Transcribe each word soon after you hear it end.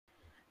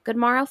Good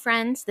morrow,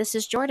 friends. This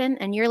is Jordan,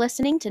 and you're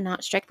listening to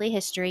Not Strictly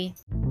History.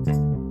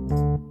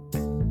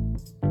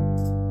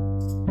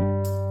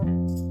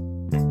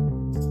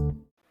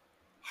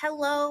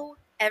 Hello,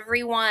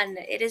 everyone.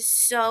 It is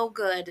so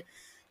good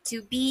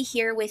to be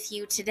here with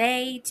you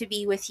today, to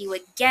be with you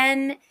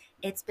again.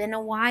 It's been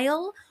a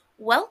while.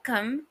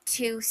 Welcome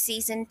to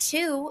season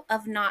 2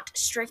 of Not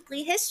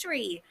Strictly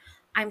History.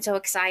 I'm so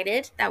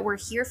excited that we're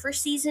here for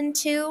season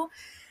 2.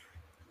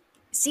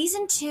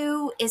 Season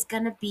 2 is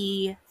going to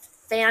be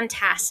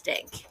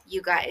fantastic,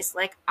 you guys.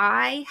 Like,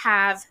 I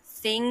have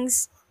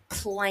things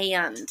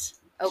planned,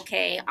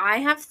 okay? I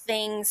have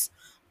things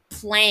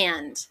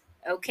planned,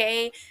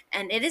 okay?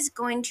 And it is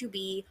going to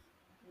be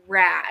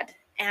rad.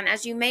 And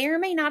as you may or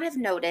may not have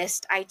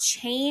noticed, I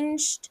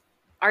changed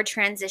our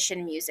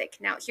transition music.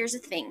 Now, here's the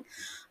thing.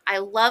 I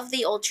love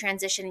the old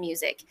transition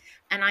music,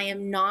 and I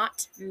am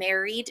not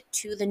married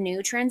to the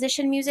new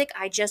transition music.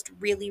 I just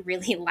really,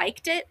 really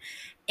liked it,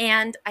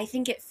 and I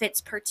think it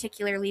fits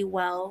particularly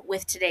well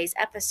with today's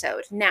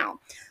episode. Now,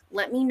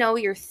 let me know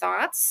your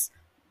thoughts.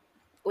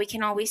 We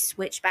can always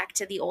switch back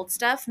to the old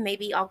stuff.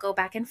 Maybe I'll go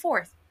back and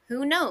forth.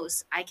 Who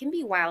knows? I can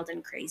be wild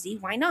and crazy.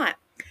 Why not?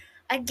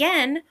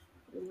 Again,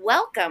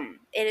 welcome.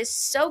 It is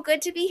so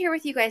good to be here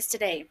with you guys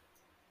today.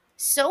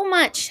 So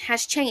much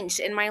has changed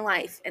in my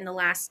life in the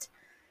last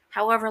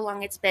however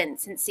long it's been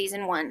since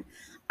season 1.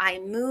 I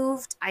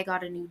moved, I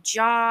got a new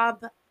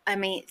job. I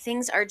mean,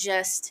 things are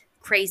just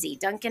crazy.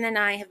 Duncan and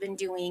I have been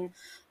doing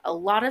a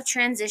lot of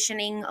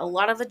transitioning, a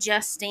lot of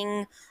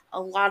adjusting, a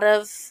lot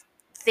of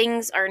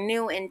things are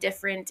new and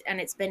different,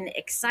 and it's been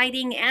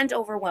exciting and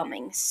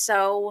overwhelming.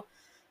 So,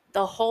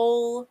 the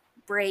whole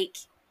break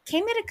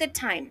came at a good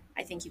time,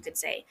 I think you could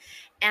say.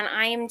 And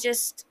I am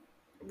just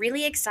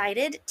really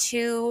excited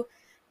to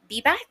be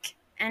back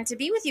and to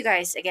be with you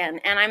guys again.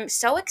 And I'm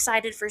so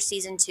excited for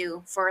season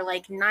 2 for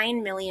like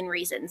 9 million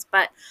reasons.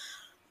 But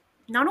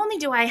not only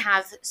do I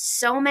have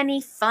so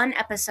many fun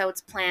episodes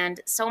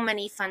planned, so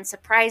many fun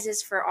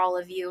surprises for all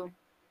of you,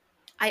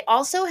 I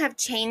also have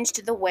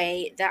changed the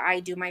way that I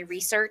do my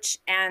research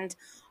and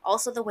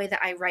also the way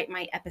that I write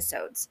my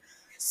episodes.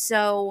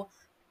 So,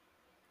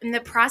 and the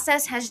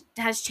process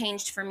has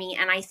changed for me,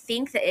 and I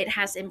think that it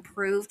has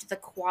improved the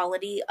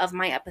quality of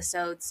my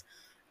episodes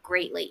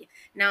greatly.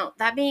 Now,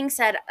 that being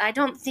said, I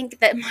don't think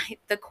that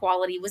the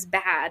quality was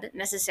bad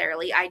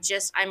necessarily.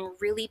 I'm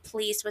really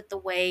pleased with the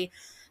way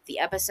the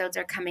episodes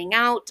are coming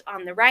out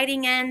on the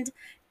writing end,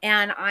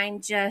 and I'm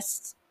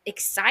just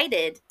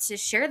excited to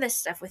share this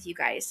stuff with you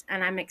guys,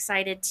 and I'm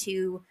excited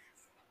to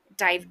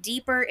dive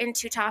deeper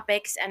into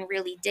topics and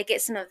really dig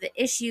at some of the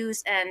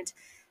issues and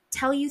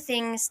tell you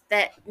things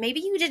that maybe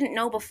you didn't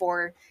know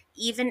before,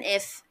 even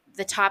if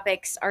the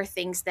topics are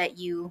things that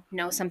you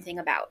know something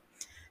about.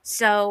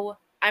 So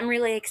I'm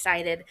really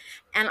excited,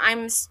 and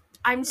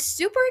I'm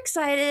super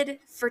excited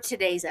for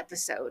today's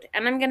episode,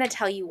 and I'm going to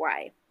tell you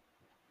why.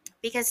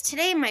 Because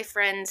today, my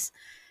friends,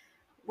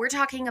 we're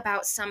talking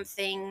about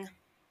something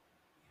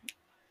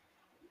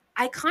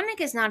iconic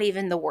is not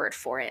even the word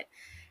for it.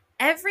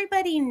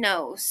 Everybody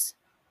knows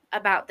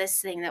about this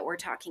thing that we're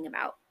talking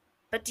about.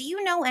 But do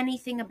you know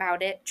anything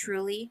about it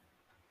truly?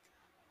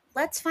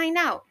 Let's find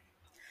out.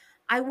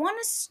 I want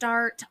to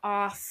start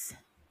off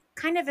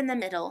kind of in the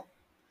middle,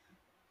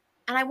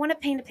 and I want to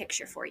paint a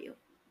picture for you.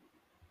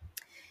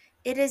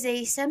 It is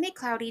a semi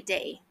cloudy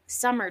day,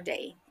 summer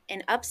day,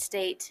 in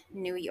upstate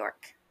New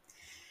York.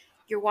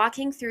 You're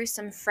walking through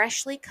some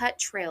freshly cut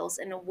trails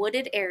in a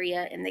wooded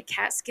area in the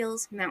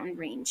Catskills mountain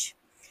range.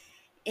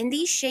 In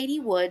these shady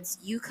woods,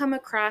 you come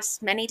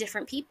across many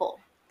different people,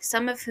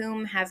 some of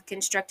whom have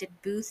constructed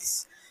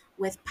booths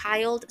with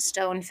piled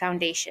stone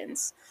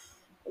foundations.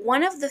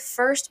 One of the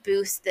first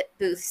booths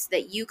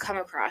that you come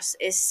across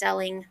is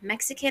selling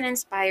Mexican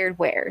inspired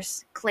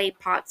wares, clay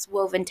pots,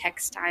 woven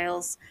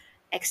textiles,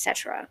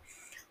 etc.,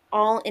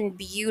 all in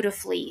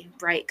beautifully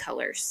bright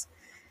colors.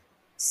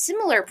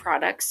 Similar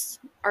products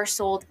are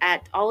sold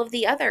at all of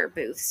the other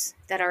booths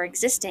that are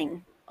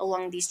existing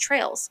along these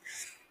trails.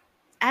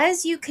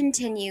 As you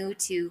continue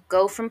to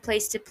go from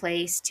place to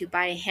place to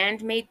buy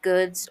handmade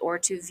goods or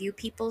to view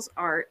people's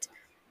art,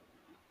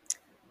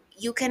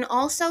 you can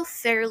also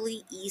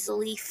fairly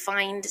easily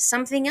find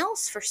something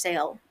else for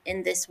sale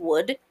in this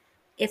wood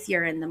if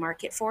you're in the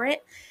market for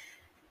it.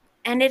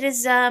 And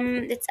it's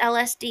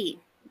LSD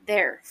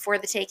there for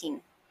the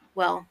taking.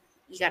 Well,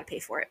 you got to pay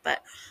for it,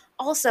 but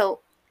also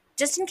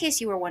just in case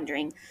you were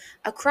wondering,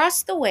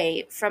 across the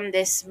way from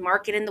this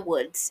market in the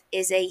woods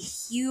is a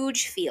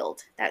huge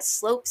field that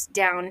slopes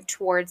down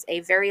towards a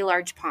very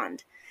large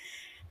pond.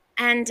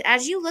 And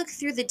as you look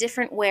through the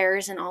different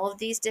wares and all of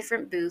these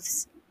different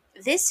booths,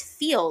 this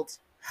field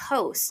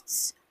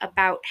hosts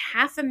about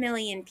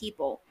 500,000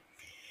 people.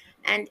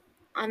 And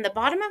on the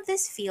bottom of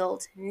this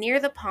field, near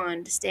the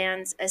pond,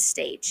 stands a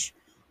stage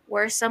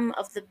where some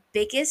of the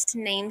biggest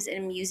names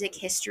in music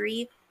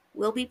history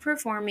will be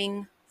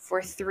performing for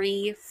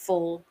 3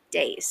 full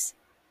days.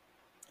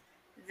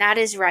 That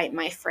is right,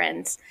 my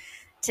friends.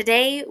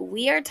 Today,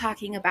 we are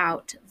talking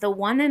about the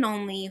one and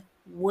only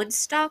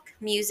Woodstock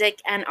Music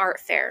and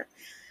Art Fair.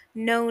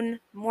 known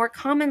more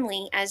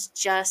commonly as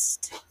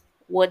just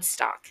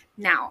Woodstock.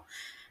 Now,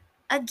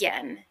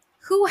 again,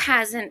 who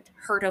hasn't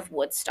heard of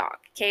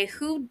Woodstock? Okay,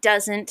 who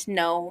doesn't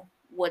know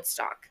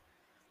Woodstock?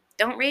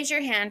 Don't raise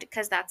your hand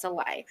because that's a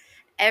lie.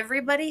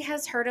 Everybody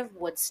has heard of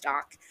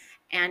Woodstock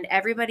and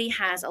everybody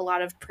has a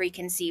lot of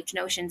preconceived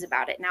notions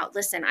about it. Now,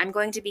 listen, I'm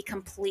going to be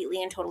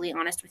completely and totally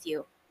honest with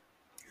you.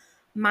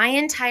 My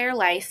entire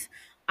life,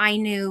 I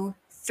knew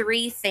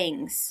three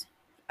things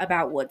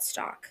about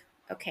Woodstock.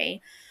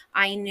 Okay,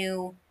 I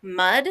knew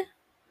mud,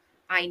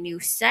 I knew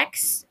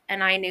sex,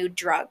 and I knew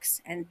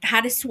drugs. And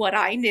that is what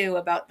I knew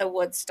about the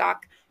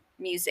Woodstock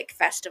Music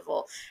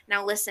Festival.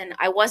 Now, listen,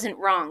 I wasn't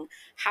wrong.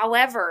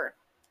 However,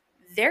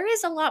 there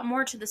is a lot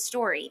more to the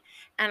story.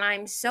 And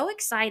I'm so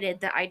excited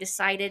that I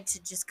decided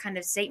to just kind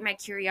of sate my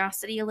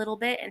curiosity a little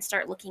bit and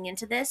start looking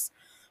into this.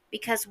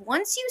 Because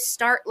once you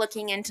start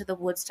looking into the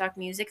Woodstock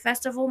Music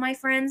Festival, my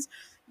friends,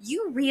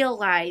 you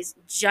realize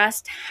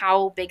just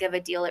how big of a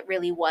deal it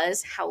really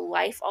was, how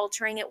life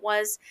altering it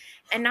was.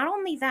 And not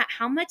only that,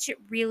 how much it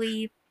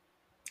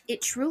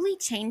truly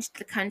changed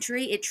the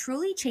country. It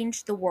truly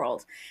changed the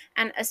world.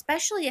 And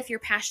especially if you're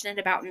passionate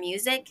about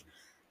music,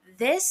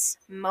 this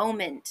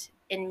moment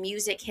in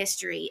music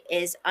history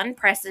is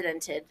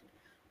unprecedented,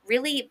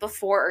 really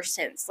before or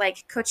since.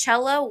 Like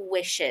Coachella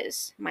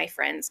wishes, my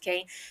friends,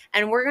 okay?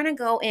 And we're going to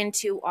go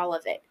into all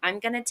of it. I'm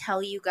going to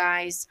tell you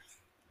guys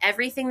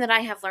everything that I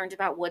have learned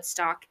about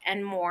Woodstock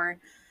and more.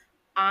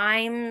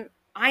 I'm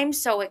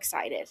so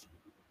excited.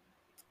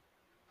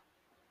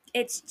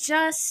 It's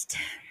just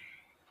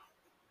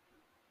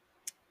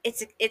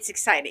it's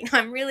exciting.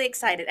 I'm really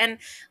excited. And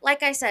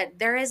like I said,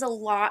 there's a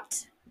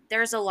lot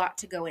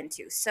to go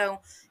into. So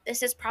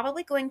this is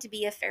probably going to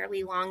be a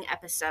fairly long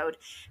episode,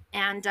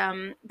 and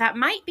that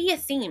might be a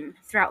theme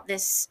throughout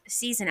this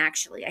season.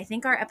 Actually, I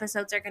think our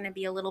episodes are going to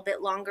be a little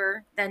bit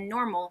longer than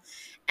normal,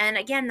 and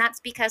again, that's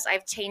because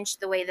I've changed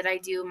the way that I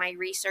do my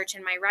research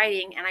and my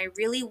writing, and I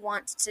really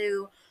want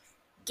to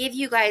give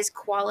you guys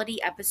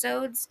quality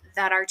episodes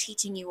that are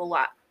teaching you a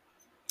lot.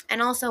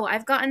 And also,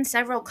 I've gotten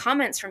several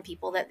comments from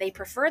people that they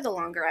prefer the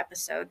longer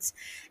episodes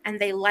and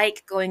they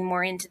like going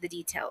more into the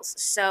details.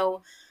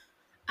 So,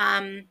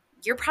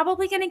 you're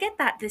probably going to get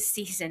that this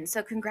season.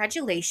 So,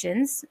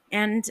 congratulations.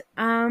 And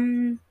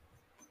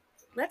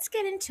let's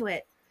get into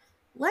it.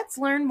 Let's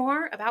learn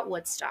more about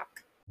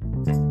Woodstock.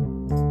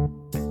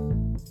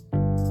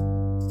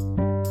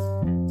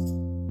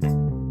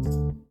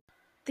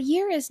 The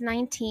year is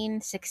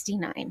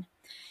 1969,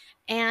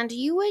 and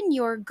you and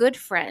your good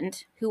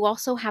friend, who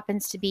also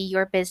happens to be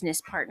your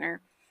business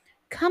partner,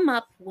 come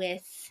up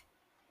with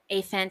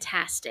a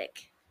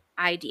fantastic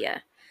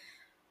idea.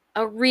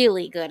 A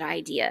really good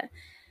idea.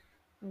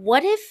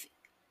 What if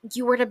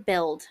you were to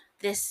build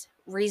this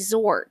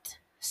resort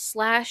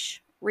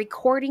slash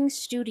recording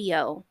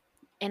studio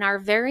in our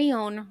very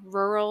own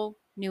rural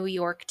New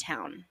York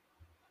town?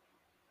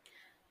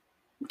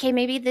 Okay,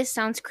 maybe this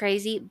sounds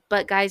crazy,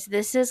 but guys,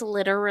 this is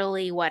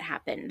literally what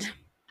happened.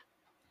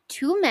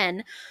 Two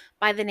men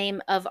by the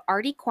name of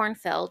Artie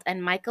Kornfeld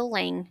and Michael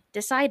Lang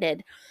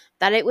decided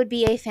that it would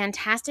be a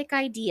fantastic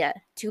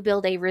idea to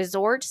build a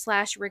resort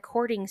slash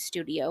recording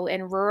studio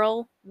in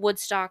rural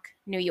Woodstock,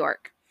 New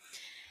York.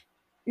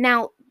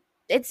 Now,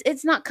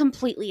 it's not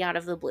completely out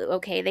of the blue,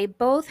 okay? They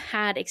both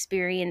had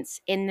experience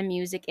in the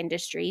music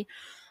industry.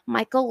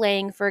 Michael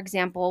Lang, for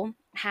example,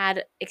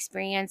 had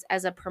experience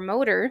as a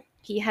promoter.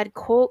 He had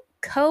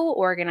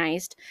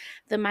co-organized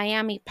the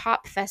Miami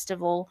Pop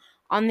Festival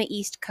on the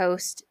East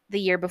Coast the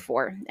year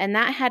before, and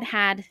that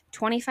had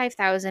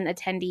 25,000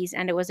 attendees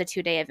and it was a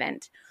 2-day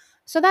event.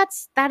 So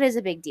that is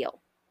a big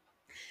deal.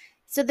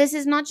 So this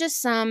is not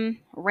just some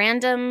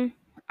random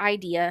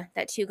idea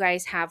that two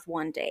guys have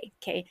one day,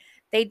 okay?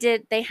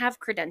 They have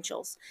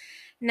credentials.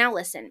 Now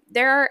listen,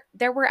 there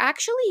were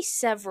actually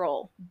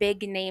several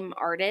big name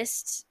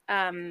artists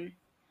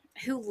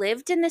who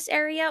lived in this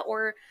area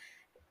or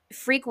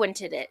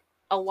frequented it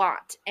a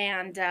lot,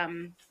 and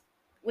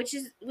which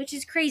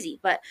is crazy.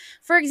 But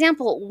for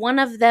example, one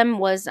of them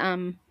was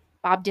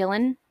Bob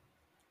Dylan.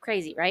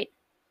 Crazy, right?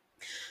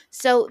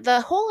 So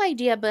the whole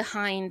idea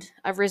behind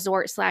a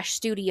resort slash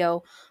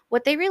studio,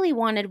 what they really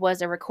wanted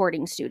was a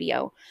recording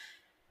studio.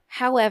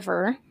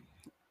 However,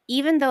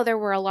 even though there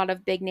were a lot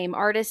of big name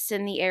artists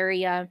in the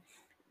area,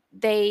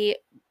 they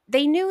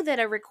they knew that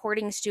a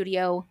recording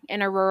studio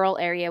in a rural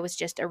area was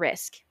just a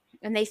risk.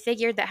 And they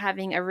figured that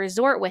having a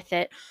resort with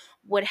it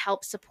would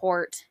help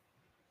support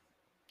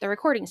the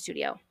recording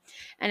studio.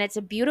 And it's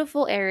a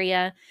beautiful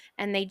area,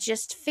 and they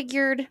just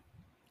figured,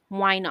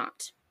 why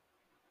not?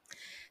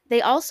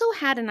 They also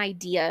had an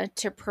idea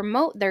to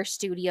promote their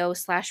studio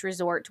slash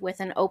resort with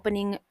an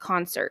opening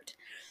concert.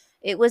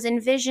 It was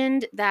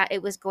envisioned that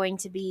it was going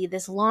to be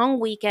this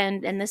long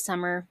weekend in the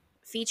summer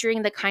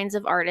featuring the kinds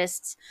of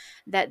artists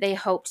that they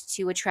hoped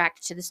to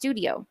attract to the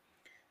studio.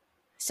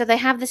 So they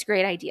have this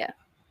great idea,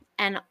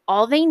 and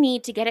all they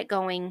need to get it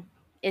going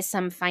is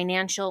some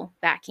financial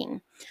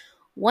backing.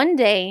 One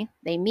day,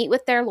 they meet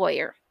with their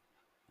lawyer,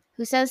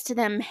 who says to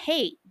them,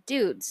 "Hey,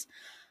 dudes,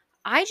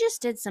 I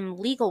just did some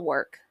legal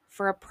work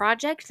for a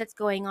project that's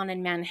going on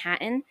in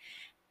Manhattan,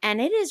 and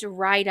it is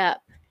right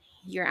up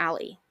your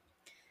alley.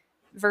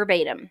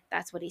 Verbatim,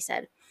 that's what he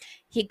said.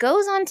 He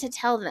goes on to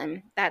tell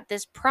them that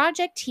this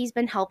project he's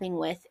been helping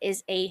with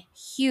is a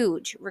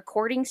huge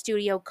recording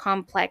studio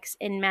complex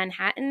in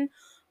Manhattan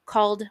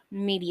called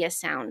Media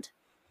Sound.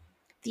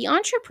 The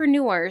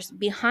entrepreneurs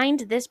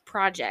behind this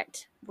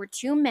project were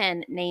two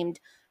men named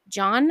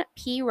John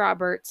P.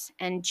 Roberts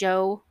and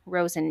Joe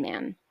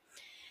Rosenman.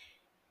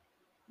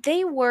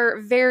 They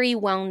were very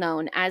well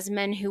known as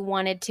men who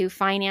wanted to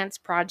finance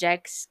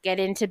projects, get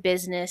into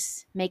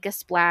business, make a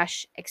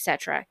splash,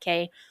 etc.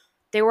 Okay.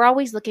 They were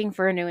always looking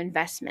for a new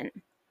investment.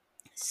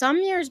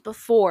 Some years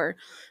before,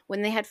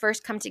 when they had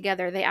first come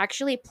together, they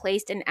actually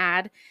placed an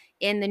ad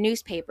in the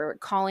newspaper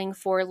calling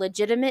for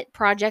legitimate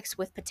projects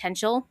with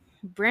potential,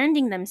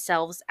 branding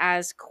themselves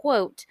as,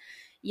 quote,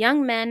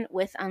 young men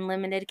with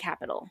unlimited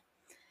capital.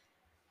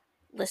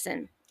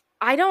 Listen,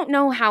 I don't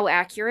know how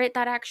accurate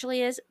that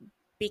actually is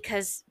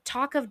because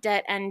talk of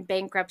debt and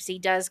bankruptcy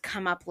does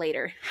come up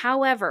later.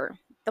 However,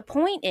 the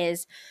point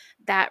is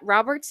that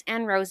Roberts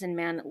and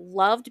Rosenman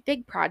loved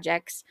big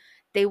projects.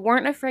 They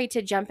weren't afraid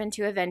to jump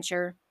into a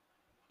venture.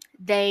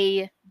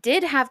 They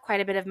did have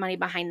quite a bit of money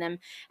behind them,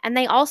 and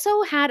they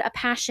also had a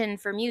passion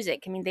for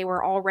music. I mean, they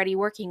were already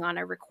working on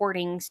a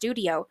recording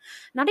studio.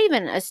 Not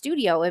even a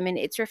studio, I mean,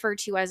 it's referred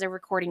to as a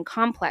recording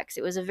complex.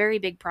 It was a very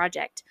big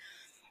project.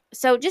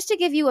 So, just to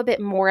give you a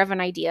bit more of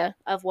an idea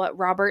of what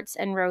Roberts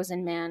and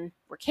Rosenman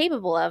were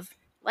capable of,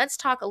 let's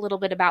talk a little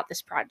bit about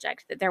this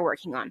project that they're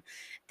working on,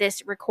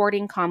 this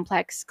recording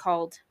complex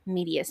called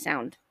Media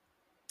Sound.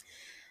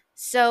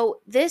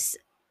 So, this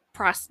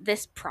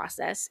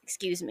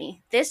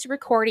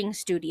recording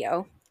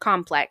studio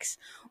complex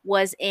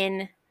was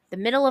in the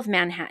middle of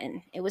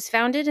Manhattan. It was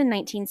founded in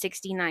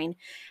 1969,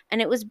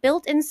 and it was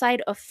built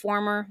inside a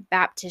former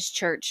Baptist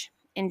church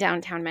in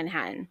downtown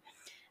Manhattan.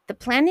 The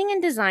planning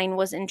and design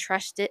was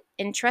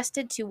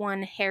entrusted to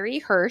one Harry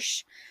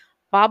Hirsch.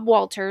 Bob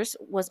Walters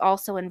was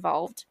also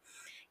involved.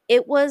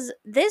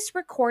 This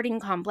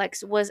recording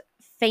complex was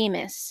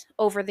famous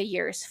over the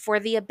years for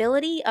the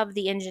ability of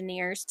the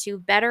engineers to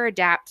better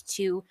adapt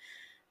to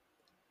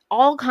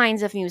all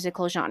kinds of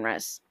musical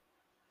genres.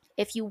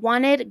 If you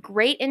wanted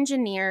great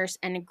engineers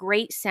and a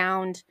great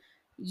sound,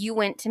 you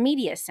went to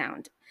Media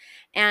Sound.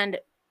 And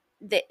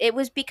it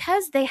was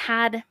because they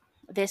had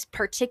this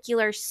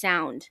particular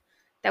sound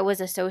that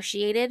was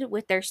associated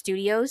with their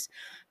studios,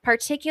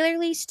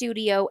 particularly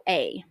Studio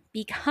A,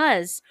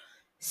 because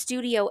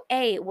Studio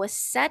A was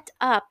set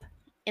up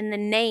in the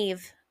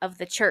nave of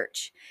the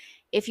church.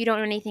 If you don't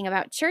know anything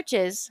about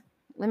churches,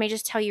 let me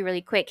just tell you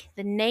really quick.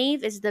 The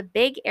nave is the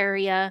big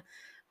area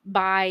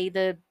by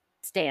the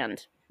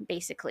stand,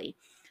 basically.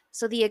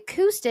 So the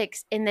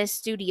acoustics in this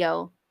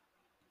studio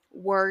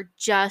were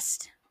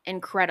just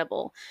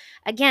incredible.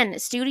 Again,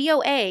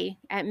 Studio A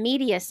at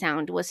Media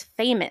Sound was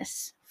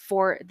famous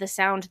for the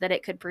sound that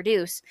it could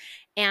produce.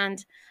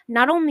 And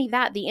not only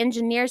that, the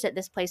engineers at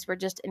this place were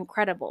just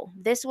incredible.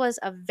 This was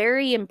a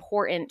very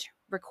important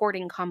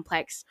recording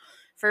complex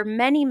for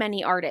many,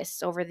 many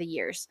artists over the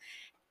years.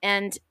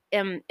 And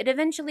it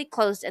eventually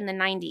closed in the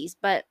 90s.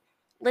 But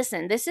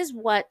listen, this is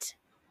what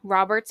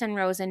Roberts and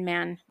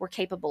Rosenman were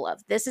capable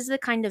of. This is the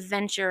kind of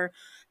venture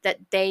that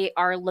they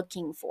are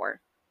looking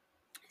for.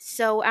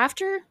 So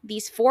after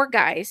these four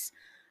guys,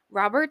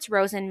 Roberts,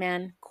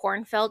 Rosenman,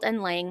 Kornfeld,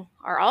 and Lang,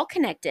 are all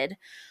connected,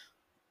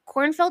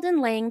 Kornfeld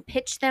and Lang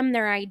pitched them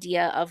their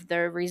idea of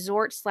the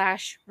resort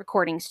slash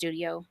recording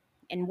studio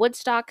in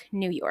Woodstock,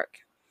 New York.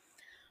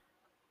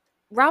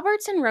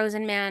 Roberts and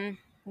Rosenman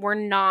were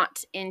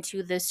not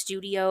into the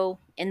studio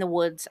in the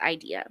woods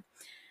idea,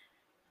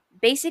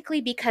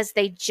 basically because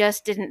they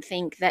just didn't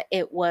think that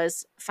it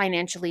was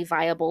financially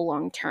viable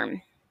long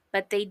term.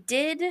 But they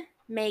did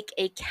make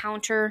a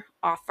counter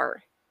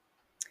offer.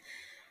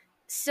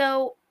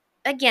 So,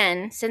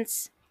 again,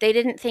 since they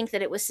didn't think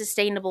that it was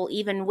sustainable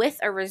even with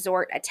a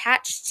resort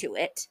attached to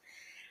it,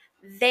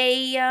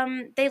 they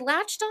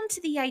latched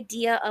onto the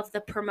idea of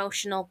the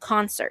promotional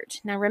concert.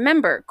 Now,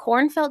 remember,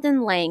 Kornfeld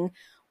and Lang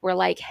were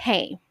like,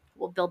 "Hey,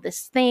 we'll build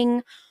this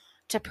thing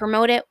to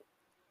promote it.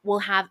 We'll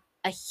have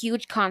a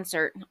huge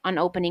concert on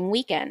opening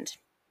weekend."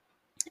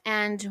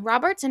 And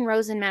Roberts and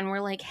Rosenman were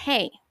like,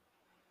 "Hey,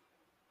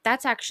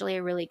 that's actually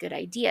a really good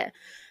idea."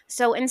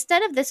 So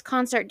instead of this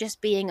concert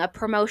just being a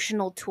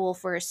promotional tool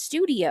for a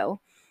studio,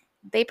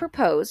 they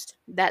proposed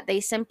that they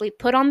simply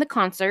put on the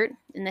concert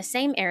in the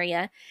same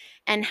area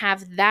and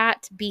have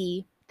that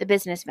be the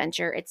business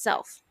venture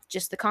itself,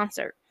 just the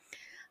concert.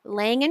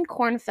 Lang and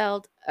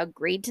Kornfeld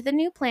agreed to the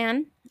new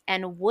plan,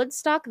 and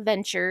Woodstock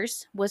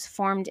Ventures was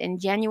formed in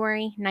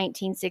January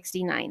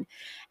 1969.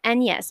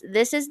 And yes,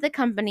 this is the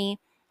company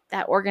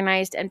that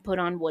organized and put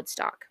on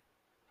Woodstock.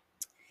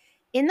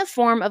 In the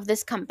form of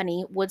this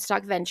company,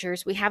 Woodstock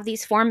Ventures, we have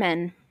these four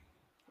men,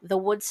 the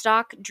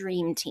Woodstock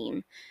Dream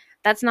Team.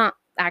 That's not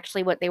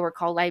actually what they were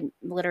called. I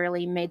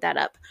literally made that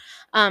up.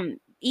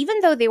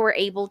 Even though they were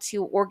able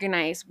to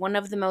organize one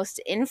of the most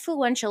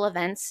influential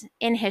events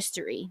in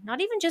history, not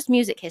even just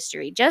music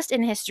history, just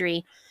in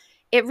history,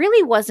 it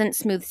really wasn't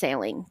smooth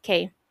sailing.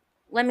 Okay,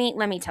 let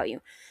me tell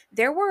you,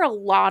 there were a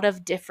lot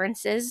of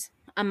differences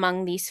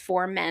among these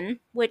four men,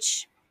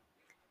 which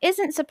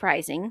isn't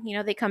surprising. You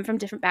know, they come from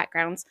different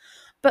backgrounds.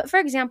 But for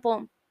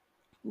example,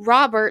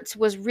 Roberts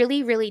was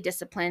really, really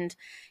disciplined.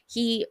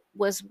 He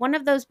was one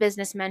of those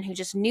businessmen who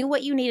just knew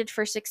what you needed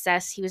for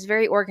success. He was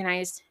very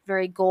organized,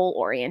 very goal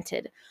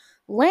oriented.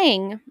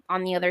 Lang,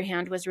 on the other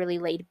hand, was really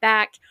laid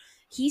back.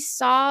 He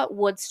saw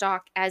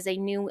Woodstock as a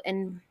new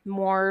and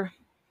more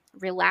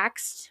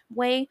relaxed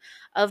way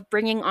of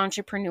bringing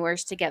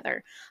entrepreneurs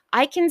together.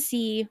 I can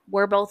see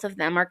where both of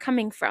them are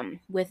coming from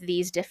with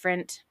these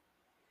different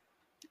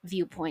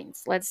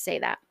viewpoints. Let's say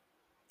that.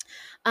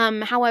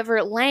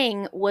 However,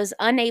 Lang was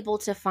unable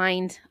to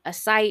find a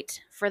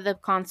site for the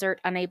concert,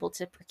 unable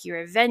to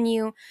procure a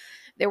venue.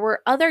 There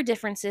were other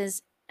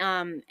differences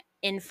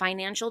in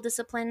financial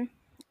discipline,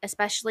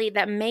 especially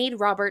that made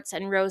Roberts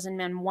and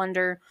Rosenman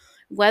wonder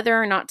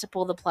whether or not to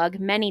pull the plug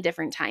many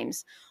different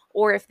times,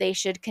 or if they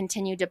should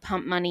continue to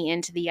pump money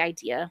into the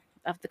idea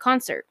of the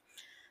concert.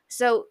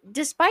 So,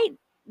 despite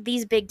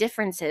these big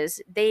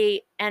differences,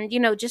 and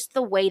just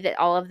the way that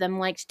all of them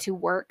liked to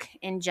work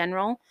in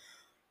general,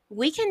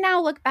 we can now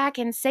look back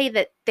and say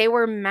that they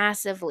were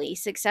massively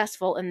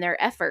successful in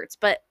their efforts,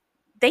 but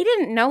they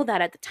didn't know that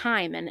at the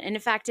time. And in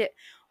fact,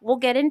 we'll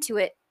get into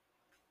it.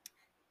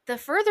 The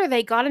further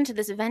they got into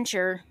this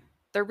venture,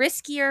 the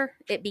riskier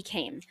it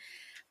became.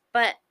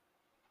 But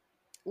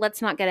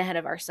let's not get ahead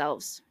of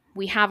ourselves.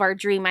 We have our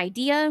dream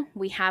idea,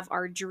 we have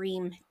our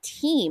dream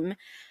team.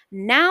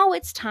 Now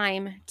it's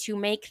time to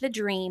make the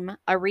dream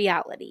a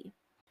reality.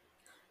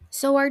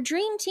 So, our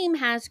dream team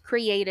has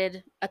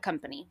created a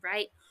company,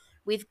 right?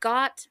 We've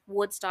got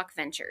Woodstock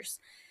Ventures,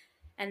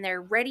 and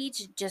they're ready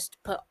to just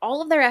put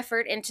all of their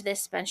effort into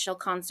this special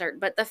concert.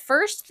 But the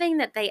first thing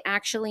that they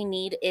actually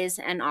need is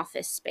an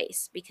office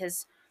space,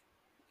 because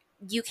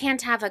you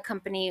can't have a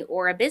company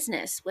or a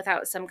business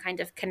without some kind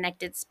of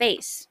connected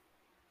space,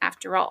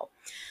 after all.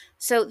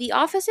 So the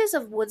offices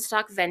of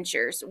Woodstock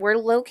Ventures were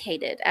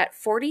located at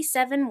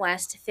 47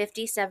 West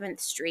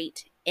 57th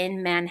Street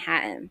in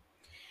Manhattan.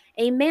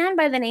 A man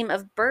by the name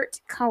of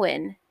Bert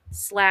Cohen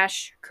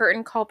slash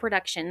Curtain Call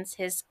Productions,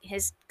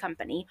 his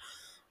company,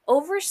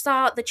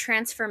 oversaw the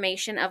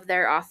transformation of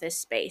their office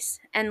space,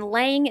 and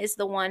Lang is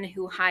the one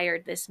who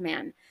hired this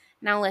man.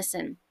 Now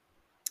listen,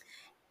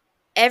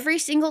 every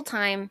single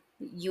time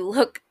you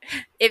look,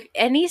 if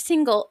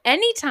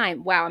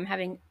anytime, wow,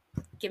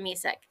 give me a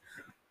sec.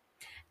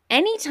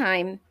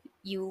 Anytime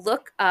you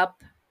look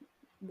up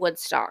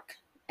Woodstock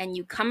and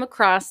you come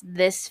across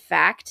this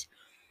fact,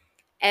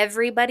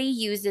 everybody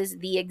uses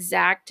the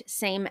exact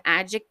same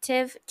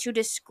adjective to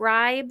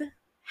describe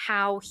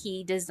how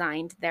he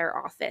designed their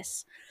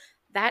office.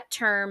 That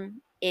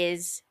term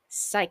is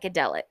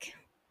psychedelic.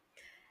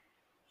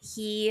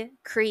 He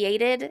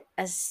created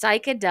a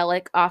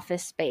psychedelic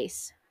office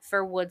space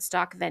for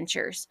Woodstock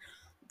Ventures.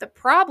 The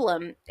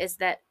problem is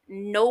that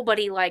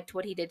nobody liked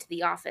what he did to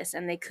the office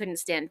and they couldn't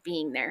stand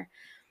being there.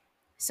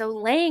 So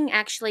Lang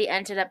actually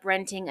ended up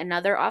renting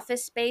another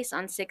office space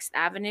on 6th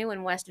Avenue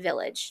in West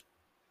Village.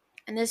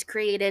 And this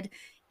created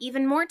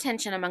even more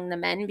tension among the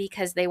men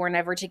because they were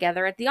never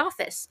together at the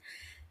office.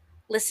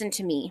 Listen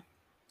to me,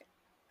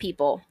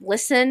 people.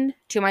 Listen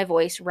to my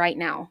voice right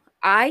now.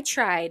 I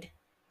tried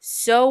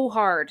so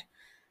hard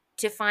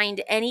to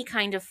find any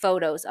kind of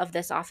photos of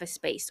this office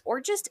space or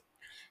just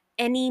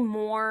any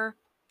more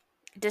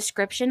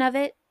description of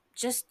it,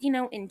 just,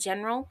 in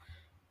general,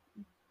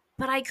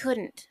 but I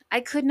couldn't.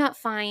 I could not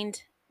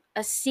find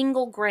a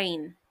single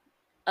grain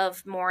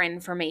of more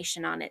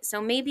information on it.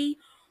 So maybe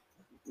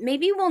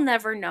we'll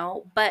never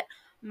know, but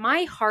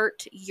my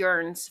heart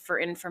yearns for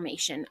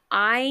information.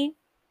 I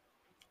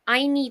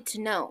need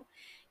to know.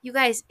 You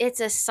guys, it's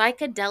a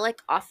psychedelic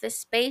office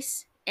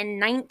space in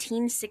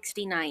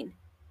 1969.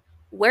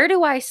 Where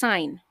do I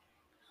sign?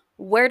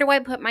 Where do I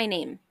put my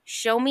name?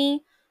 Show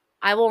me.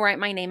 I will write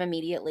my name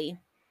immediately.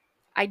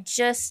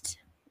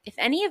 If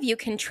any of you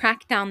can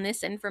track down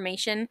this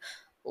information,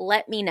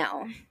 let me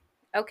know.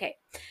 Okay.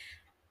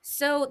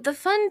 So, the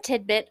fun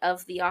tidbit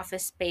of the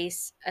office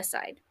space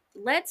aside,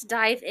 let's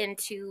dive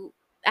into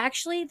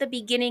actually the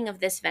beginning of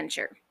this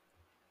venture.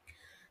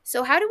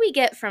 So, how do we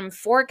get from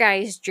four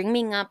guys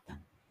dreaming up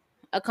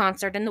a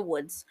concert in the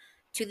woods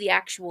to the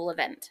actual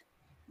event?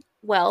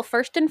 Well,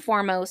 first and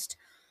foremost,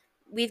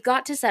 we've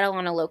got to settle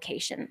on a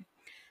location.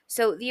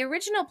 So, the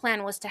original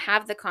plan was to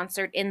have the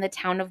concert in the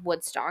town of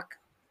Woodstock,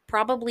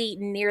 probably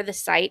near the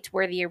site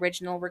where the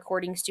original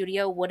recording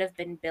studio would have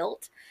been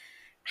built.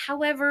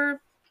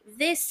 However,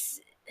 this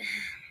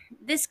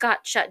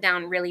got shut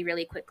down really,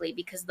 really quickly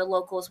because the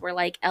locals were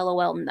like,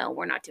 LOL, no,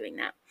 we're not doing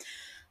that.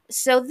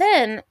 So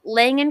then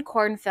Lang and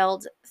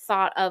Kornfeld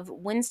thought of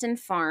Winston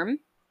Farm,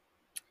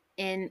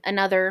 in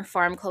another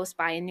farm close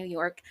by in New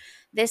York.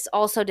 This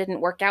also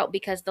didn't work out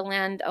because the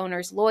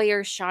landowner's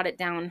lawyers shot it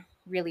down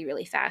really,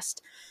 really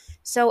fast.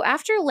 So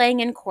after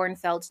Lang and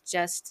Kornfeld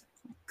just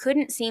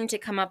couldn't seem to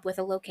come up with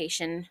a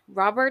location,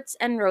 Roberts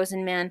and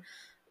Rosenman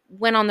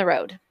went on the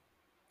road.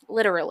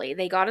 Literally,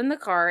 they got in the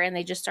car and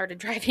they just started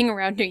driving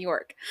around New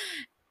York,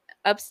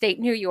 upstate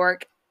New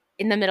York,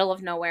 in the middle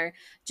of nowhere,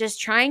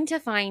 just trying to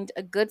find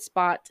a good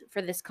spot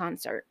for this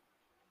concert.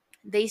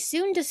 They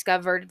soon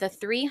discovered the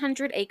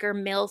 300-acre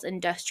Mills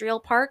Industrial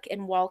Park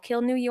in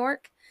Wallkill, New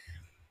York,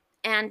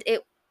 and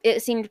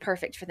it seemed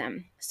perfect for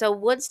them. So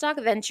Woodstock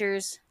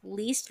Ventures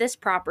leased this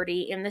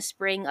property in the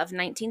spring of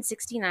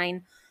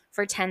 1969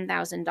 for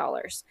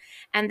 $10,000.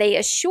 And they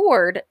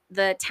assured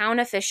the town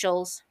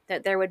officials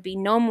that there would be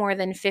no more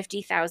than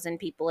 50,000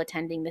 people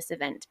attending this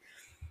event.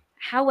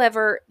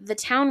 However, the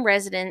town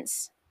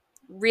residents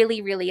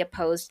really, really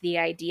opposed the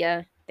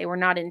idea. They were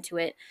not into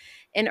it.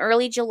 In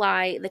early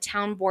July, the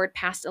town board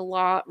passed a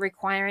law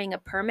requiring a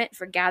permit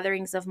for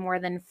gatherings of more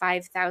than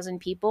 5,000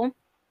 people.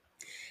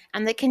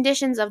 And the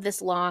conditions of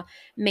this law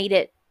made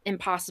it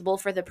impossible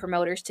for the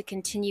promoters to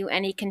continue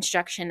any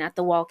construction at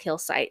the Wallkill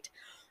site,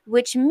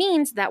 which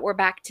means that we're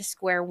back to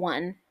square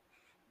one.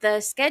 The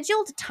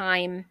scheduled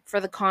time for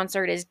the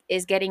concert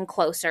is getting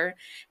closer,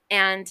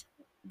 and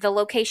the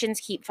locations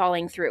keep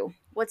falling through.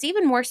 What's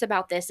even worse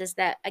about this is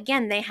that,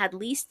 again, they had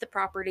leased the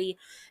property,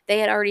 they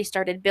had already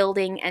started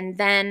building, and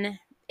then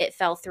it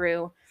fell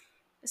through.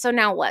 So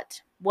now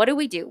what? What do?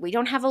 We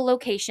don't have a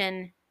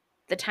location.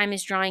 The time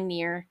is drawing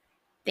near.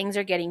 Things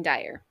are getting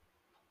dire.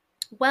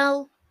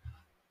 Well,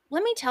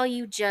 let me tell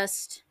you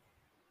just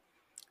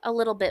a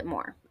little bit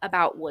more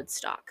about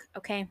Woodstock,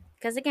 okay?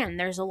 Because again,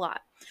 there's a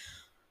lot.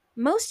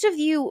 Most of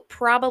you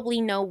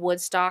probably know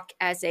Woodstock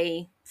as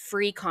a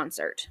free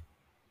concert.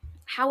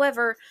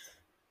 However,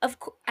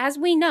 as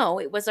we know,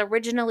 it was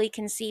originally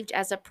conceived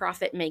as a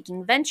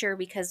profit-making venture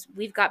because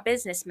we've got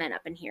businessmen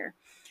up in here.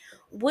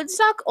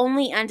 Woodstock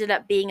only ended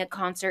up being a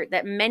concert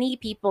that many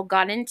people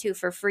got into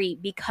for free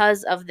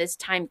because of this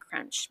time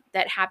crunch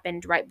that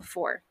happened right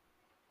before.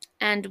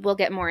 And we'll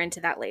get more into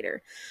that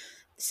later.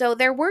 So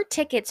there were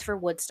tickets for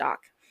Woodstock.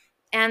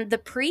 And the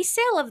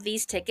pre-sale of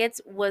these tickets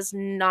was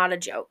not a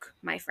joke,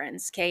 my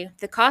friends, okay?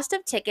 The cost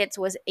of tickets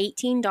was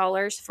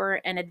 $18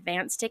 for an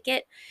advance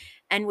ticket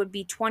and would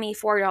be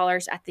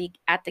 $24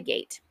 at the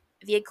gate.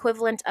 The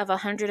equivalent of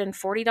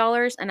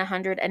 $140 and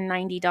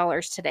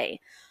 $190 today.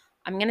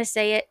 I'm going to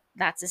say it,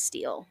 that's a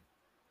steal.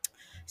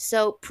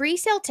 So,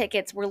 pre-sale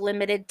tickets were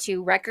limited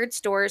to record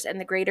stores in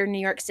the greater New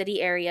York City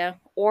area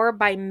or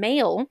by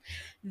mail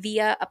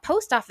via a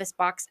post office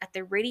box at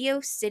the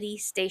Radio City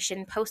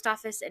Station post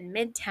office in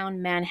Midtown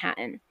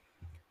Manhattan.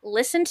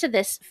 Listen to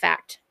this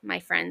fact, my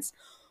friends.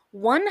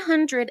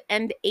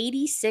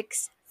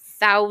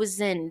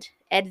 186,000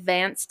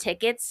 advance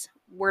tickets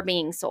were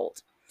being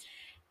sold.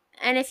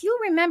 And if you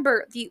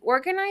remember, the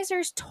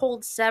organizers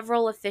told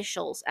several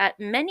officials at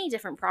many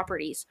different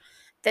properties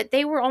that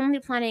they were only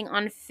planning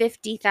on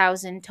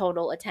 50,000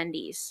 total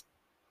attendees.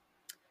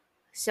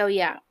 So,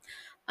 yeah,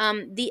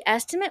 the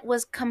estimate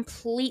was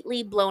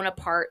completely blown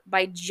apart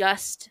by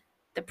just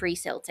the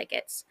pre-sale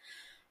tickets.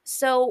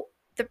 So,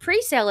 the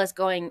pre-sale is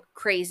going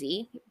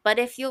crazy, but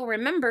if you'll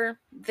remember,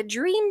 the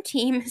dream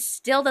team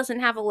still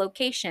doesn't have a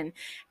location,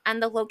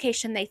 and the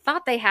location they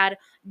thought they had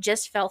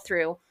just fell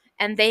through,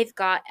 and they've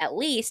got at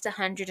least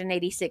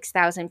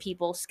 186,000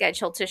 people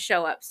scheduled to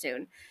show up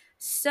soon.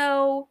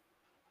 So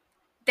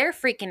they're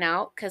freaking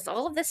out because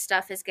all of this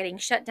stuff is getting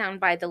shut down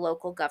by the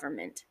local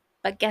government.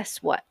 But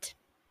guess what?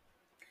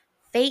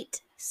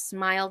 Fate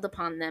smiled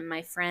upon them,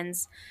 my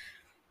friends.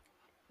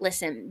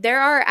 Listen,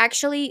 there are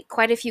actually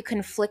quite a few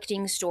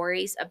conflicting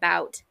stories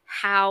about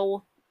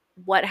how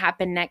what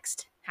happened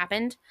next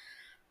happened.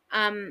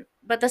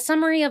 But the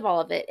summary of all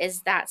of it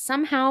is that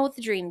somehow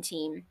the Dream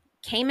Team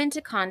came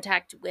into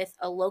contact with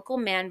a local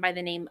man by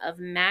the name of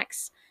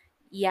Max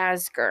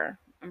Yazger.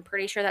 I'm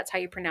pretty sure that's how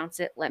you pronounce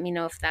it. Let me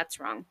know if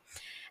that's wrong.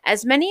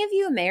 As many of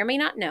you may or may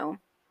not know,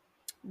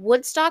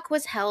 Woodstock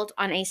was held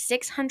on a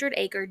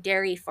 600-acre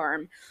dairy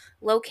farm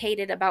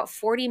located about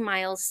 40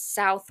 miles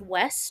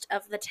southwest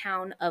of the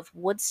town of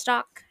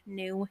Woodstock,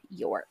 New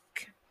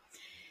York.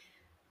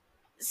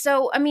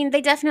 So, I mean,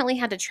 they definitely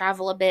had to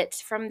travel a bit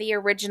from the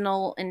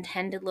original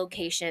intended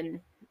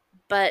location,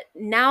 but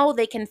now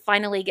they can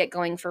finally get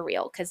going for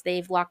real because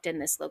they've locked in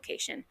this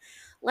location.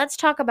 Let's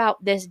talk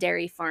about this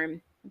dairy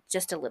farm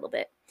just a little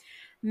bit.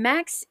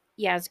 Max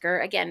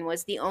Yazger, again,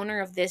 was the owner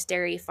of this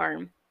dairy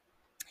farm.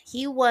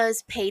 He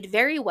was paid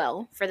very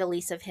well for the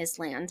lease of his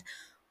land,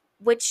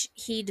 which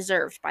he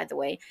deserved, by the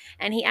way.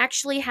 And he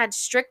actually had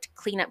strict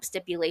cleanup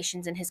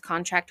stipulations in his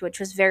contract, which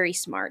was very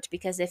smart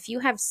because if you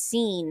have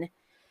seen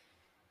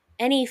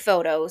any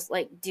photos,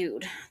 like,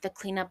 dude, the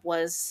cleanup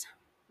was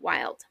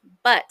wild.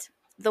 But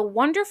the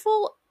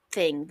wonderful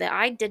thing that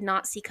I did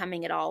not see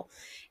coming at all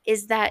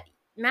is that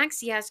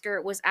Max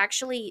Yasker was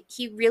actually,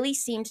 he really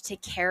seemed to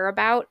care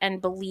about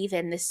and believe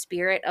in the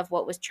spirit of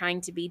what was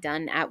trying to be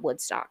done at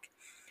Woodstock.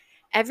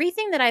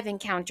 Everything that I've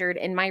encountered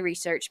in my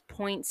research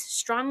points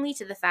strongly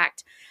to the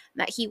fact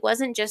that he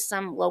wasn't just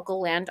some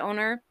local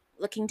landowner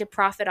looking to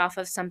profit off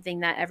of something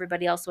that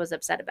everybody else was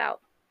upset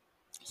about.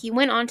 He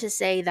went on to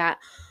say that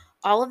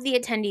all of the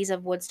attendees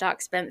of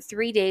Woodstock spent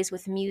 3 days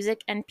with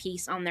music and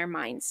peace on their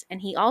minds. And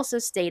he also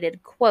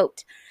stated,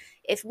 quote,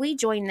 if we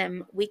join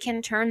them, we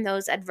can turn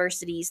those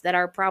adversities that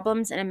are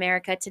problems in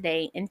America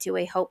today into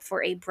a hope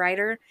for a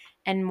brighter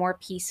and more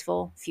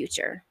peaceful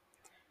future.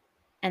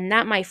 And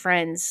that, my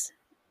friends,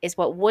 is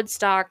what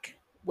Woodstock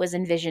was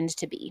envisioned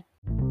to be.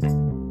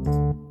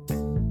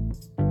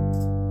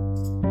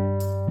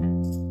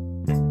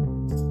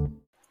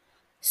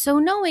 So,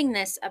 knowing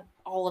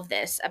all of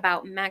this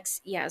about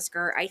Max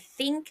Yasgur, I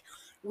think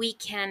we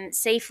can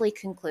safely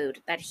conclude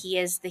that he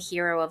is the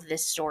hero of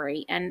this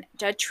story and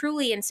a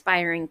truly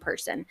inspiring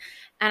person.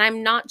 And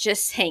I'm not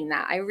just saying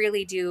that. I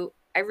really do.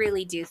 I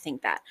really do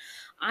think that.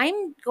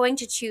 I'm going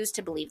to choose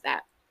to believe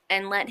that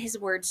and let his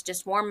words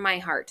just warm my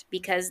heart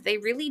because they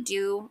really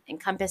do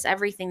encompass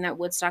everything that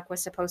Woodstock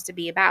was supposed to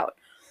be about.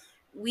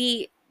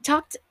 We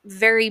talked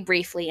very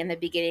briefly in the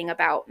beginning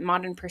about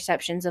modern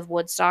perceptions of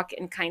Woodstock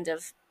and kind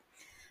of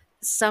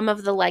some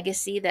of the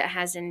legacy that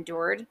has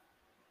endured.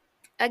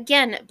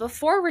 Again,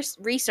 before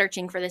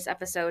researching for this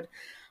episode,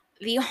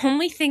 the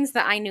only things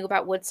that I knew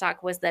about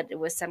Woodstock was that it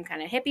was some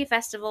kind of hippie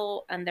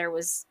festival and there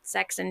was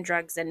sex and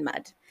drugs and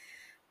mud.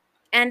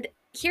 And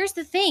here's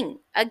the thing.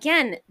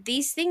 Again,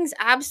 these things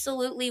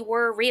absolutely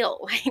were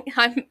real.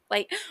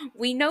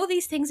 We know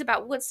these things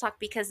about Woodstock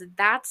because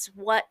that's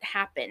what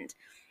happened.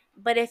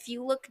 But if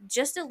you look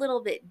just a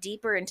little bit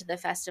deeper into the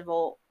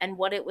festival and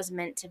what it was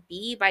meant to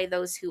be by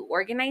those who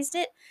organized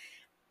it,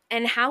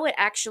 and how it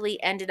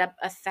actually ended up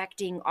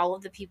affecting all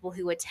of the people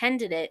who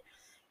attended it,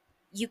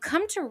 you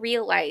come to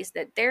realize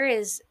that there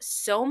is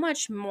so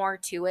much more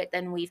to it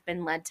than we've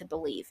been led to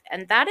believe.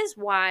 And that is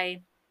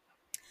why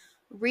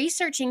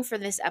researching for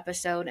this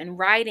episode and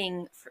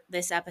writing for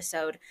this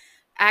episode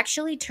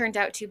actually turned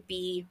out to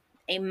be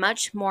a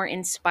much more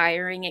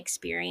inspiring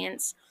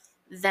experience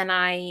than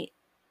I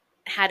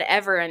had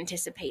ever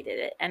anticipated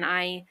it. And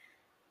I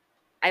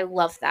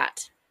love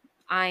that.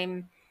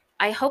 I'm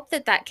I hope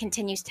that that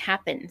continues to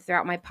happen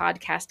throughout my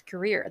podcast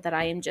career, that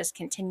I am just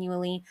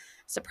continually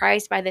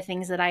surprised by the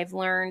things that I've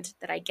learned,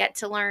 that I get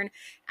to learn,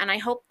 and I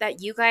hope that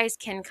you guys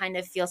can kind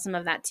of feel some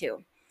of that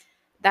too.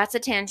 That's a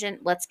tangent.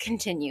 Let's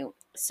continue.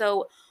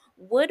 So,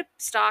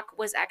 Woodstock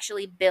was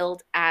actually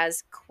billed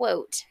as,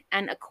 quote,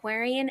 an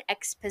Aquarian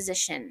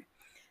exposition,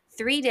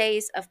 3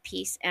 days of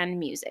peace and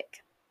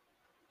music.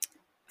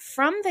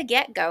 From the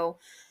get go,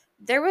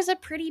 there was a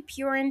pretty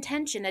pure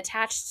intention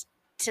attached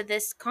to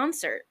this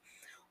concert.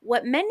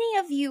 What many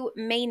of you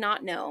may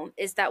not know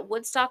is that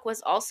Woodstock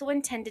was also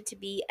intended to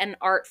be an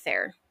art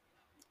fair.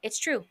 It's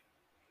true.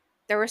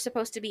 There was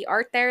supposed to be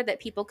art there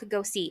that people could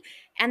go see,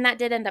 and that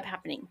did end up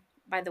happening,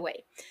 by the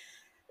way.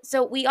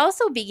 So, we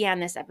also began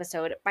this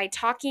episode by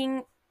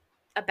talking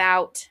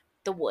about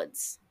the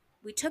woods.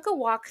 We took a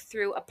walk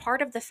through a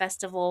part of the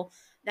festival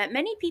that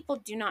many people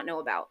do not know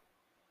about,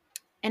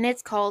 and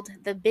it's called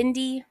the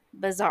Bindi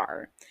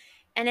Bazaar.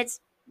 And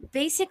it's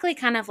basically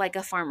kind of like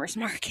a farmer's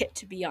market,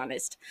 to be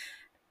honest.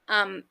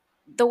 Um,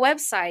 the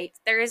website,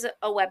 there is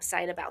a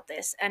website about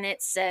this, and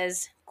it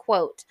says,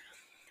 quote,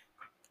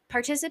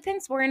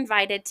 participants were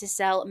invited to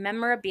sell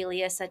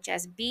memorabilia such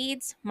as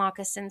beads,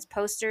 moccasins,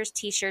 posters,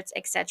 t-shirts,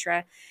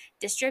 etc.,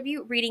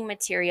 distribute reading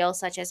material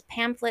such as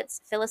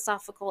pamphlets,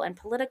 philosophical and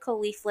political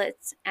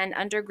leaflets, and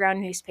underground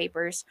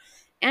newspapers,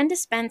 and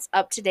dispense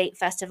up-to-date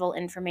festival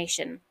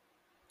information.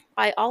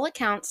 By all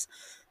accounts,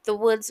 the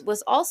woods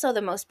was also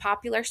the most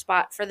popular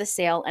spot for the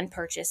sale and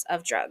purchase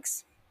of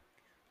drugs.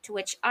 To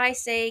which I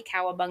say,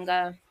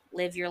 cowabunga,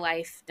 live your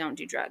life, don't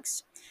do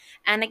drugs.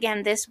 And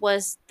again, this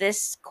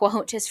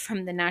quote is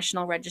from the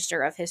National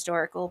Register of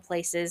Historical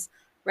Places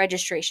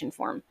registration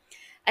form.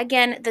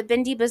 Again, the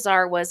Bindi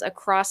Bazaar was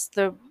across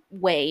the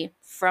way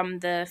from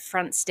the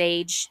front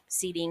stage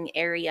seating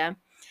area.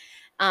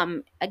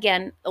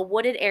 Again, a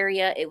wooded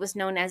area. It was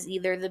known as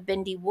either the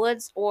Bindi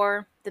Woods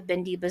or the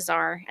Bindi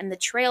Bazaar, and the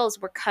trails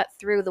were cut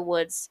through the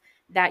woods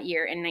that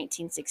year in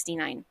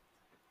 1969.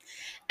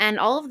 And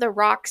all of the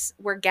rocks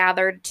were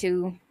gathered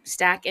to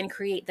stack and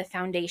create the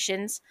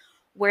foundations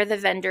where the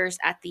vendors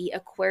at the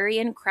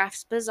Aquarian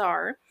Crafts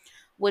Bazaar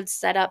would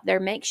set up their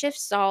makeshift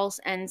stalls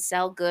and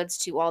sell goods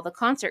to all the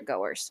concert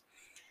goers.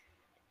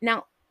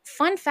 Now,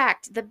 fun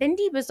fact, the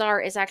Bindi Bazaar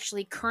is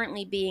actually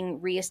currently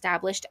being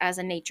reestablished as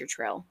a nature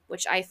trail,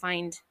 which I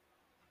find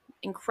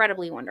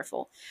incredibly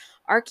wonderful.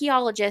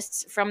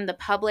 Archaeologists from the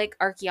Public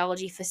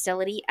Archaeology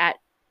Facility at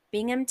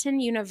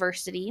Binghamton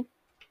University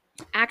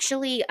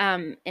actually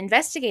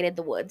investigated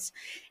the woods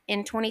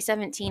in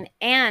 2017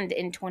 and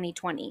in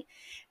 2020,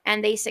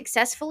 and they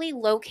successfully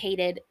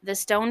located the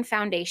stone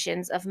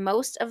foundations of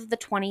most of the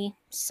 20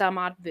 some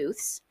odd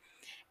booths.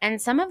 And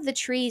some of the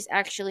trees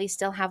actually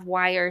still have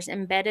wires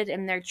embedded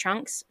in their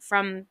trunks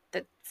from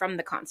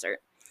the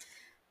concert.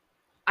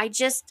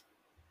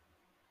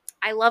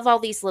 I love all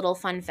these little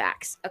fun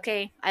facts,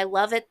 okay? I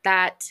love it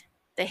that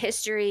the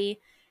history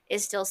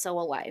is still so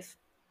alive.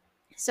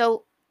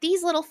 So,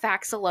 these little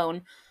facts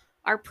alone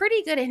are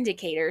pretty good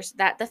indicators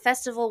that the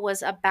festival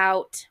was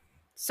about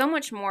so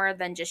much more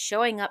than just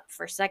showing up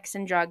for sex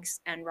and drugs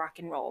and rock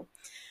and roll.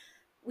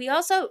 We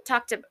also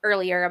talked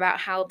earlier about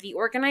how the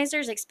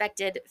organizers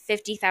expected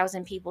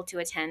 50,000 people to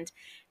attend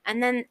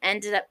and then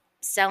ended up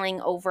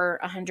selling over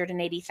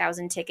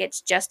 180,000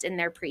 tickets just in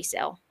their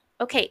pre-sale.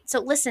 Okay, so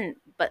listen,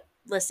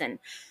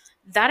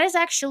 that is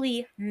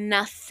actually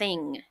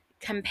nothing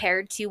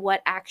compared to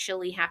what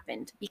actually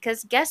happened.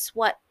 Because guess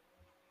what?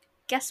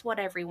 Guess what,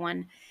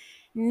 everyone?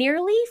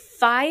 Nearly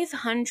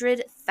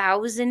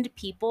 500,000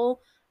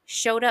 people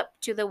showed up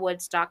to the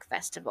Woodstock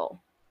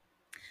Festival.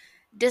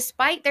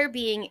 Despite there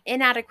being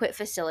inadequate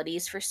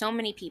facilities for so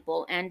many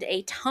people and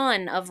a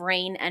ton of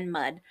rain and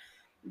mud,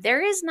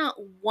 there is not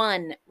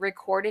one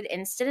recorded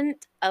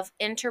incident of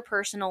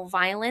interpersonal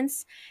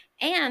violence.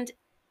 And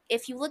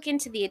if you look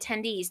into the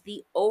attendees,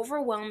 the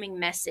overwhelming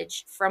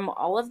message from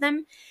all of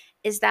them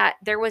is that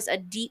there was a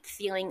deep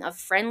feeling of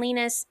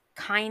friendliness,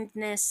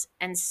 kindness,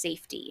 and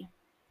safety.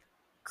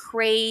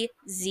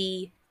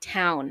 Crazy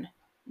town,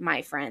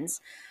 my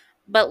friends.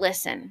 But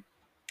listen,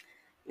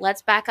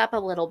 let's back up a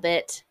little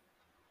bit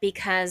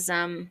because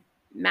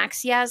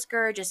Max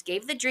Yazger just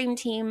gave the Dream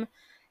Team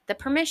the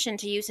permission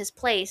to use his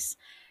place,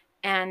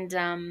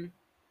 and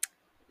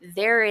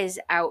there is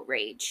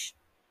outrage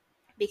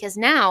because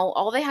now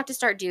all they have to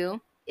start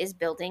do is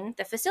building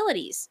the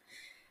facilities.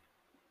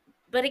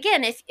 But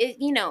again, if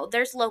you know,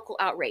 there's local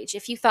outrage.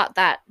 If you thought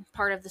that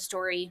part of the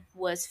story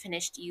was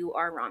finished, you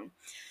are wrong.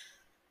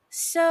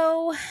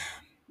 So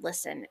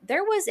listen,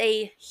 there was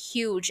a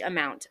huge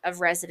amount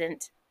of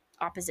resident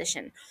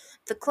opposition.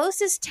 The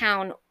closest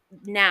town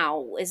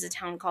now is a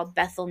town called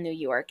Bethel, New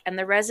York, and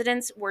the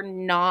residents were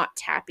not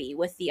happy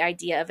with the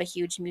idea of a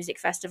huge music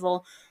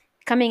festival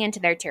coming into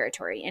their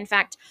territory. In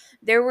fact,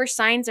 there were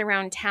signs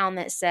around town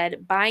that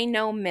said, "Buy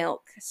no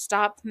milk,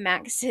 stop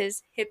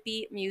Max's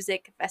hippie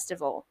music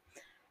festival,"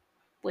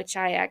 which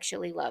I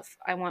actually love.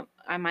 I want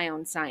my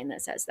own sign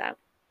that says that.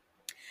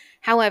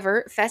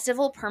 However,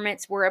 festival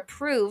permits were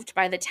approved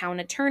by the town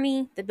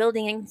attorney, the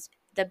building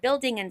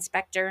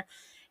inspector,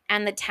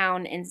 and the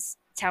town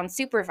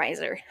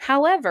supervisor.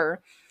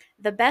 However,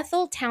 the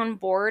Bethel Town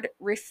Board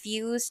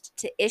refused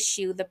to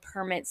issue the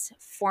permits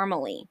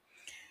formally.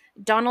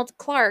 Donald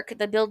Clark,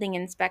 the building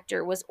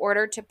inspector, was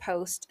ordered to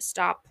post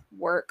stop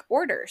work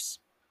orders.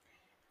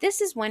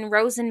 This is when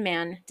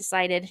Rosenman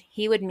decided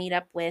he would meet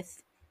up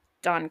with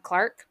Don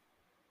Clark,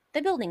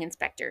 the building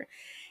inspector.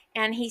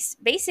 And he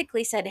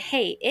basically said,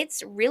 "Hey,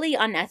 it's really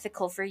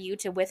unethical for you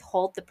to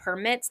withhold the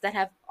permits that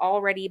have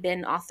already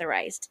been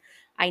authorized.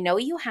 I know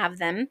you have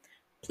them.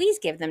 Please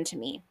give them to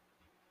me."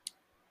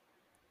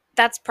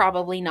 That's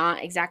probably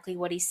not exactly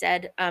what he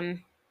said.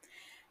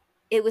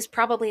 It was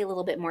probably a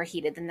little bit more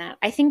heated than that.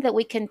 I think that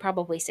we can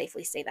probably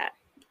safely say that.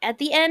 At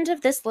the end of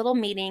this little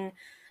meeting,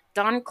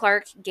 Don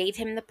Clark gave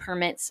him the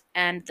permits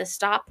and the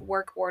stop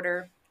work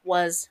order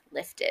was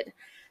lifted.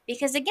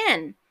 Because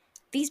again,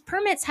 these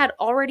permits had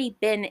already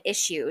been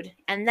issued,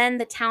 and then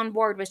the town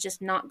board was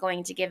just not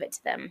going to give it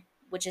to them,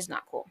 which is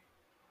not cool.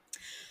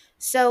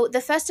 So the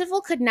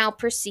festival could now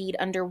proceed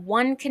under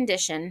one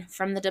condition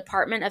from the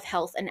Department of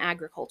Health and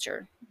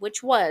Agriculture,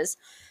 which was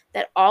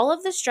that all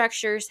of the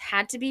structures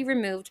had to be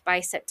removed by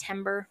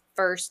September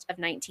 1st of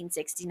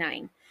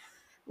 1969.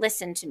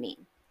 Listen to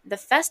me. The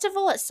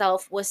festival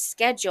itself was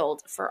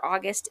scheduled for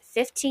August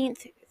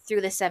 15th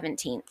through the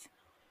 17th,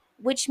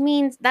 which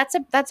means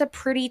that's a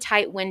pretty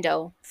tight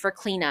window for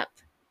cleanup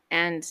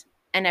and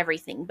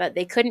everything, but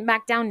they couldn't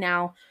back down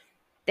now.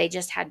 They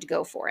just had to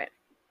go for it.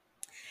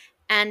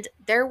 And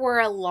there were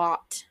a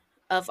lot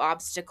of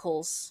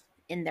obstacles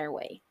in their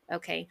way,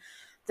 okay?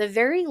 The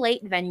very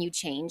late venue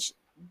change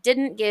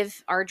didn't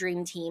give our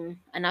dream team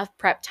enough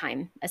prep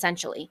time,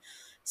 essentially.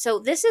 So,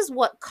 this is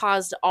what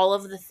caused all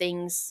of the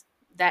things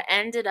that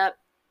ended up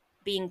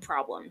being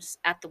problems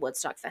at the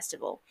Woodstock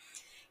Festival.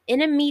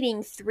 In a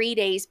meeting 3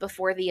 days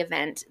before the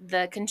event,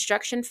 the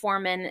construction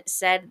foreman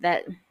said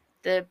that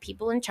the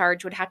people in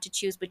charge would have to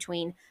choose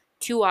between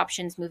two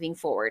options moving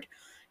forward.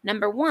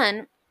 Number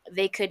one,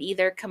 they could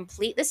either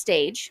complete the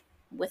stage,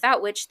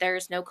 without which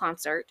there's no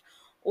concert,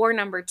 or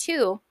number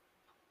two,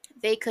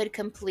 they could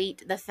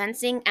complete the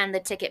fencing and the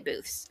ticket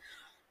booths,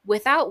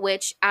 without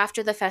which,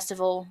 after the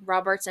festival,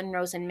 Roberts and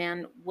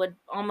Rosenman would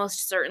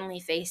almost certainly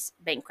face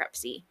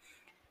bankruptcy.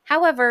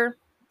 However,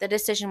 the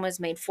decision was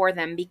made for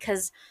them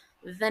because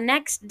the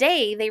next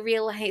day they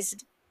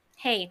realized,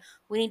 hey,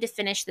 we need to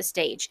finish the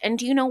stage. And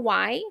do you know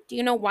why? Do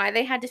you know why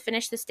they had to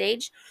finish the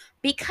stage?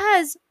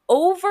 Because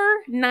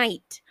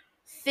overnight,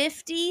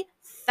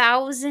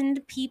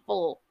 50,000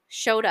 people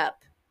showed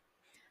up.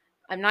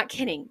 I'm not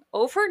kidding.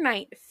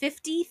 Overnight,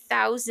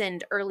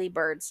 50,000 early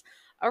birds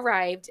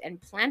arrived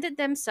and planted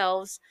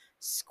themselves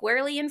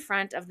squarely in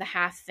front of the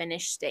half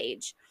finished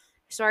stage.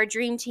 So our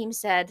dream team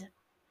said,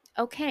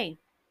 okay,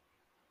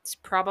 it's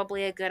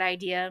probably a good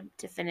idea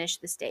to finish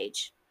the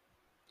stage.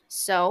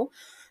 So,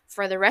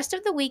 for the rest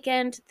of the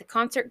weekend, the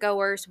concert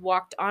goers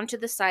walked onto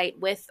the site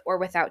with or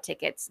without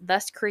tickets,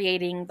 thus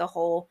creating the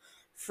whole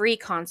free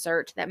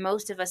concert that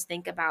most of us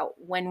think about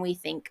when we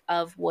think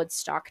of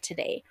Woodstock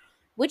today,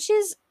 which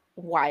is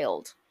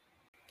wild.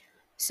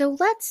 So,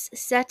 let's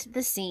set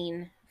the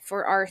scene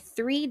for our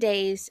 3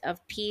 days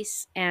of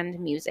peace and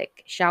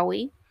music, shall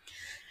we?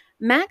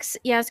 Max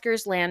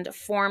Yasgur's land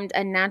formed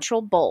a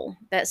natural bowl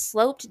that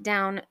sloped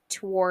down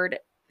toward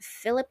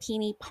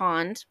Filippini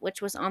Pond,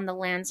 which was on the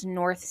land's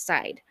north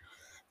side.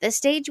 The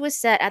stage was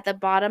set at the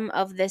bottom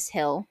of this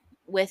hill,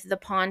 with the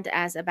pond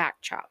as a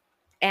backdrop.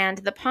 And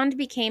the pond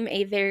became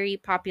a very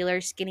popular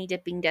skinny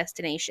dipping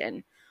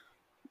destination,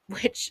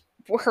 which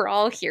we're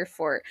all here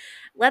for.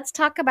 Let's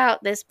talk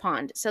about this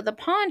pond. So, the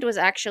pond was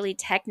actually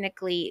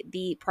technically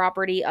the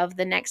property of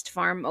the next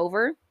farm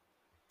over.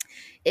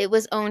 It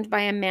was owned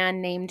by a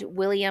man named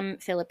William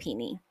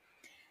Filippini.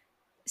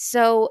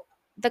 So,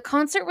 the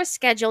concert was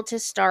scheduled to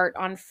start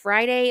on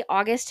Friday,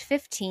 August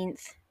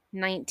 15th,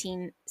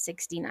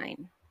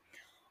 1969.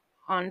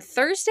 On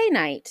Thursday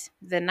night,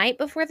 the night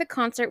before the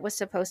concert was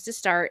supposed to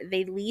start,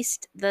 they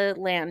leased the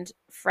land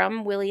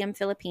from William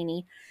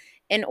Filippini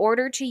in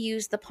order to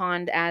use the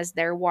pond as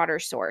their water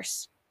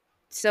source.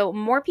 So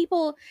more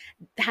people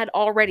had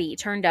already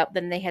turned up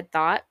than they had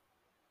thought.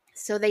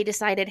 So they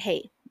decided,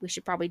 hey, we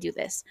should probably do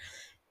this.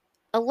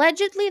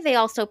 Allegedly, they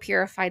also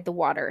purified the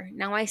water.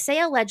 Now, I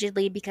say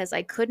allegedly because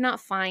I could not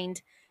find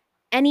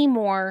any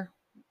more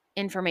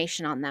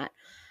information on that.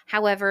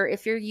 However,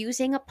 if you're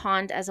using a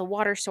pond as a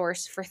water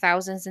source for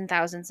thousands and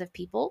thousands of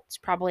people, it's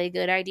probably a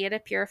good idea to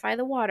purify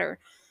the water.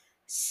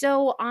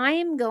 So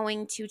I'm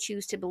going to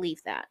choose to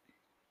believe that.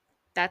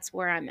 That's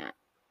where I'm at.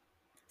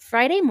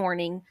 Friday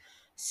morning,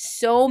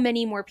 so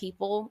many more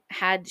people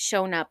had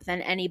shown up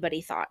than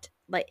anybody thought.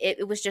 Like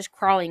it was just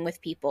crawling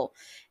with people.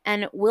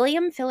 And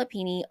William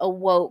Filippini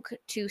awoke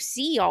to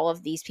see all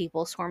of these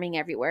people swarming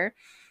everywhere.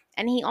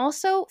 And he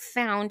also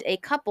found a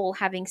couple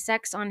having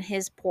sex on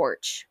his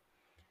porch,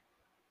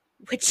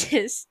 which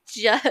is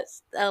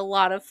just a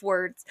lot of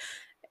words.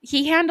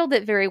 He handled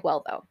it very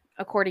well, though,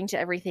 according to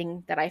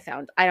everything that I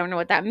found. I don't know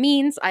what that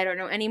means. I don't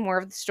know any more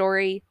of the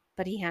story,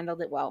 but he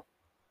handled it well.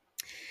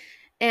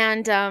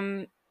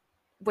 And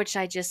which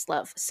I just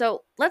love.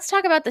 So let's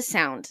talk about the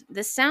sound.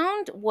 The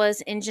sound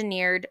was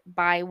engineered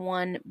by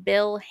one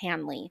Bill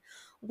Hanley,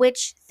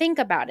 which think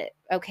about it.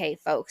 Okay,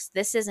 folks,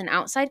 this is an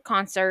outside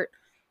concert,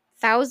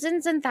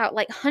 thousands and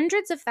like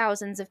hundreds of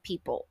thousands of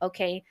people.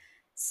 Okay,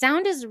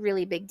 sound is a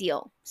really big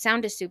deal.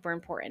 Sound is super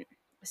important.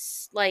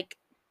 Like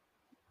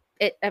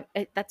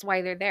that's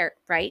why they're there,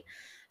 right?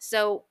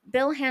 So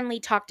Bill Hanley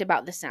talked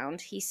about the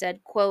sound. He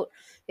said, quote,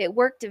 "It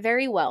worked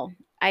very well.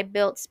 I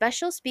built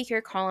special speaker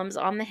columns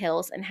on the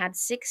hills and had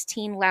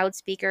 16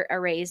 loudspeaker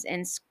arrays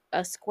in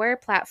a square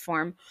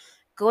platform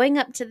going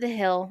up to the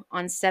hill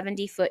on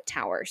 70-foot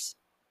towers.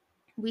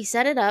 We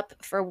set it up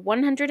for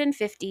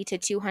 150 to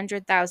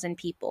 200,000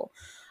 people.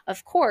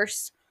 Of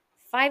course,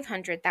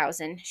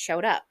 500,000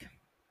 showed up."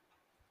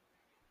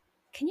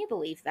 Can you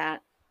believe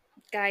that?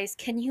 Guys,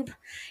 can you?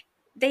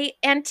 They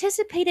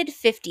anticipated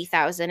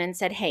 50,000 and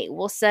said, "Hey,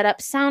 we'll set up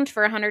sound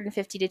for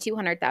 150 to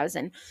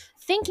 200,000,"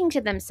 thinking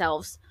to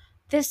themselves,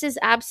 "This is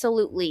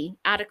absolutely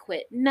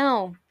adequate."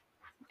 No,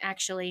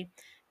 actually,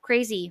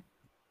 crazy.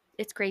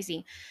 It's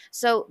crazy.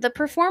 So the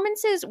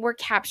performances were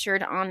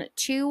captured on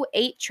two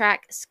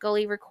 8-track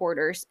Scully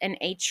recorders and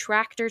a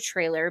tractor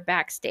trailer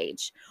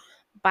backstage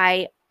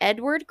by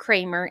Edward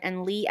Kramer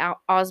and Lee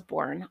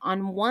Osborne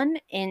on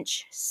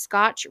 1-inch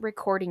Scotch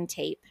recording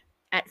tape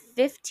at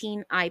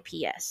 15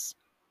 IPS.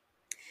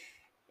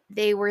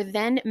 They were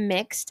then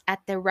mixed at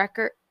the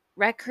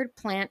Record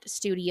Plant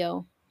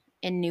Studio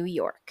in New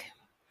York.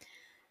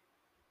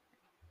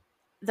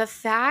 The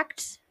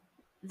fact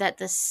that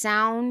the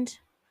sound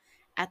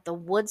at the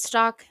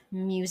Woodstock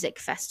Music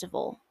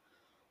Festival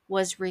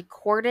was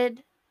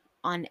recorded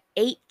on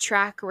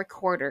 8-track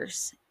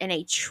recorders in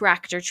a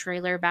tractor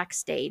trailer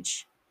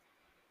backstage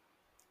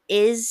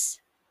is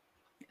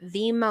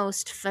the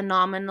most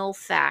phenomenal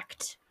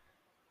fact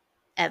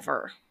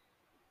ever.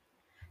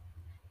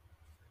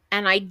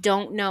 And I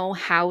don't know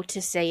how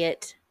to say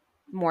it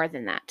more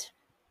than that.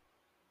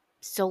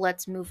 So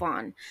let's move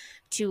on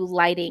to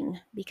lighting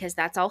because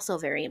that's also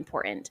very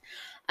important.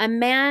 A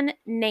man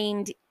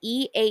named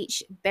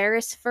E.H.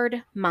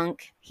 Beresford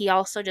Monk, he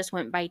also just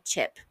went by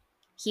Chip.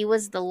 He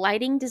was the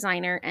lighting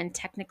designer and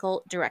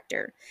technical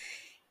director.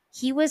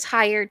 He was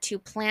hired to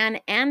plan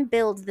and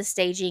build the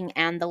staging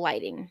and the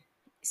lighting.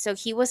 So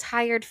he was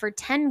hired for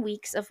 10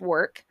 weeks of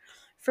work,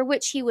 for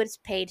which he was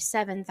paid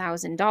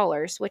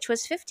 $7,000, which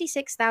was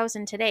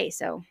 $56,000 today,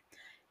 so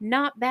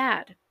not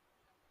bad.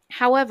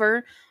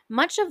 However,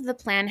 much of the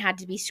plan had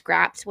to be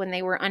scrapped when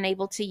they were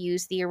unable to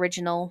use the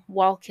original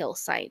Wallkill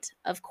site,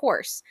 of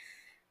course.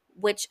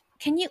 Which,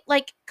 can you,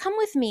 come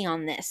with me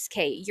on this,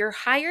 okay? You're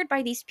hired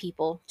by these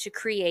people to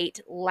create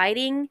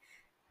lighting,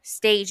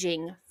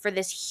 staging for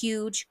this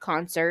huge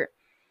concert.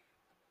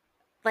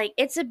 Like,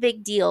 it's a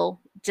big deal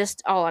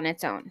just all on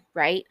its own,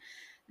 right?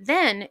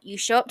 Then you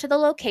show up to the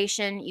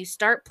location, you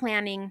start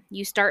planning,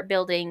 you start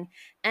building,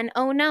 and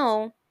oh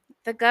no,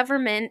 the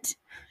government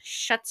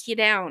shuts you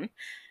down.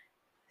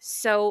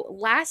 So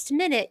last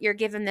minute, you're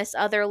given this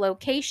other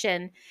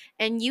location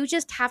and you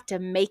just have to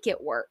make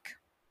it work.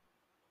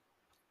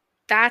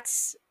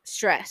 That's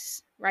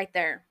stress right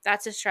there.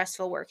 That's a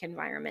stressful work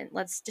environment.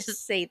 Let's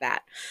just say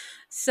that.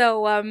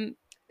 So,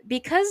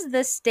 because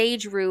the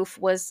stage roof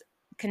was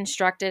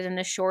constructed in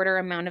a shorter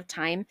amount of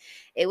time,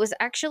 it was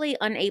actually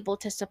unable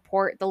to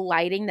support the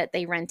lighting that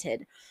they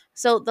rented.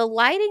 So the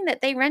lighting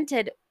that they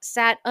rented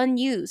sat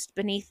unused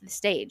beneath the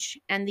stage,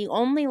 and the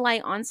only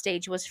light on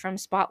stage was from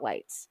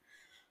spotlights.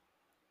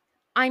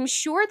 I'm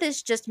sure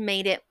this just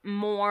made it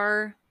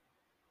more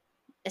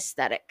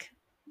aesthetic,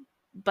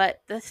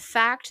 but the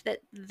fact that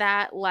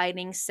that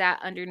lighting sat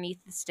underneath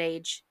the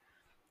stage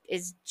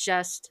is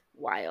just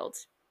wild.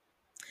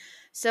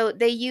 So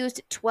they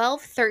used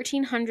 12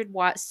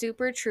 1300-watt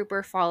Super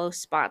Trooper follow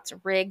spots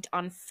rigged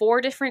on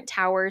 4 different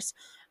towers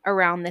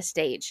around the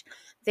stage.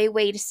 They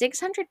weighed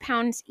 600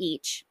 pounds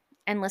each.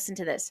 And listen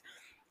to this,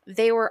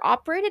 they were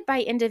operated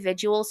by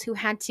individuals who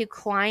had to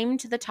climb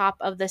to the top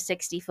of the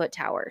 60-foot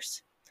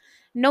towers.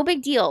 No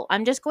big deal.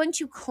 I'm just going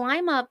to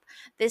climb up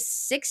this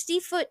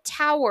 60-foot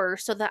tower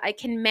so that I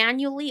can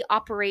manually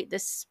operate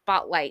this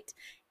spotlight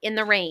in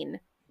the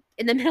rain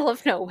in the middle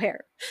of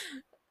nowhere.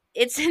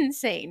 It's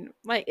insane.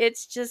 Like,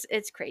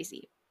 it's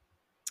crazy.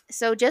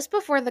 So just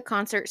before the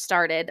concert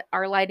started,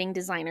 our lighting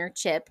designer,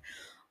 Chip,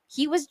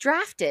 he was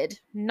drafted,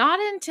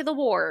 not into the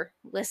war.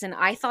 Listen,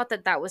 I thought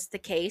that that was the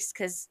case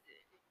cuz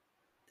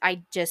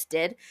I just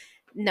did.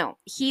 No,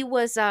 he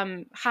was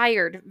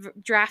hired,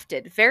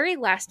 drafted very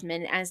last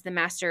minute as the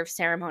master of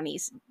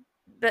ceremonies.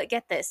 But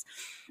get this,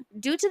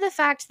 due to the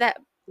fact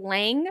that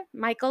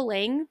Michael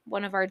Lang,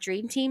 one of our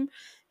dream team,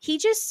 he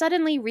just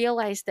suddenly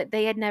realized that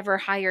they had never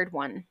hired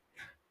one.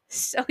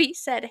 So he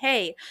said,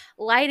 "Hey,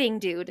 lighting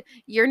dude,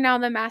 you're now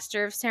the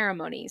master of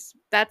ceremonies."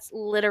 That's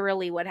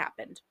literally what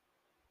happened.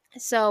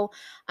 So,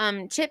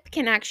 Chip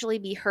can actually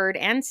be heard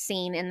and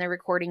seen in the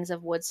recordings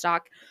of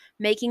Woodstock,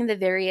 making the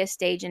various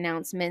stage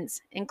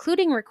announcements,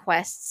 including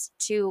requests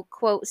to,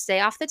 quote, stay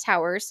off the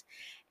towers,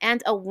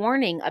 and a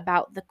warning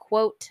about the,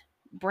 quote,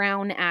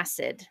 brown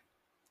acid.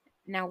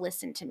 Now,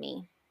 listen to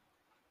me.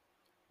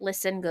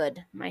 Listen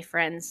good, my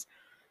friends,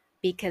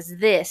 because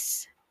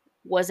this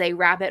was a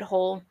rabbit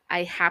hole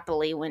I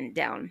happily went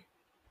down.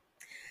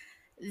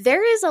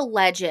 There is a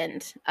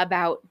legend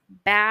about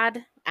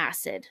bad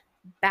acid,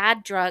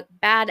 bad drug,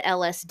 bad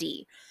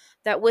LSD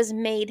that was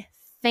made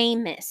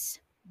famous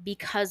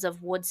because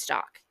of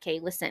Woodstock. Okay,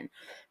 listen.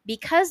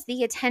 Because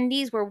the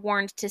attendees were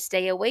warned to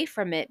stay away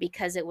from it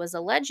because it was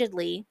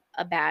allegedly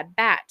a bad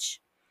batch.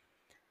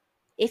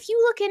 If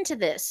you look into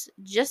this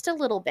just a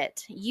little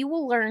bit, you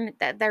will learn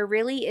that there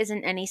really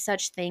isn't any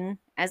such thing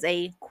as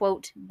a,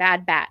 quote,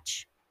 bad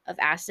batch of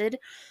acid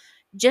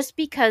just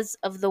because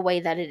of the way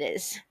that it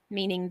is,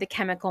 meaning the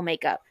chemical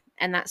makeup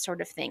and that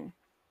sort of thing.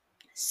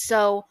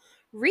 So,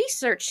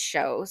 research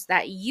shows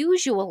that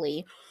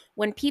usually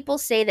when people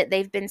say that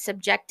they've been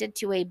subjected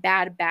to a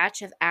bad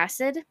batch of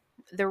acid,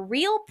 the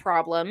real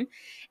problem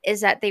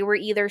is that they were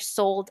either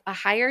sold a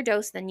higher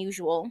dose than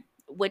usual,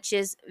 which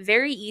is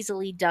very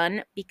easily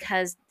done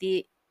because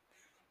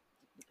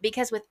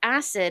with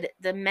acid,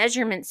 the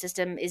measurement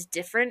system is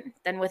different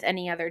than with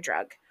any other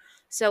drug.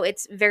 So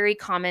it's very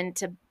common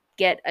to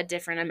get a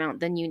different amount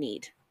than you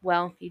need.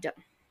 Well, you don't.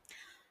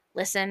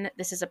 Listen,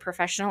 this is a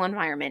professional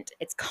environment.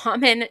 It's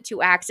common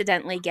to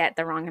accidentally get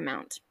the wrong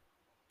amount.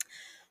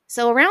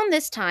 So around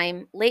this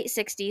time, late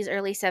 60s,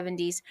 early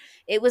 70s,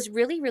 it was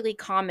really, really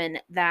common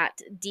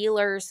that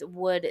dealers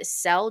would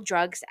sell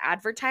drugs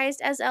advertised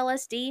as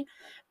LSD,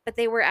 but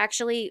they were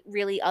actually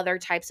really other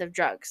types of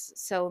drugs.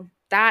 So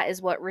that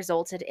is what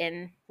resulted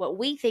in what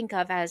we think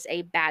of as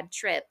a bad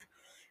trip,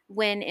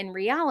 when in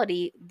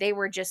reality, they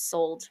were just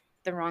sold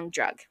the wrong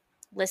drug.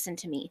 Listen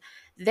to me.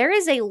 There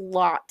is a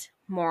lot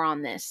more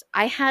on this.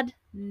 I had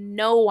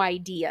no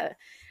idea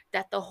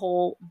that the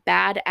whole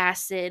bad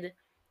acid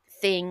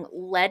thing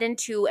led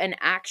into an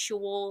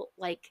actual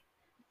like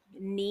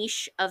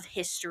niche of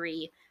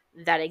history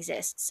that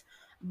exists.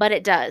 But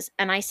it does.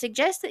 And I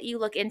suggest that you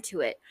look into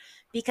it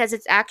because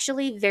it's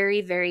actually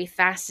very, very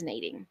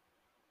fascinating.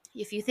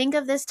 If you think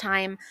of this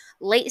time,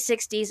 late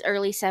 60s,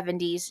 early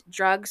 70s,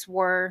 drugs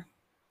were,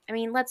 I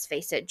mean, let's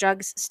face it,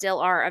 drugs still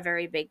are a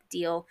very big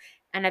deal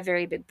and a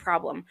very big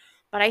problem.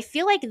 But I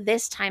feel like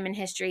this time in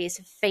history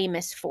is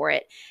famous for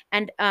it.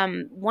 And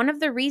one of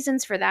the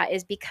reasons for that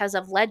is because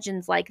of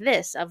legends like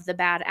this of the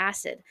bad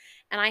acid.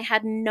 And I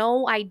had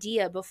no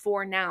idea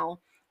before now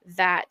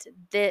that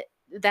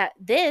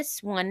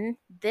this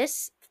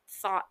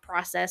thought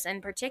process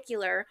in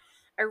particular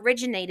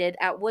originated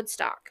at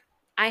Woodstock.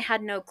 I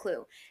had no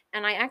clue.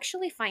 And I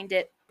actually find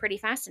it pretty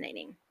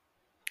fascinating.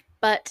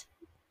 But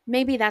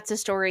maybe that's a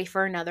story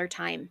for another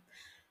time.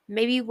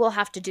 Maybe we'll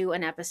have to do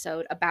an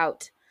episode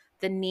about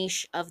the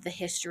niche of the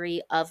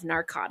history of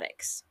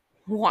narcotics.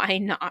 Why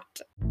not?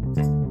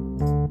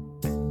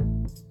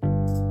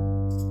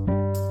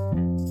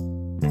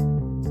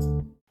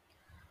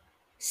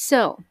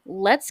 So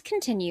let's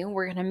continue.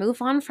 We're going to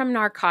move on from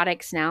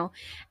narcotics now,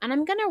 and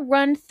I'm going to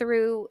run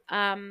through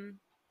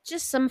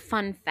just some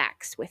fun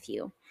facts with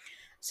you.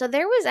 So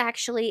there was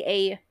actually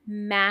a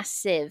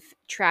massive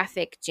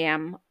traffic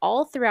jam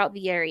all throughout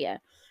the area,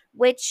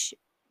 which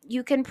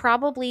you can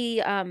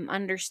probably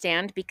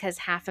understand because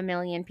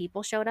 500,000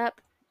 people showed up.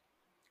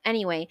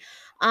 Anyway,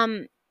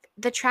 um,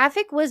 The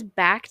traffic was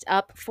backed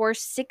up for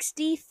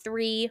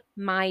 63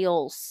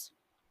 miles.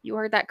 You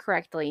heard that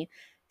correctly.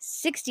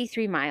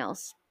 63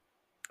 miles.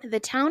 The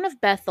town of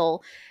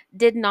Bethel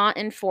did not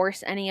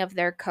enforce any of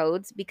their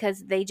codes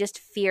because they just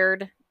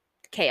feared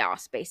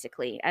chaos,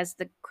 basically, as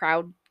the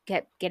crowd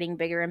kept getting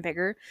bigger and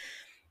bigger.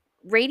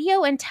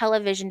 Radio and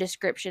television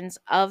descriptions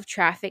of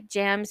traffic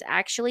jams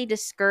actually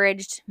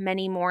discouraged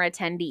many more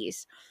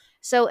attendees.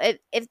 So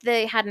if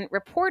they hadn't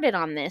reported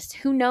on this,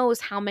 who knows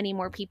how many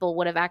more people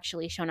would have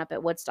actually shown up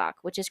at Woodstock,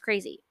 which is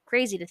crazy,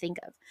 crazy to think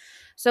of.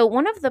 So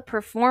one of the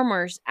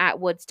performers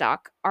at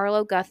Woodstock,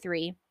 Arlo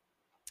Guthrie,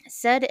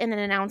 said in an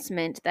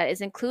announcement that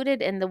is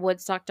included in the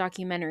Woodstock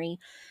documentary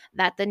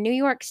that the New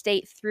York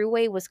State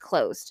Thruway was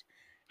closed.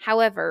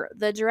 However,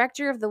 the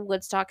director of the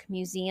Woodstock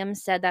Museum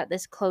said that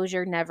this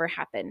closure never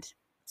happened.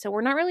 So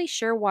we're not really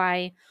sure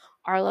why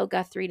Arlo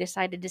Guthrie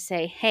decided to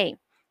say, hey,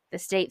 the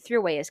State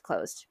Thruway is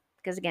closed.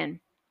 Because again,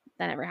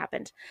 that never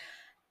happened.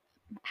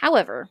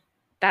 However,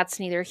 that's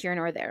neither here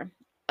nor there.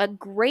 A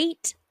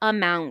great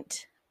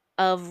amount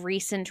of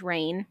recent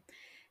rain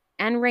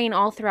and rain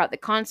all throughout the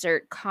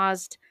concert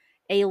caused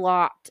a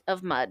lot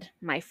of mud,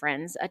 my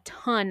friends, a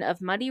ton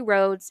of muddy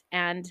roads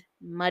and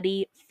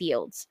muddy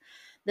fields.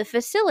 The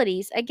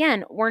facilities,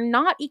 again, were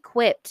not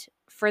equipped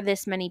for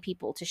this many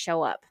people to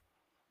show up.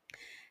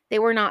 They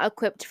were not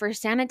equipped for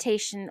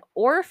sanitation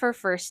or for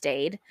first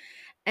aid.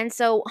 And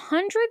so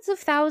hundreds of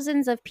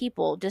thousands of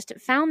people just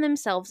found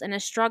themselves in a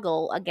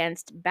struggle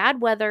against bad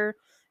weather,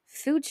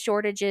 food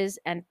shortages,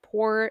 and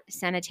poor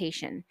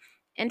sanitation.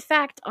 In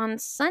fact, on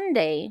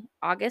Sunday,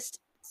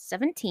 August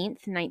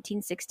 17th,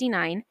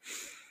 1969,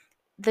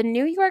 the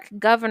New York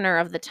governor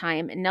of the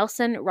time,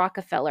 Nelson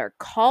Rockefeller,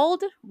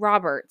 called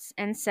Roberts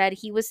and said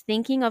he was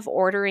thinking of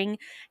ordering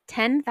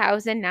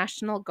 10,000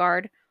 National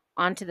Guard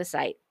onto the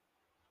site.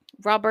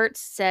 Roberts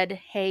said,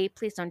 hey,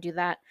 please don't do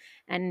that.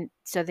 And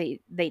so they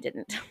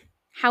didn't.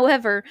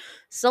 However,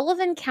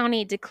 Sullivan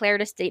County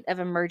declared a state of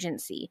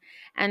emergency,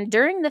 and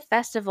during the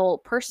festival,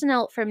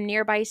 personnel from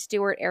nearby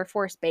Stewart Air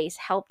Force Base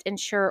helped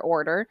ensure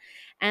order,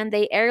 and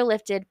they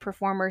airlifted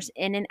performers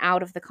in and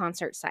out of the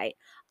concert site.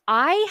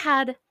 I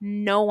had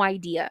no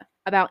idea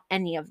about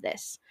any of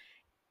this.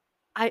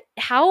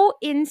 How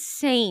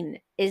insane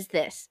is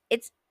this?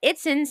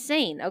 It's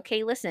insane.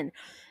 Okay, listen.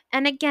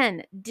 And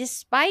again,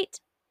 despite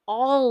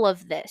all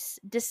of this,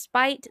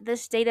 despite the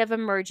state of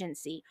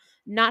emergency,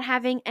 not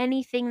having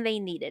anything they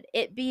needed,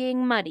 it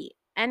being muddy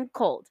and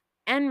cold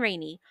and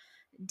rainy,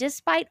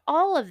 despite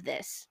all of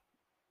this,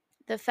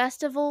 the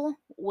festival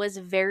was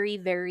very,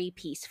 very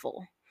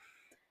peaceful.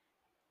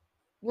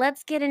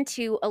 Let's get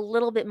into a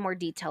little bit more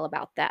detail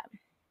about that.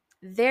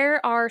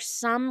 There are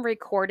some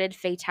recorded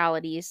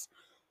fatalities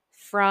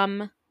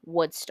from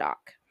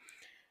Woodstock.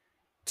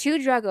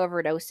 2 drug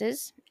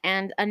overdoses,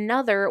 and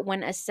another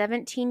when a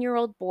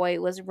 17-year-old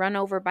boy was run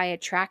over by a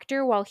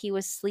tractor while he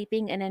was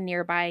sleeping in a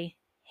nearby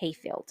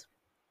hayfield.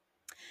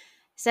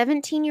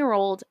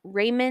 17-year-old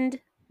Raymond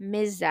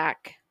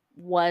Mizak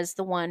was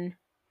the one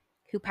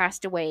who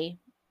passed away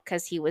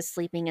because he was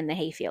sleeping in the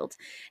hayfield.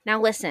 Now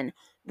listen,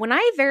 when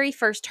I very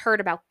first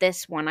heard about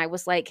this one, I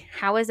was like,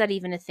 how is that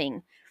even a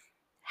thing?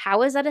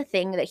 How is that a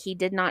thing that he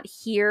did not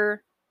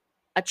hear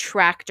a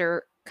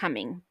tractor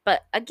coming?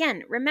 But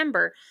again,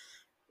 remember,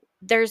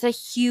 there's a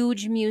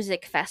huge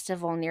music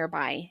festival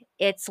nearby.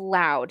 It's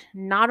loud.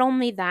 Not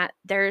only that,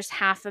 there's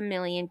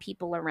 500,000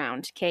 people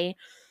around, okay?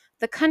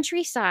 The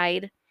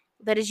countryside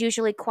that is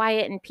usually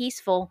quiet and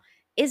peaceful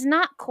is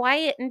not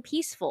quiet and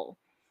peaceful.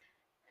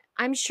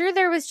 I'm sure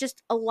there was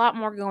just a lot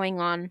more going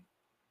on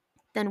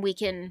than we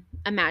can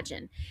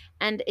imagine.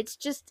 And it's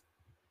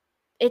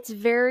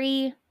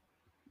very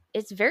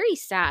it's very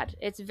sad.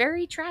 It's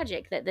very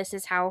tragic that this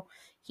is how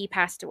he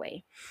passed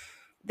away.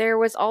 There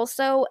was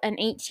also an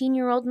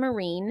 18-year-old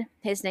Marine.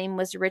 His name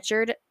was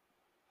Richard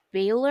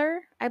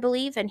Baylor, I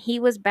believe, and he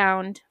was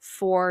bound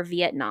for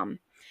Vietnam.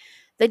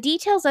 The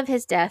details of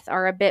his death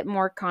are a bit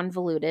more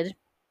convoluted.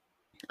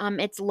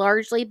 It's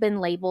largely been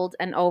labeled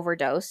an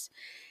overdose.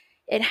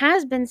 It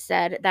has been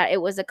said that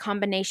it was a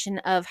combination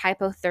of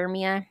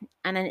hypothermia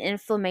and an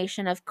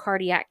inflammation of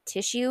cardiac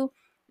tissue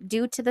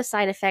due to the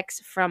side effects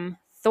from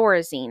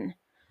thorazine.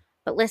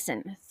 But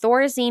listen,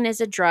 thorazine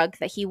is a drug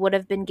that he would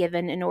have been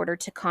given in order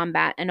to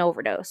combat an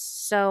overdose.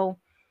 So,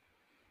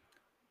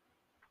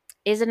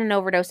 is it an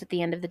overdose at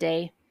the end of the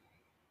day?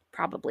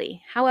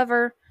 Probably.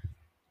 However,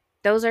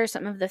 those are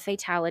some of the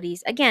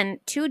fatalities. Again,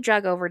 2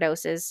 drug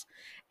overdoses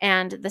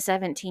and the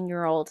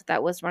 17-year-old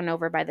that was run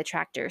over by the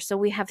tractor. So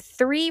we have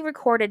 3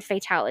 recorded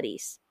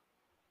fatalities.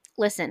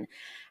 Listen,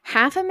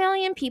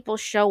 500,000 people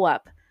show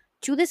up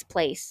to this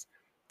place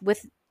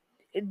with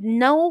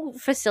no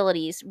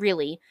facilities,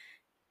 really,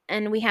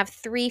 and we have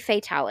 3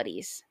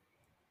 fatalities.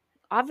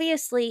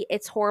 Obviously,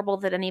 it's horrible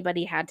that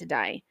anybody had to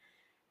die.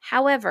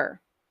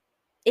 However,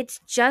 it's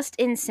just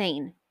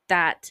insane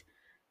that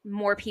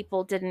more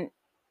people didn't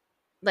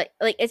like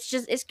it's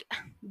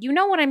you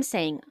know what I'm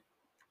saying.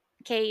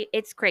 Okay,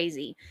 it's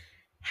crazy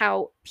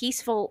how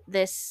peaceful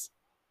this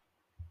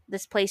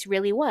place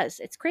really was.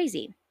 It's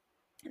crazy.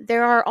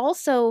 There are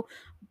also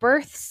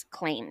births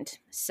claimed.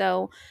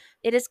 So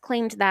it is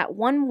claimed that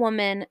one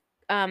woman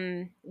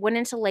went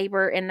into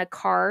labor in a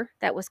car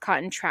that was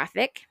caught in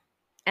traffic.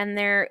 And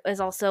there is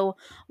also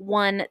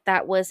one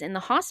that was in the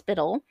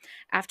hospital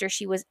after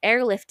she was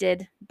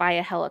airlifted by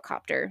a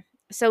helicopter.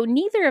 So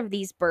neither of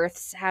these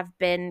births have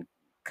been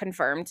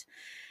confirmed.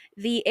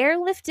 The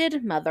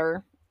airlifted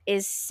mother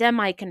is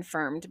semi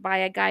confirmed by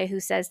a guy who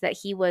says that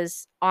he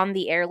was on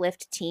the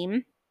airlift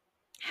team.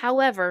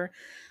 However,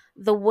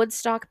 the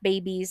Woodstock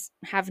babies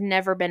have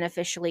never been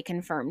officially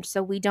confirmed,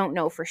 so we don't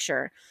know for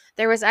sure.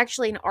 There was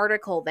actually an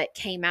article that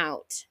came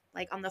out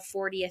like on the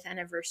 40th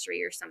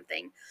anniversary or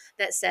something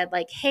that said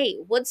like, "Hey,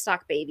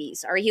 Woodstock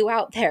babies, are you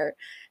out there?"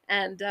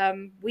 And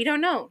we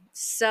don't know.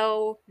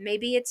 So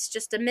maybe it's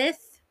just a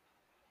myth.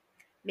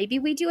 Maybe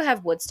we do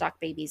have Woodstock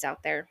babies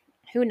out there.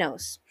 Who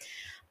knows?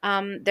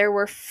 There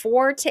were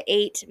 4 to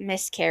 8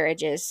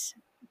 miscarriages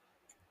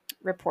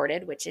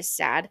reported, which is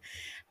sad.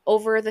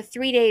 Over the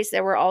 3 days,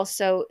 there were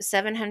also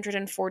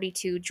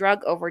 742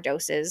 drug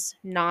overdoses,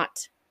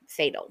 not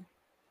fatal.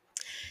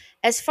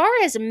 As far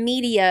as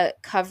media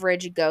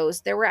coverage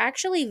goes, there were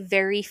actually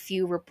very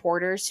few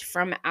reporters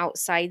from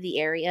outside the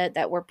area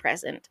that were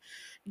present.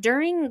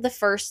 During the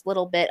first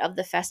little bit of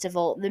the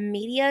festival, the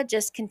media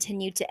just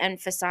continued to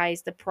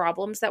emphasize the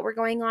problems that were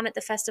going on at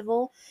the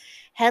festival.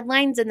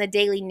 Headlines in the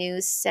Daily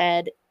News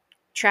said,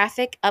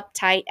 "Traffic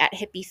uptight at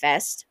Hippie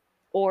Fest,"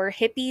 or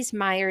 "Hippies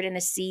mired in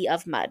a sea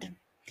of mud."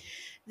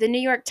 The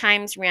New York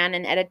Times ran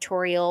an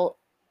editorial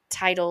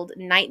titled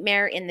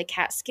 "Nightmare in the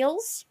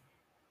Catskills."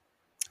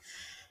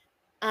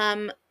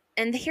 Um,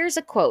 and here's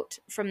a quote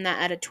from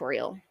that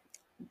editorial.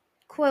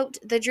 Quote,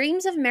 "The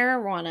dreams of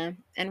marijuana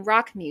and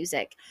rock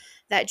music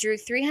that drew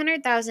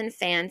 300,000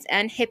 fans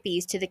and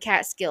hippies to the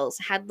Catskills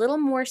had little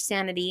more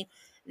sanity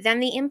than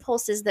the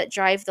impulses that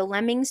drive the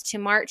lemmings to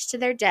march to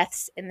their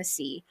deaths in the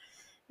sea.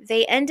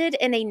 They ended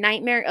in a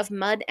nightmare of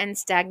mud and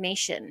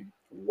stagnation.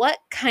 What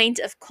kind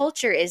of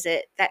culture is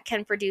it that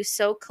can produce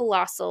so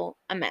colossal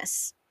a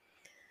mess?"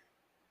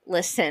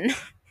 Listen,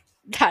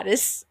 that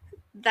is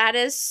that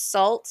is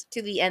salt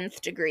to the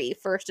nth degree,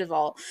 first of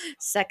all.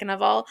 Second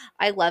of all,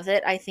 I love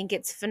it. I think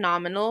it's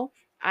phenomenal.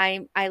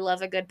 I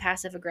love a good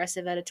passive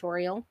aggressive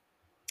editorial.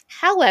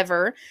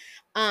 However,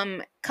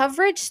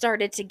 coverage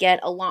started to get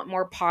a lot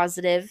more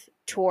positive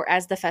toward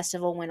as the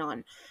festival went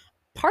on.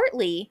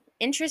 Partly,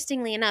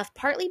 interestingly enough,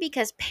 partly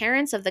because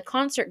parents of the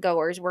concert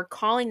goers were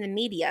calling the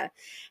media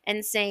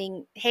and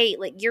saying, "Hey,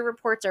 like your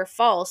reports are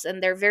false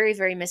and they're very,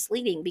 very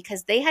misleading,"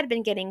 because they had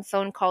been getting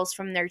phone calls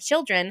from their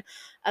children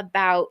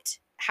about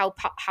how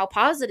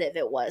positive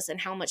it was and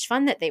how much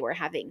fun that they were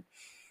having.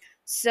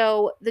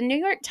 So, the New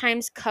York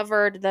Times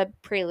covered the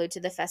prelude to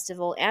the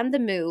festival and the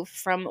move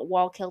from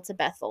Wallkill to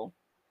Bethel.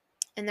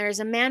 And there's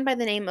a man by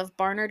the name of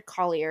Barnard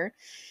Collier,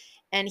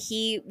 and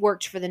he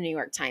worked for the New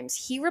York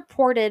Times. He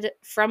reported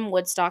from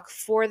Woodstock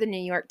for the New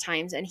York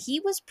Times, and he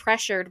was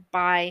pressured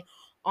by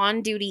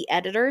on duty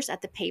editors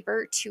at the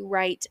paper to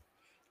write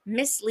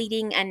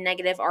misleading and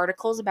negative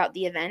articles about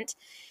the event.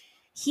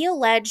 He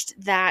alleged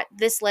that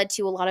this led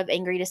to a lot of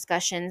angry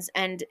discussions,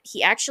 and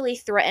he actually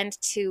threatened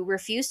to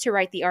refuse to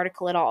write the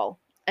article at all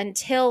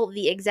until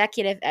the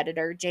executive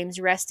editor, James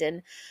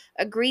Reston,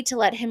 agreed to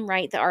let him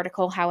write the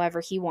article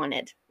however he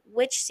wanted,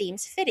 which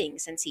seems fitting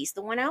since he's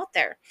the one out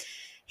there.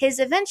 His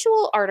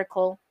eventual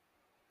article,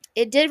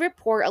 it did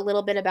report a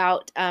little bit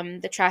about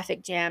the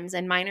traffic jams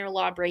and minor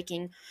law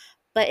breaking,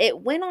 but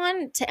it went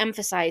on to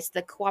emphasize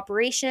the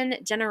cooperation,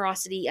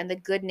 generosity, and the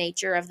good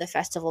nature of the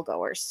festival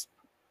goers,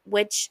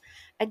 which,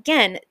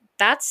 again,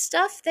 that's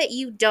stuff that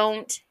you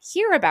don't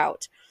hear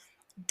about.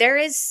 There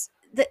is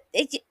the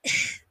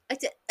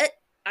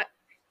I,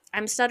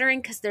 I'm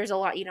stuttering because there's a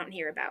lot you don't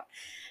hear about.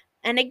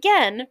 And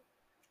again,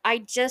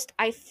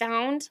 I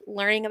found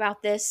learning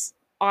about this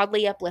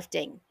oddly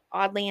uplifting,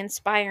 oddly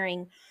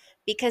inspiring,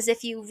 because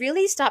if you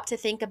really stop to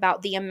think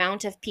about the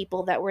amount of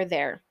people that were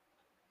there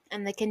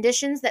and the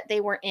conditions that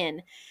they were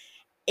in,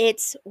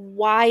 it's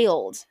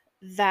wild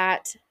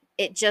that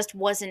it just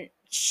wasn't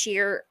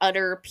sheer,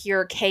 utter,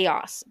 pure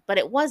chaos, but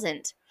it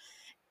wasn't.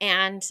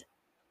 And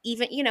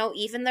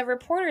even the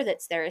reporter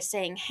that's there is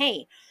saying,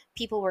 "Hey,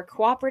 people were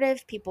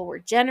cooperative, people were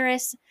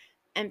generous,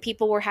 and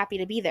people were happy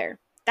to be there."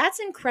 That's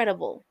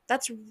incredible.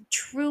 That's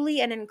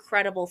truly an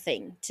incredible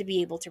thing to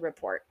be able to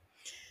report.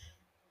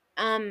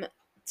 Um,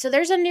 so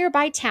there's a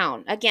nearby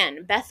town.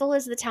 Again, Bethel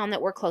is the town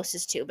that we're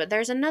closest to, but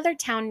there's another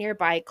town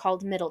nearby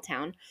called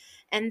Middletown,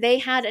 and they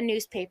had a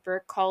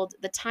newspaper called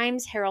the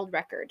Times Herald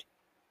Record.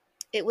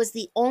 It was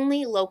the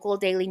only local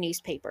daily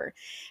newspaper,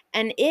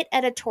 and it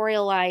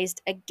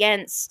editorialized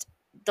against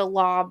the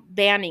law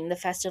banning the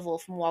festival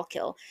from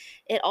Wallkill.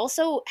 It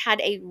also had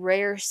a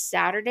rare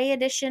Saturday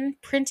edition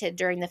printed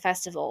during the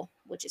festival,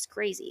 which is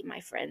crazy,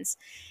 my friends.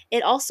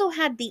 It also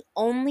had the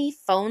only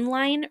phone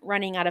line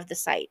running out of the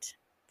site,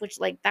 which,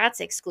 like, that's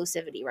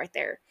exclusivity right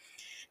there.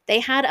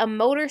 They had a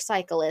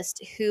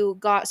motorcyclist who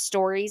got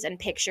stories and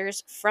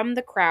pictures from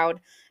the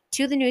crowd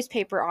to the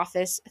newspaper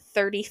office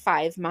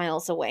 35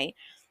 miles away.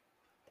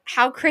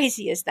 How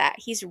crazy is that?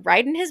 He's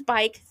riding his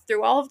bike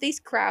through all of these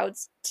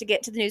crowds to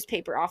get to the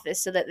newspaper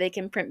office so that they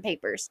can print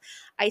papers.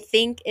 I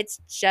think it's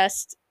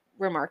just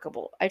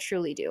remarkable. I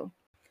truly do.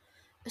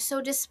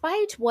 So,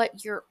 despite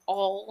what you're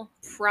all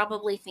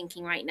probably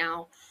thinking right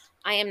now,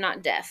 I am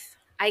not deaf.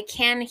 I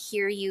can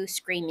hear you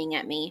screaming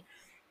at me.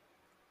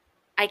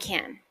 I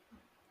can.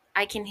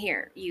 I can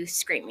hear you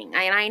screaming.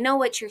 And I know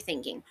what you're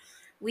thinking.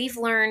 We've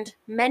learned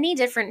many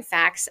different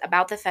facts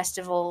about the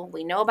festival.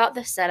 We know about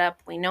the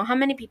setup. We know how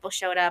many people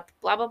showed up,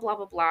 blah, blah, blah,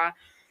 blah, blah.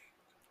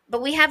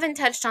 But we haven't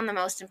touched on the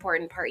most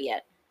important part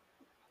yet.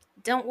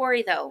 Don't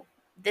worry though,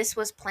 this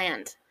was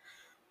planned.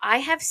 I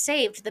have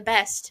saved the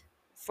best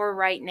for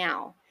right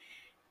now.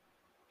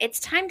 It's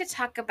time to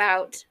talk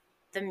about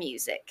the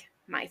music,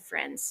 my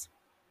friends.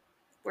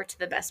 We're to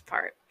the best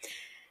part.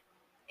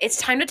 It's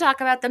time to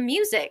talk about the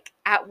music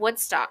at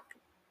Woodstock.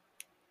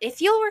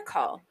 If you'll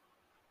recall,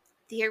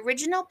 the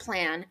original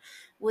plan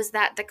was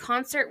that the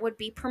concert would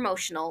be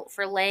promotional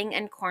for Lang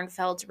and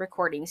Kornfeld's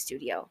recording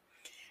studio.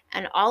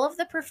 And all of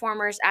the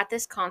performers at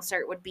this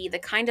concert would be the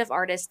kind of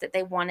artists that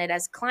they wanted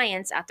as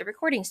clients at the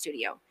recording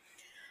studio.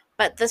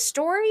 But the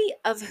story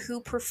of who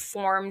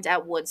performed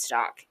at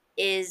Woodstock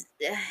is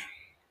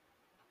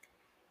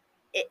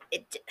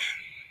it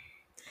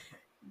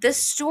the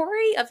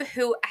story of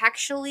who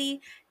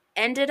actually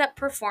ended up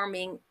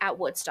performing at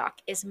Woodstock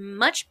is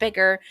much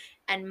bigger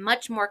and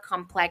much more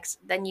complex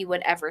than you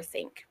would ever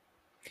think.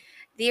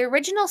 The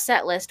original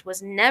set list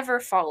was never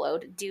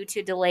followed due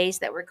to delays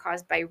that were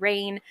caused by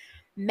rain.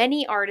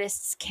 Many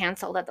artists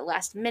canceled at the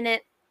last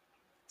minute.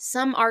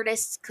 Some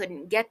artists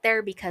couldn't get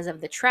there because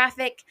of the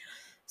traffic.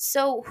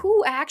 So,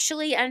 who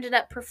actually ended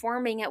up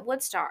performing at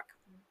Woodstock?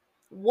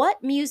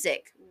 What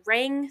music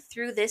rang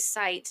through this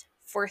site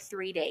for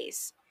 3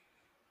 days?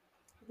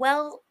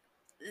 Well,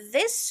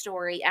 this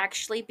story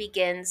actually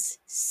begins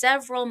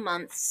several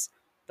months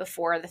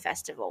before the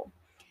festival,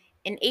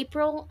 in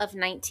April of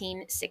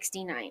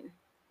 1969.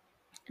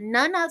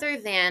 None other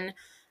than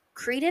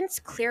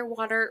Creedence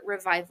Clearwater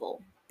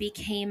Revival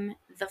became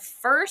the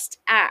first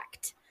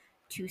act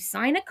to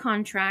sign a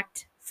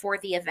contract for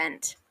the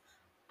event.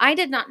 I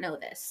did not know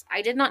this.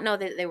 I did not know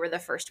that they were the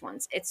first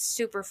ones. It's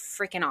super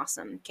freaking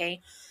awesome,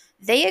 okay?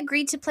 They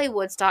agreed to play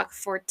Woodstock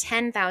for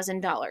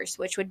 $10,000,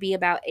 which would be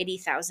about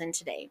 80,000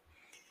 today.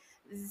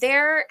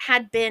 There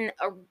had been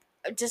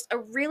just a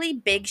really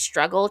big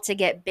struggle to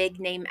get big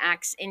name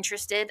acts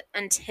interested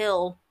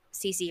until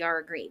CCR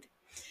agreed.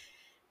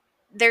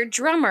 Their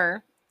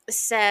drummer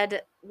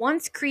said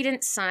once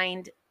Creedence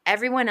signed,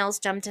 everyone else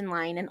jumped in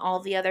line and all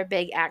the other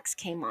big acts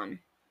came on.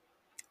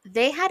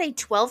 They had a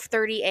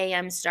 12:30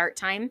 a.m. start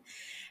time,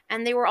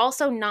 and they were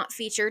also not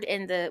featured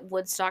in the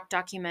Woodstock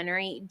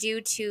documentary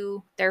due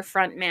to their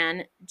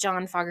frontman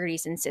John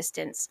Fogerty's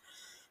insistence.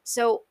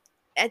 So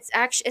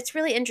it's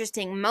really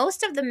interesting.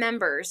 Most of the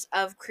members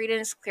of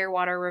Creedence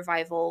Clearwater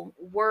Revival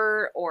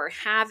were or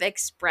have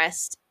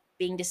expressed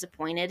being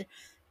disappointed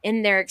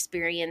in their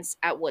experience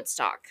at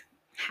Woodstock.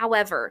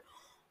 However,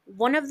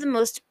 one of the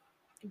most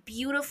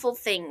beautiful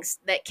things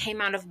that came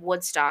out of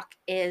Woodstock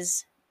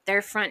is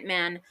their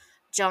frontman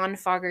John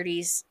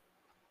Fogerty's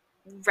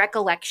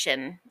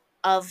recollection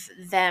of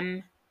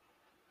them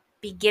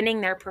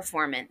beginning their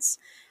performance.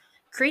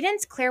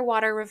 Creedence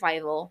Clearwater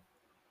Revival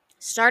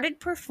started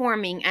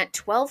performing at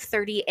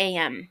 12:30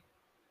 a.m.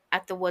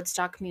 at the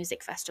Woodstock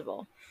Music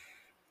Festival.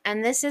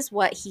 And this is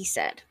what he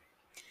said.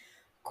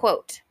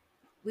 Quote,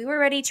 "We were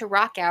ready to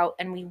rock out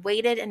and we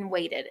waited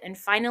and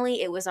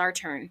finally it was our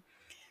turn.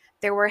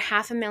 There were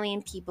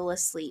 500,000 people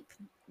asleep.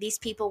 These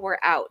people were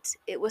out.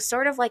 It was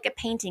sort of like a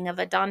painting of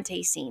a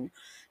Dante scene.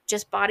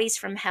 Just bodies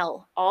from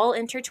hell, all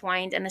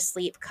intertwined and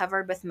asleep,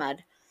 covered with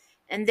mud.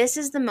 And this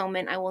is the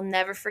moment I will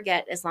never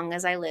forget as long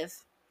as I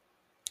live.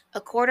 A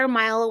quarter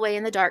mile away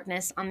in the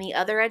darkness, on the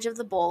other edge of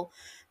the bowl,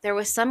 there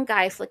was some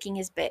guy flicking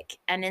his bick,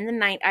 and in the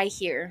night I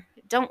hear,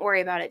 'Don't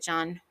worry about it,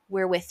 John.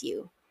 We're with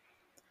you.'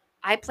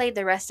 I played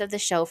the rest of the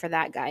show for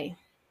that guy."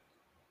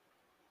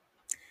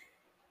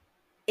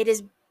 It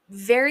is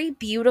very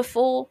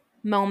beautiful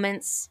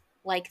moments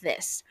like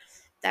this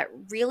that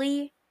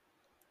really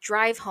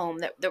drive home,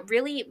 that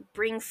really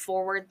bring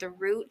forward the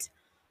root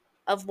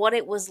of what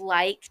it was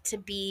like to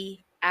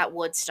be at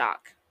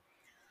Woodstock.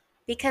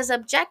 Because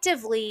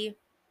objectively,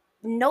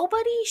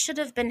 nobody should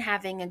have been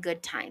having a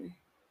good time.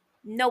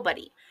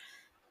 Nobody.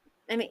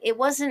 I mean, it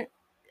wasn't,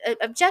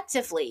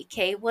 objectively,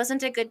 okay, it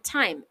wasn't a good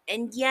time.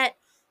 And yet,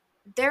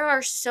 there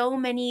are so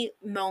many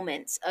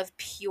moments of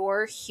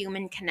pure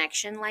human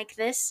connection like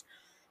this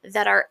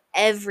that are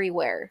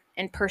everywhere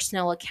in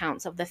personal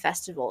accounts of the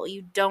festival.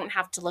 You don't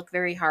have to look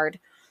very hard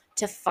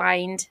to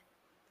find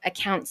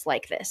accounts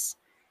like this.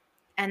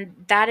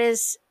 And that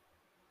is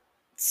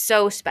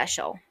so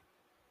special.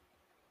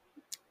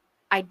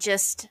 I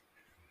just,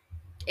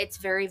 it's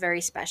very, very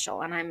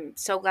special. And I'm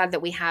so glad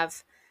that we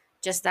have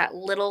just that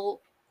little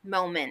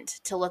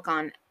moment to look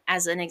on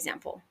as an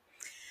example.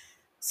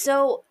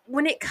 So,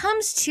 when it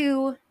comes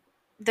to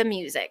the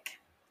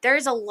music,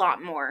 there's a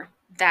lot more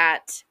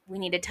that we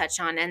need to touch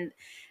on. And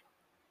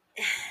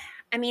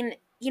I mean,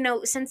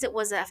 since it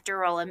was,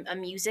 after all, a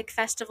music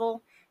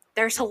festival,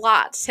 there's a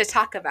lot to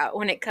talk about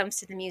when it comes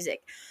to the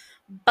music.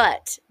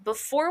 But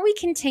before we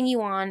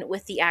continue on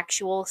with the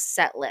actual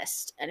set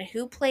list and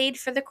who played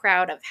for the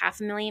crowd of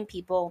 500,000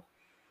 people,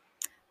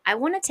 I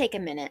want to take a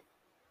minute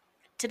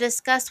to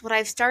discuss what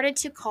I've started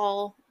to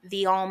call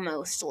the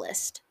almost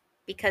list.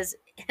 Because,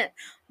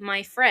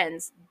 my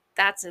friends,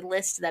 that's a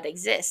list that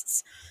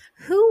exists.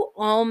 Who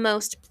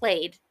almost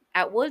played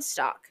at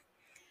Woodstock?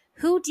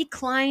 Who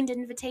declined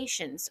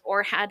invitations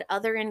or had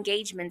other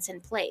engagements in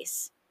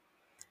place?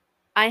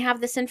 I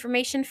have this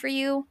information for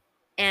you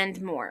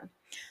and more.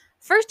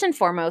 First and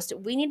foremost,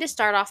 we need to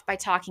start off by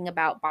talking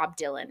about Bob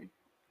Dylan.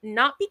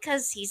 Not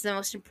because he's the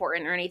most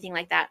important or anything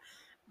like that,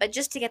 but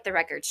just to get the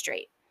record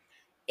straight.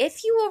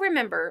 If you will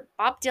remember,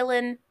 Bob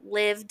Dylan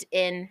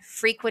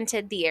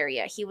frequented the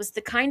area. He was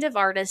the kind of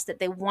artist that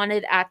they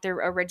wanted at their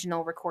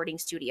original recording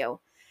studio.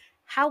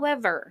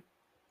 However,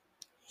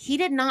 he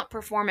did not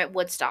perform at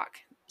Woodstock.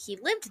 He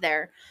lived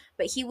there,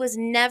 but he was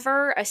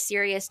never a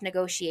serious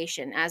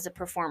negotiation as a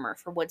performer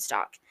for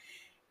Woodstock.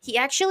 He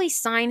actually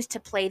signed to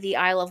play the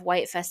Isle of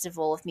Wight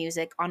Festival of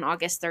Music on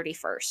August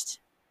 31st,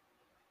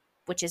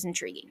 which is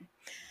intriguing.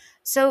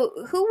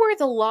 So, who were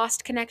the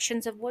lost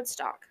connections of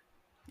Woodstock?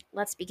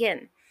 Let's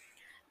begin.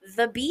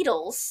 The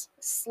Beatles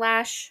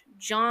slash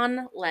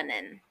John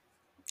Lennon.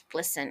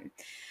 Listen,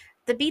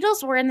 the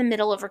Beatles were in the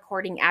middle of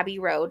recording Abbey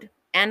Road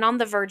and on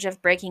the verge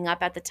of breaking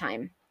up at the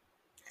time.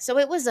 So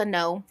it was a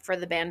no for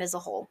the band as a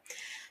whole.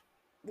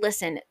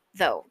 Listen,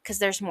 though, because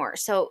there's more.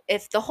 So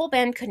if the whole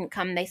band couldn't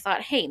come, they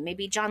thought, hey,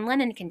 maybe John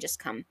Lennon can just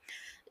come.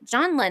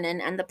 John Lennon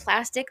and the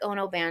Plastic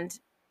Ono Band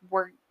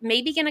were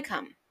maybe going to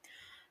come.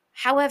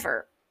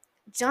 However,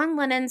 John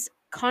Lennon's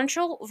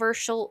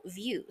controversial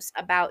views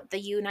about the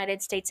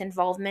United States'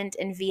 involvement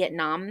in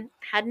Vietnam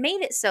had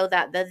made it so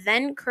that the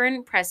then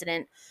current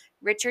president,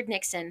 Richard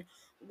Nixon,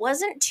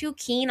 wasn't too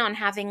keen on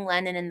having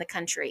Lennon in the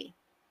country.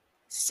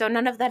 So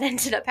none of that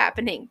ended up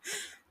happening.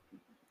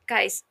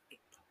 Guys,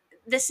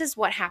 this is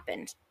what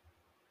happened.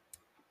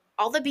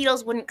 All the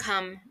Beatles wouldn't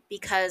come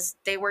because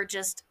they were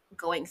just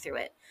going through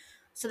it.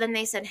 So then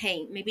they said,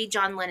 hey, maybe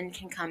John Lennon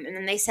can come. And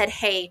then they said,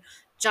 hey,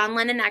 John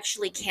Lennon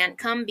actually can't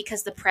come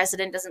because the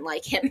president doesn't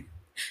like him.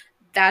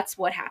 That's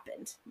what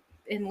happened.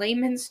 In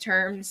layman's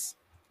terms,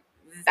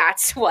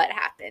 that's what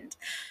happened.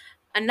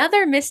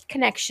 Another missed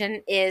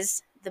connection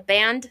is the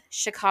band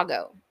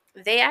Chicago.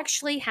 They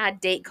actually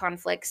had date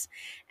conflicts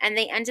and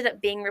they ended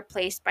up being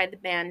replaced by the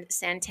band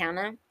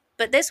Santana.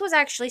 But this was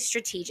actually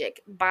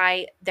strategic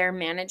by their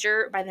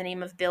manager by the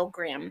name of Bill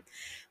Graham,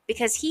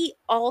 because he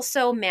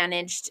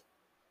managed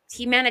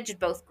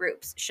both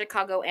groups,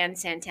 Chicago and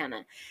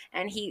Santana,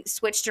 and he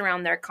switched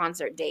around their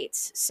concert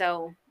dates.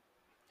 So,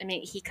 I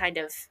mean, he kind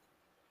of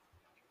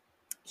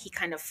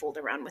fooled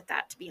around with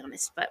that, to be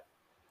honest, but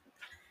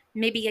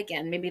maybe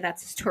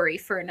that's a story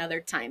for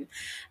another time.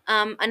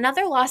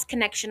 Another lost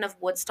connection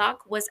of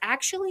Woodstock was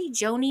actually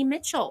Joni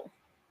Mitchell.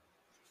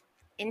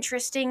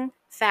 Interesting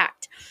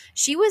fact.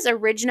 She was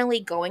originally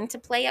going to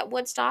play at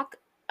Woodstock,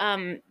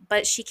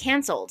 but she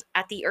canceled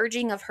at the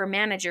urging of her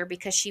manager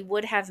because she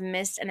would have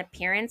missed an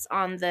appearance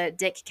on the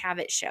Dick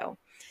Cavett show.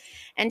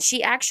 And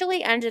she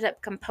actually ended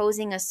up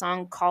composing a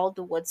song called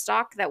The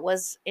Woodstock that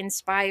was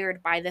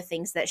inspired by the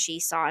things that she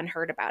saw and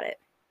heard about it.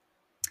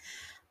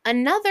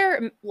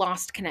 Another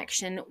lost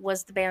connection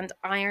was the band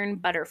Iron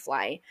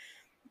Butterfly.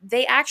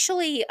 They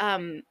actually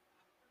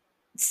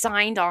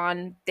signed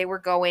on, they were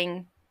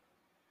going,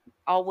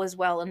 all was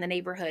well in the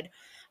neighborhood,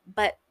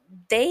 but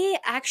they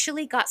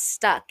actually got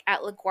stuck at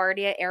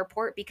LaGuardia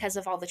Airport because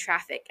of all the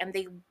traffic, and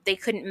they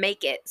couldn't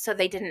make it, so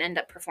they didn't end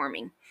up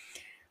performing,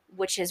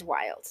 which is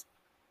wild.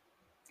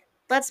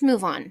 Let's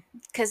move on,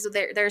 because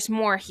there's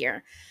more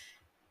here.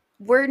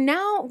 We're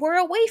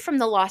away from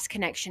the lost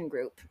connection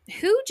group.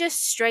 Who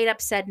just straight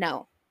up said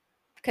no?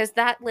 Because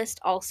that list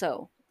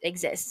also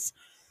exists.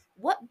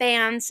 What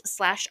bands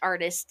slash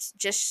artists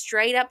just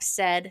straight up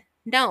said,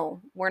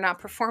 no, we're not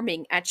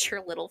performing at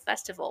your little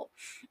festival?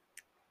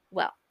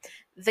 Well,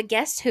 the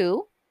Guess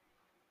Who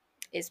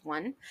is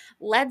one,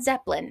 Led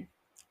Zeppelin.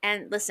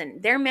 And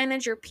listen, their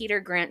manager, Peter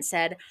Grant,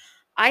 said,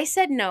 I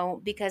said no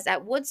because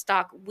at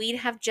Woodstock, we'd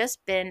have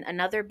just been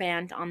another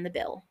band on the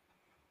bill.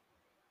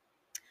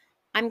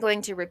 I'm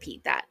going to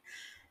repeat that.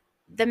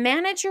 The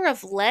manager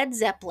of Led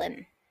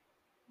Zeppelin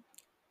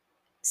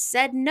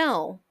said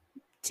no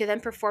to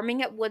them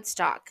performing at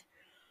Woodstock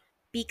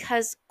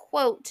because,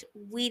 quote,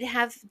 we'd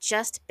have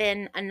just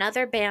been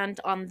another band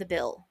on the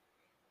bill.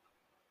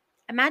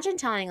 Imagine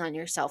telling on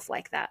yourself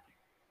like that.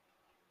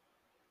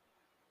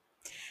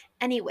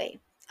 Anyway,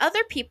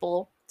 other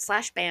people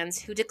slash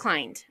bands who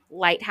declined: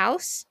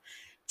 Lighthouse,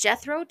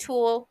 Jethro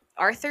Tull,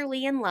 Arthur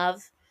Lee and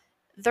Love,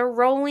 the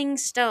Rolling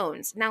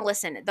Stones. Now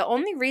listen, the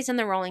only reason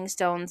the Rolling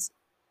Stones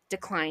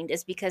declined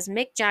is because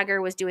Mick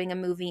Jagger was doing a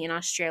movie in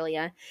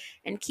Australia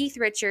and Keith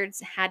Richards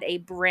had a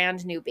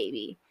brand new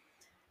baby.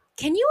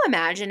 Can you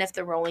imagine if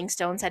the Rolling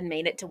Stones had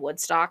made it to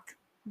Woodstock?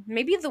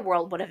 Maybe the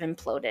world would have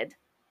imploded.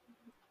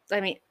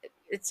 I mean,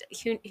 it's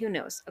who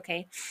knows,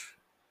 okay?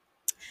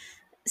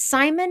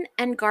 Simon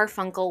and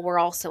Garfunkel were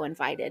also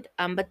invited,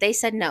 but they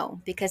said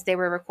no because they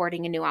were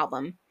recording a new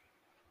album.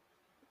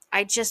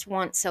 I just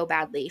want so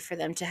badly for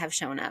them to have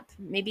shown up.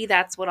 Maybe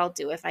that's what I'll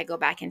do if I go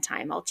back in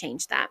time. I'll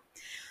change that.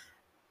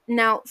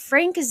 Now,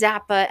 Frank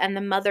Zappa and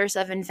the Mothers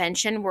of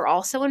Invention were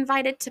also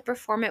invited to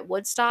perform at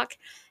Woodstock,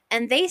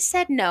 and they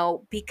said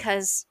no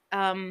because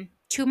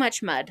too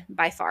much mud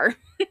by far.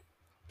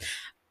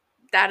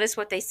 That is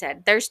what they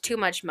said. There's too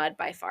much mud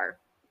by far,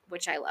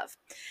 which I love.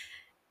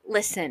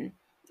 Listen,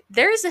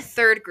 there's a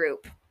third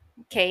group.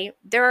 Okay,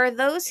 there are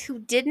those who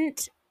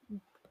didn't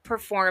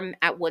perform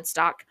at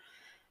Woodstock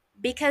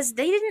because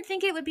they didn't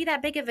think it would be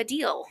that big of a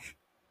deal.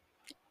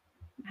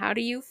 How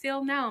do you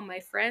feel now, my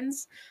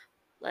friends?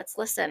 Let's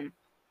listen.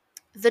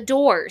 The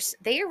Doors,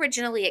 they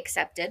originally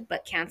accepted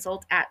but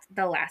canceled at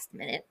the last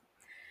minute.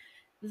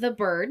 The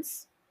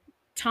Byrds,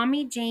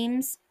 Tommy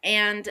James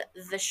and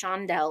the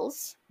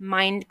Shondells,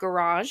 Mind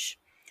Garage.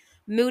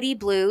 Moody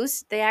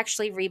Blues, they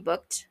actually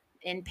rebooked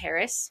in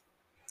Paris.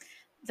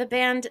 The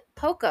band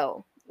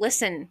Poco,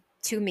 listen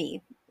to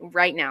me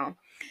right now.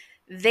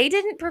 They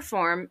didn't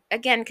perform,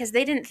 again, because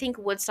they didn't think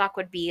Woodstock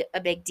would be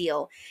a big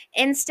deal.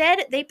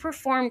 Instead, they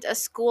performed a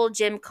school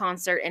gym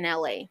concert in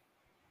LA.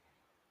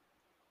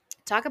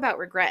 Talk about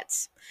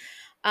regrets.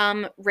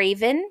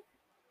 Raven,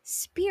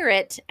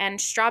 Spirit,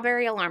 and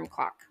Strawberry Alarm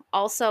Clock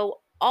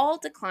also all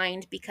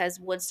declined because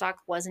Woodstock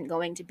wasn't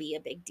going to be a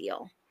big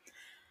deal.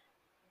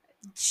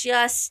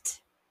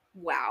 Just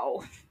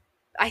wow.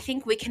 I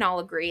think we can all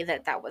agree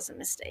that that was a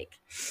mistake.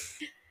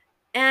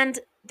 And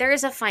there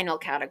is a final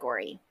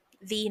category,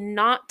 the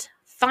not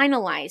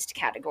finalized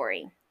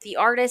category, the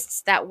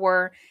artists that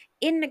were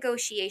in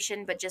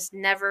negotiation but just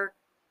never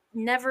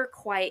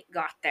quite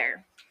got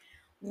there.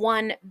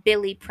 One,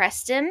 Billy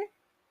Preston.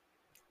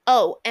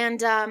 Oh,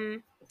 and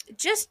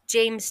just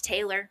James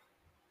Taylor.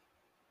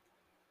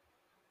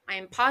 I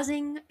am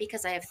pausing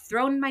because I have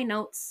thrown my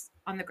notes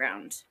on the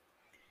ground.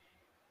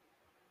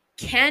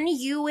 Can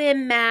you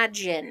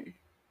imagine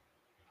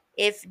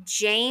if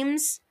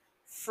James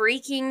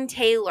freaking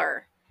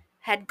Taylor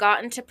had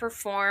gotten to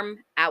perform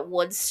at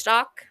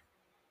Woodstock?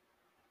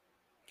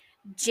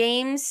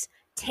 James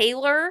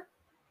Taylor,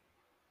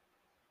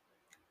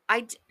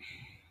 I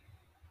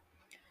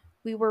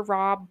we were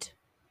robbed.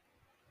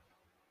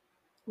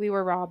 We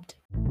were robbed.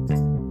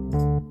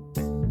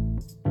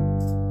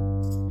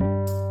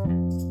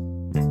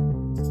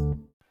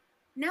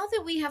 Now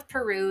that we have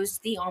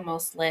perused the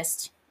almost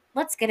list,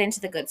 let's get into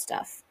the good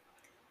stuff.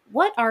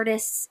 What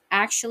artists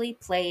actually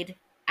played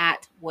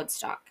at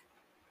Woodstock?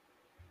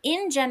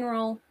 In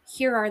general,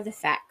 here are the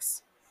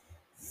facts.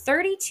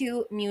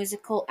 32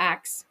 musical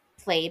acts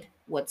played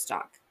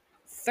Woodstock.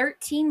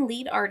 13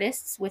 lead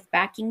artists with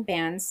backing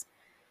bands.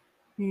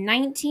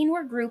 19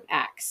 were group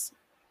acts.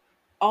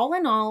 All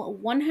in all,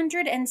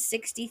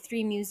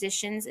 163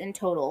 musicians in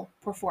total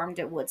performed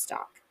at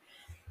Woodstock.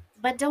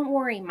 But don't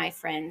worry, my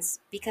friends,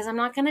 because I'm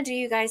not going to do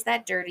you guys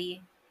that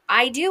dirty.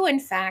 I do, in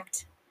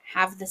fact,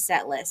 have the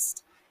set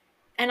list,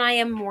 and I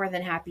am more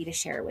than happy to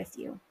share with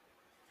you.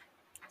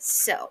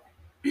 So,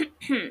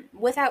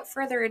 without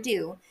further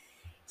ado,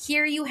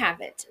 here you have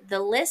it, the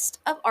list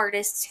of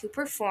artists who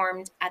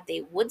performed at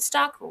the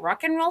Woodstock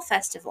Rock and Roll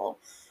Festival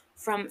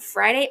from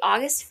Friday,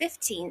 August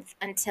 15th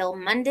until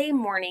Monday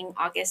morning,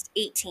 August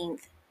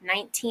 18th,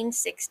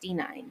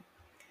 1969.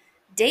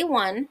 Day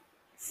 1,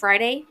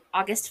 Friday,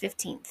 August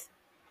 15th.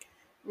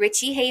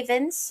 Richie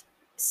Havens,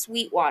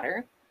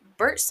 Sweetwater,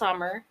 Bert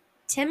Sommer,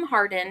 Tim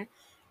Hardin,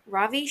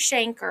 Ravi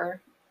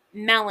Shankar,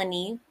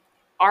 Melanie,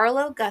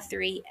 Arlo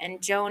Guthrie,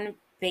 and Joan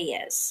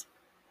Baez.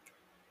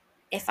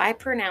 If I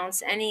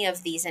pronounce any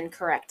of these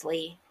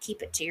incorrectly,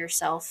 keep it to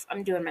yourself.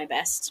 I'm doing my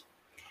best.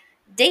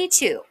 Day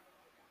 2,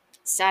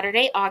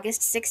 Saturday,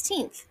 August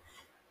 16th.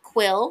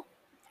 Quill,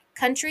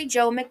 Country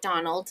Joe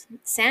McDonald,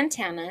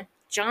 Santana,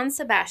 John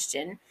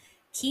Sebastian,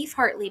 Keith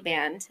Hartley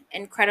Band,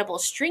 Incredible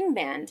String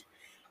Band,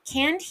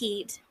 Canned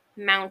Heat,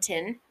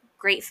 Mountain,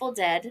 Grateful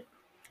Dead,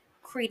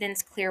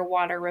 Creedence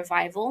Clearwater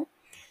Revival,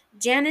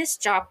 Janis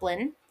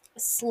Joplin,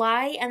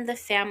 Sly and the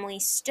Family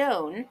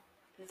Stone,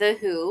 The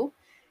Who,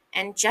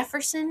 and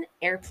Jefferson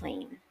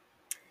Airplane.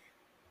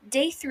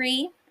 Day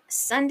 3,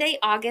 Sunday,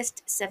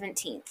 August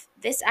 17th.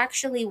 This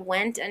actually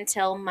went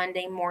until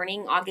Monday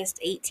morning, August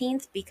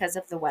 18th, because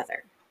of the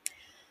weather.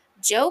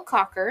 Joe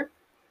Cocker,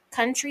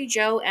 Country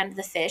Joe and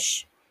the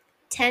Fish,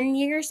 10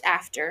 Years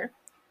After,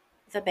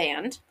 the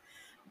band,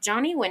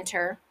 Johnny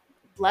Winter,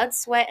 Blood,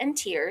 Sweat, and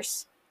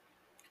Tears,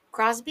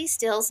 Crosby,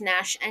 Stills,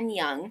 Nash and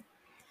Young,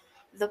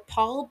 the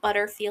Paul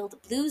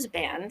Butterfield Blues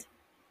Band,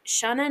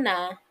 Sha Na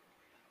Na,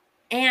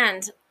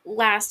 and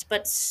last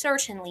but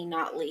certainly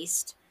not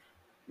least,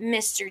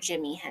 Mr.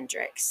 Jimi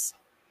Hendrix.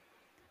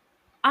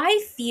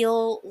 I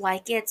feel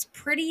like it's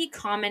pretty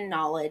common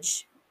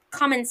knowledge,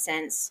 common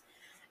sense,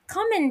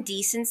 common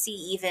decency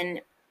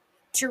even,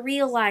 to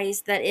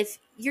realize that if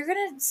you're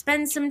going to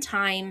spend some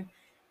time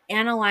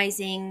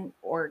analyzing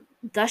or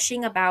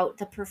gushing about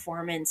the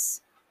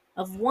performance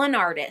of one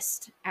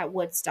artist at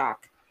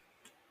Woodstock,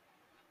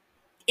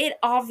 it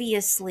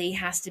obviously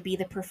has to be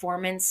the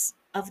performance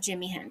of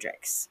Jimi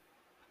Hendrix.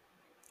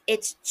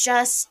 It's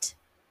just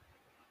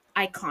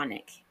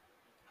iconic.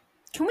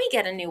 Can we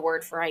get a new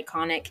word for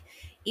iconic?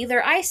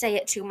 Either I say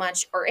it too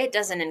much or it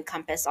doesn't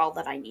encompass all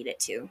that I need it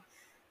to.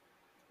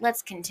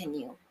 Let's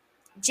continue.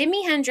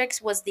 Jimi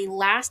Hendrix was the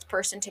last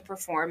person to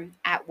perform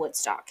at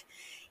Woodstock.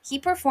 He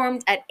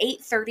performed at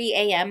 8:30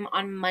 a.m.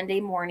 on Monday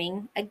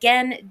morning,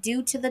 again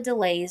due to the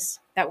delays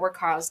that were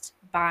caused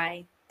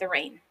by the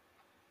rain.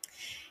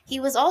 He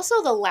was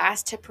also the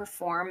last to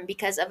perform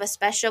because of a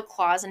special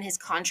clause in his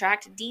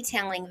contract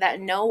detailing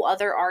that no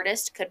other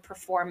artist could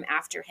perform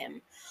after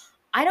him.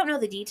 I don't know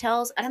the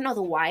details, I don't know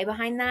the why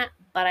behind that,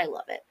 but I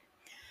love it.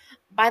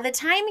 By the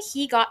time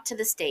he got to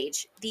the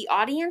stage, the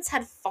audience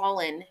had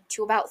fallen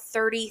to about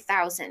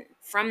 30,000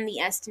 from the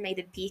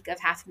estimated peak of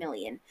half a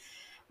million.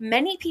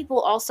 Many people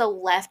also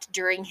left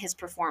during his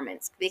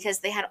performance because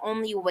they had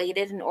only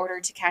waited in order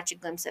to catch a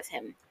glimpse of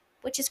him,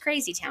 which is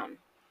crazy town.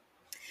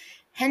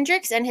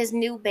 Hendrix and his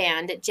new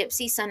band,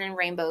 Gypsy Sun and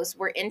Rainbows,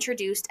 were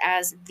introduced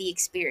as The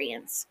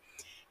Experience.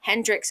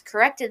 Hendrix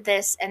corrected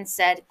this and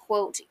said,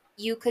 quote,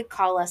 "You could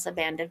call us a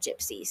band of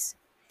gypsies."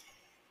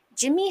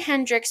 Jimi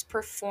Hendrix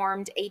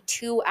performed a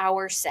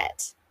 2-hour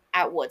set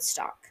at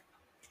Woodstock,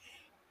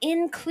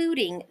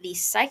 including the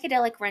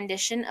psychedelic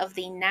rendition of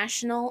the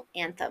national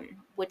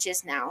anthem, which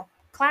is now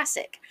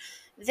classic.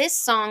 This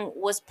song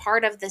was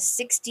part of the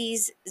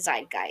 60s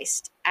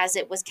zeitgeist as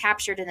it was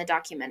captured in the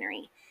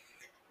documentary.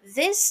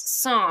 This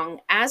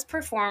song, as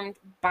performed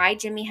by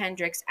Jimi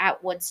Hendrix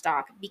at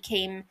Woodstock,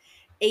 became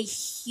a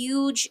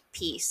huge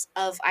piece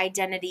of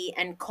identity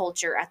and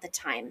culture at the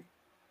time.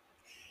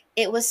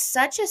 It was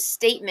such a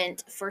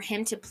statement for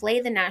him to play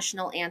the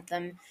national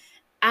anthem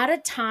at a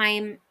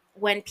time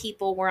when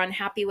people were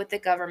unhappy with the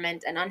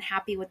government and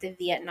unhappy with the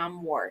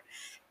Vietnam War.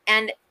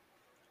 And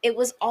it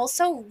was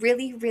also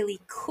really, really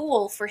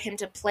cool for him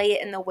to play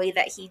it in the way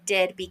that he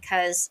did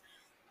because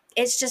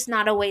it's just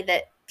not a way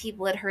that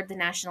people had heard the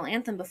national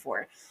anthem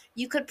before.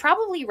 You could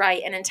probably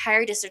write an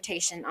entire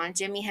dissertation on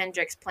Jimi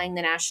Hendrix playing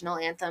the national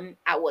anthem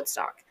at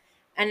Woodstock,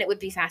 and it would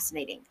be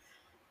fascinating.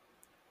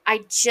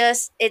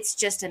 It's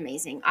just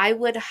amazing. I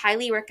would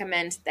highly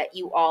recommend that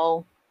you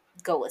all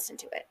go listen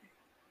to it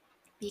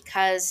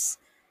because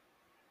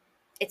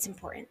it's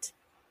important.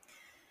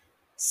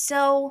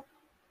 So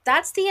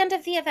that's the end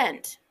of the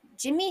event.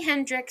 Jimi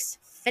Hendrix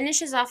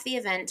finishes off the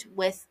event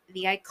with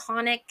the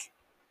iconic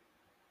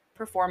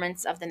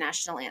performance of the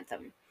national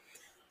anthem.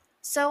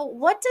 So,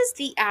 what does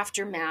the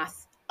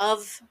aftermath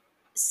of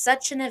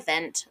such an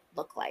event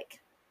look like?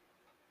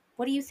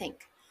 What do you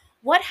think?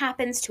 What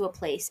happens to a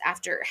place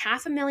after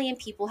 500,000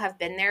 people have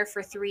been there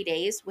for 3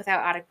 days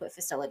without adequate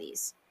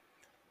facilities?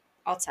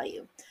 I'll tell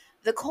you.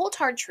 The cold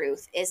hard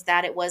truth is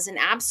that it was an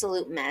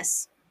absolute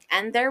mess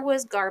and there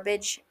was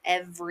garbage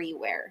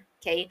everywhere.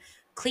 Okay.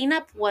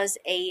 Cleanup was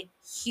a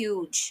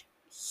huge,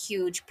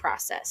 huge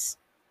process.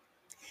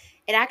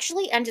 It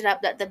actually ended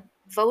up that the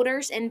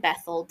voters in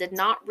Bethel did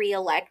not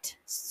re-elect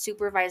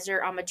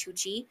Supervisor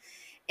Amatucci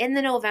in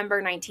the November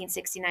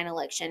 1969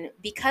 election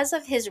because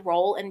of his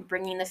role in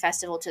bringing the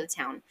festival to the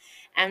town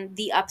and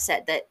the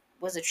upset that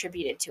was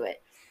attributed to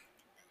it.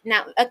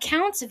 Now,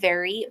 accounts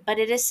vary, but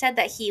it is said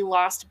that he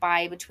lost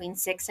by between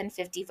 6 and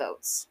 50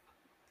 votes.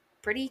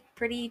 Pretty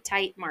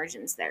tight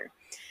margins there.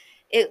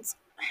 It's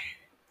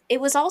it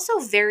was also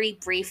very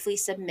briefly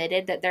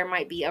submitted that there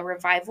might be a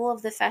revival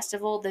of the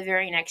festival the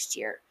very next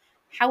year.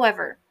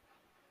 However,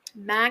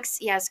 Max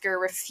Yasker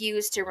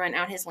refused to rent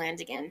out his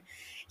land again.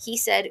 He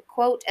said,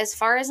 quote, "As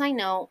far as I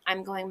know,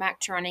 I'm going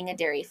back to running a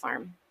dairy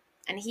farm."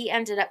 And he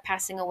ended up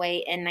passing away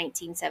in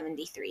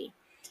 1973.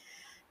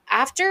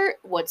 After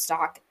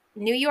Woodstock,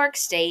 New York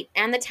State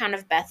and the town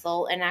of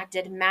Bethel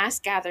enacted mass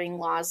gathering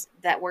laws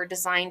that were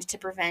designed to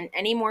prevent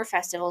any more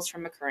festivals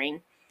from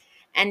occurring,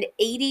 and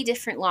 80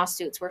 different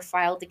lawsuits were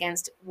filed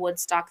against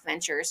Woodstock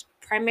Ventures,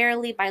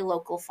 primarily by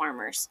local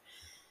farmers.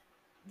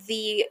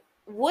 The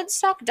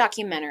Woodstock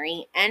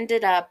documentary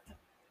ended up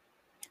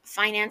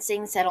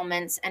financing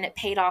settlements and it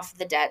paid off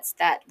the debts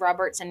that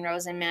Roberts and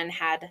Rosenman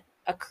had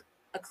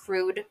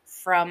accrued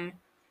from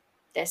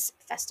this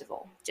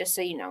festival, just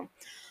so you know.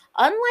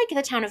 Unlike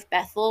the town of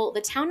Bethel,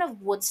 the town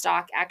of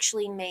Woodstock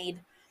actually made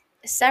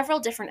several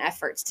different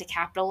efforts to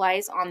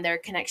capitalize on their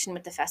connection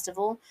with the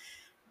festival.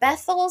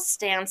 Bethel's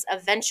stance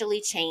eventually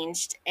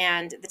changed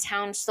and the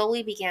town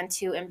slowly began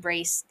to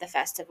embrace the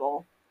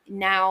festival.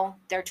 Now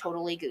they're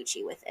totally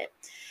Gucci with it.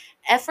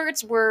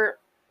 Efforts were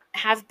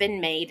have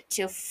been made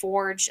to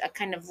forge a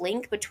kind of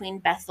link between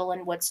Bethel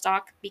and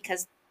Woodstock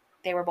because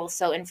they were both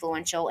so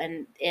influential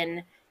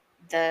in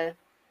the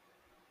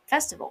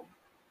festival.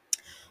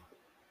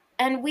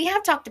 And we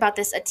have talked about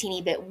this a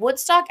teeny bit.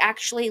 Woodstock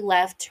actually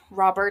left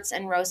Roberts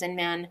and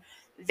Rosenman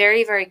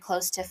very, very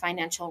close to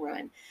financial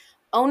ruin.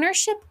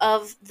 Ownership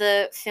of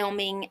the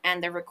filming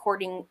and the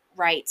recording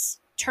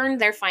rights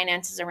turned their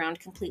finances around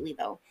completely,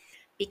 though,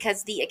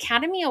 because the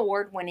Academy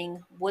Award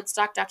winning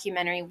Woodstock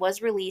documentary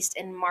was released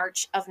in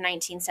March of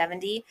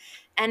 1970.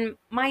 And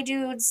my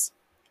dudes,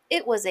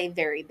 it was a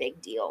very big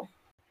deal.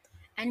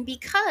 And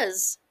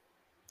because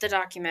the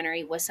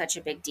documentary was such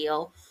a big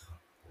deal,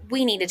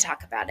 we need to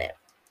talk about it.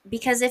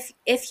 Because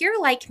if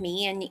you're like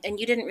me and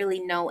you didn't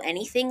really know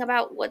anything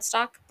about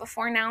Woodstock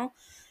before now,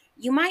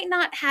 you might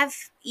not have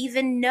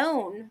even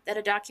known that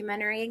a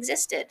documentary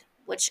existed,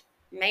 which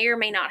may or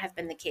may not have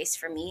been the case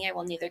for me. I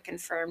will neither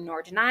confirm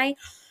nor deny.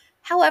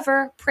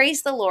 However,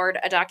 praise the Lord,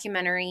 a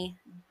documentary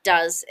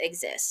does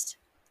exist.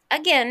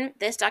 Again,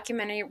 this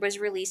documentary was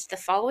released the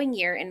following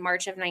year in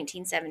March of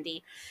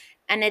 1970,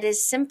 and it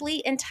is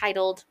simply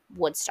entitled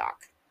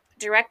Woodstock,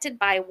 directed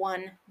by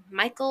one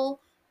Michael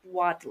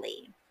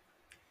Wadley.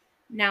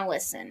 Now,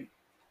 listen,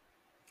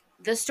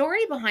 the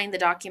story behind the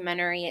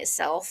documentary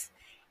itself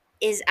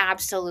is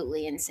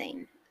absolutely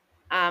insane.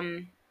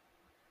 Um,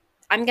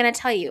 I'm going to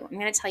tell you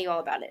all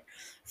about it.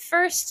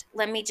 First,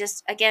 let me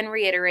just again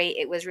reiterate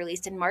it was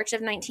released in March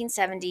of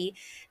 1970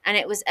 and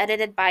it was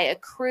edited by a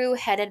crew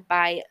headed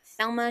by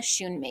Thelma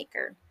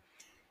Schoonmaker.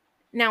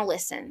 Now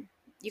listen,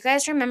 you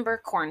guys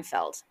remember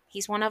Kornfeld.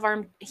 He's one of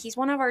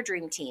our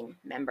dream team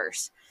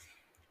members.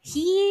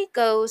 He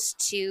goes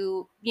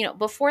to,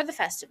 before the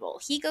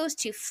festival, he goes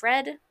to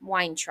Fred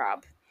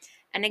Weintraub,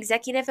 an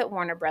executive at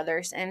Warner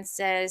Brothers, and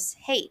says,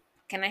 "Hey,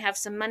 can I have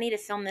some money to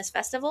film this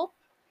festival?"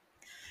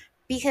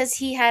 Because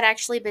he had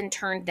actually been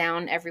turned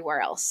down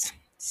everywhere else.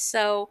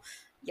 So,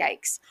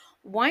 yikes.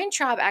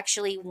 Weintraub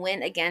actually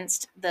went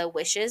against the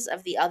wishes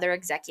of the other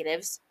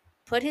executives,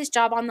 put his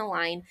job on the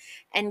line,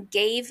 and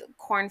gave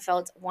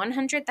Kornfeld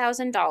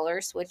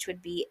 $100,000, which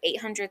would be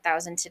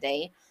 $800,000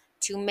 today,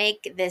 to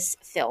make this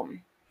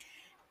film.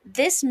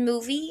 This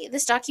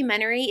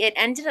documentary, it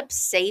ended up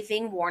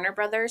saving Warner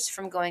Brothers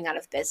from going out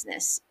of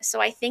business. So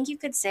I think you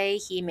could say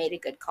he made a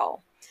good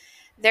call.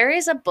 There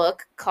is a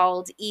book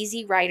called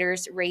Easy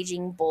Riders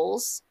Raging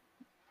Bulls,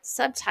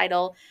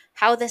 subtitle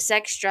How the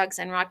Sex, Drugs,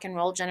 and Rock and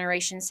Roll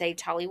Generation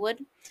Saved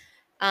Hollywood.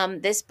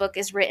 This book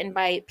is written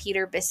by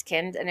Peter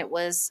Biskind and it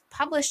was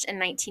published in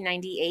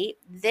 1998.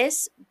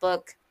 This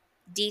book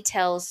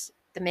details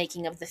the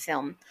making of the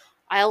film.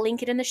 I'll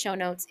link it in the show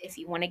notes if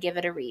you want to give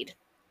it a read.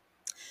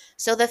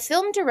 So the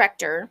film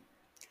director,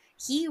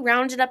 he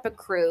rounded up a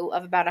crew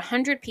of about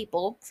 100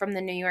 people from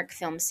the New York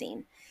film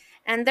scene.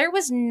 And there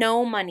was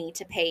no money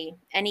to pay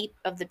any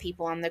of the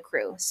people on the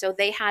crew. So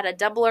they had a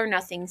double or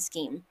nothing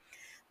scheme,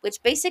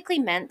 which basically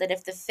meant that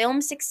if the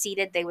film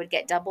succeeded, they would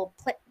get double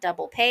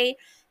pay,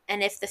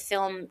 and if the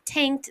film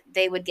tanked,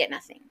 they would get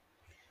nothing.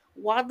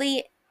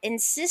 Wadley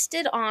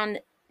insisted on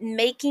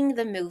making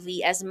the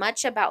movie as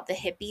much about the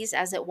hippies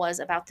as it was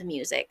about the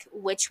music,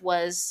 which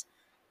was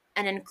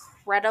an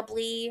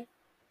incredibly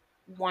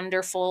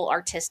wonderful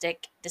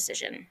artistic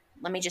decision.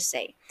 Let me just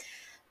say.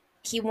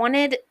 He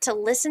wanted to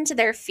listen to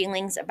their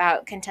feelings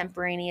about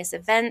contemporaneous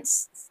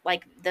events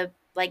like the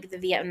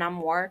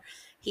Vietnam War.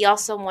 He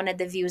also wanted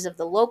the views of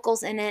the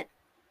locals in it.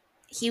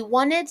 He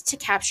wanted to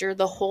capture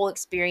the whole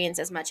experience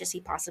as much as he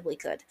possibly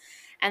could.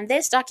 And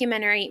this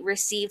documentary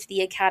received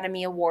the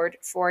Academy Award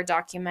for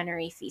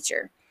documentary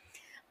feature.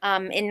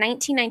 In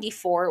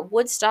 1994,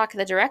 Woodstock,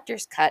 the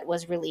director's cut,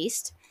 was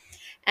released,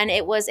 and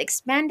it was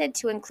expanded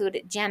to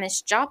include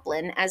Janis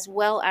Joplin as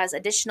well as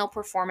additional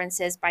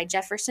performances by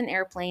Jefferson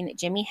Airplane,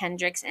 Jimi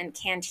Hendrix, and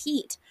Canned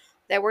Heat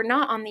that were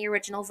not on the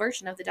original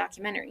version of the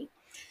documentary.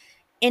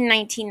 In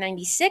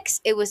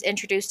 1996, it was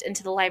introduced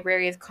into the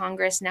Library of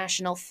Congress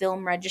National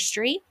Film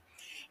Registry.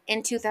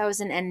 In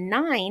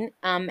 2009,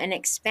 an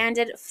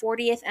expanded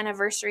 40th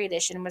anniversary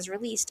edition was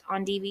released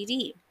on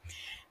DVD.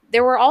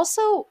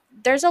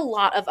 There's a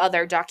lot of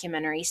other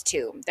documentaries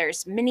too.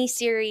 There's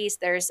miniseries,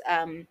 there's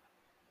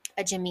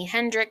a Jimi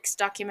Hendrix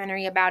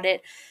documentary about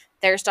it.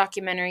 There's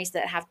documentaries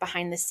that have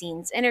behind the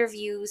scenes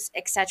interviews,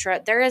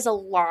 etc. There is a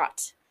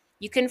lot.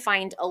 You can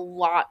find a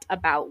lot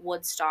about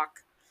Woodstock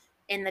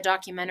in the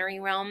documentary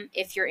realm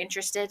if you're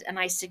interested, and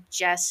I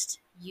suggest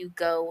you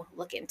go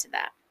look into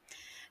that.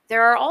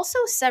 There are also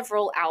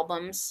several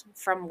albums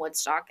from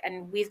Woodstock,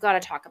 and we've got to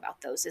talk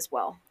about those as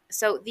well.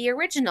 So the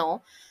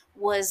original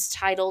was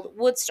titled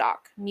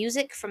Woodstock,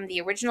 Music from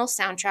the Original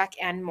Soundtrack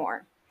and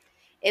More.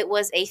 It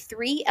was a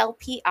 3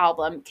 LP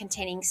album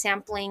containing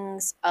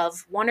samplings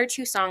of one or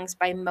two songs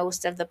by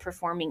most of the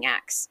performing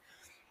acts.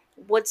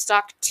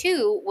 Woodstock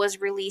 2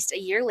 was released a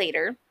year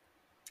later,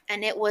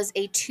 and it was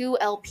a 2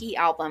 LP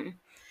album.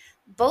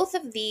 Both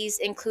of these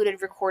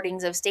included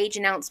recordings of stage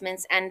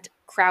announcements and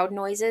crowd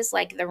noises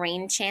like the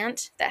rain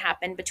chant that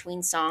happened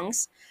between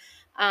songs.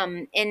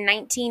 In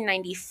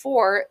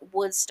 1994,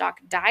 Woodstock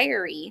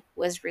Diary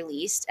was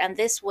released, and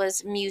this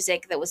was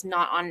music that was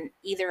not on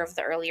either of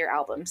the earlier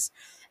albums.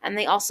 And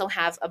they also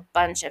have a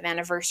bunch of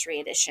anniversary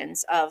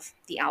editions of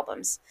the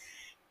albums.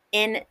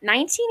 In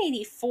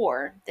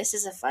 1984, this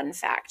is a fun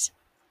fact.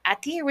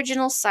 At the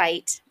original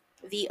site,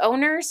 the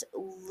owners,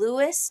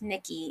 Louis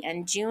Nicky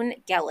and June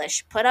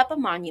Gellish, put up a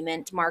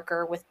monument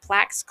marker with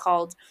plaques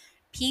called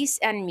Peace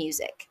and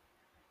Music.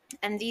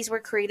 And these were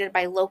created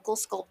by local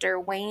sculptor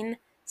Wayne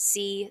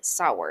C.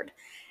 Saward.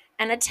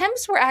 And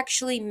attempts were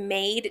actually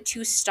made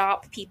to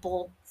stop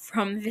people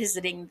from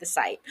visiting the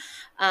site.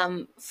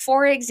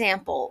 For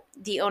example,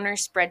 the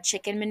owners spread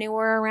chicken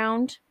manure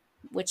around.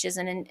 which is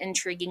an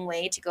intriguing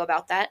way to go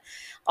about that.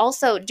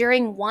 Also,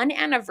 during one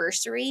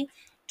anniversary,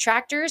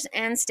 tractors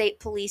and state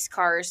police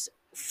cars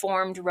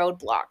formed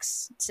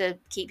roadblocks to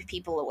keep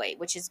people away,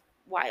 which is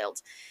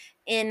wild.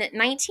 In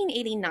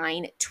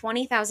 1989,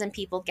 20,000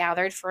 people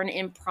gathered for an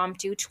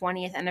impromptu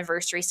 20th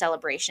anniversary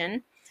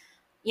celebration.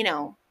 You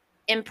know,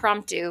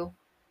 impromptu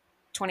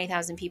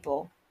 20,000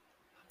 people.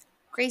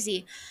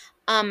 Crazy.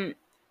 Um,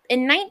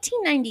 in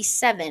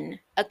 1997,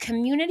 a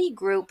community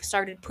group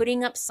started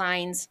putting up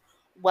signs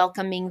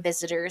welcoming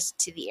visitors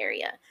to the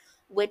area,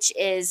 which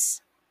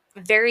is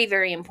very,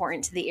 very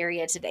important to the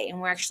area today.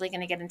 And we're actually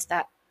going to get into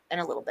that in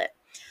a little bit.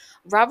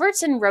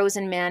 Roberts and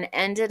Rosenman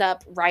ended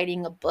up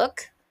writing a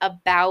book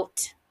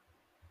about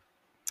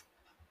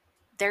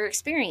their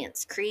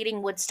experience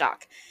creating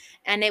Woodstock,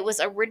 and it was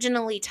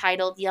originally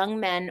titled Young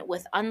Men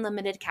with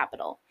Unlimited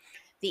Capital,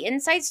 the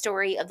inside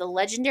story of the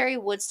legendary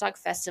Woodstock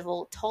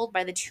Festival told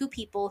by the two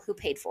people who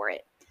paid for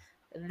it.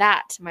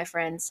 That, my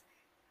friends,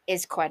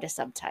 is quite a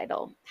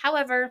subtitle.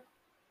 However,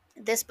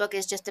 this book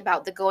is just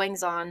about the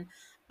goings on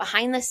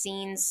behind the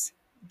scenes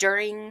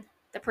during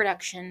the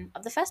production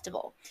of the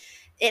festival.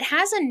 It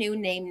has a new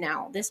name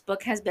now. This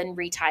book has been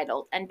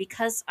retitled, and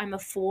because I'm a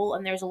fool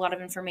and there's a lot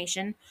of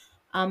information,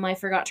 I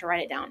forgot to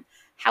write it down.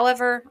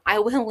 However, I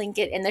will link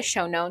it in the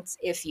show notes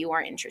if you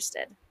are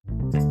interested.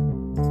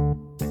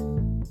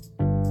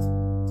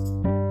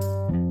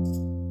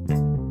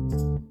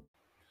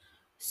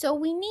 So,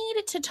 we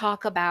need to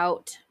talk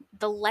about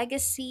the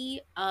legacy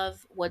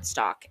of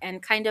Woodstock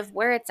and kind of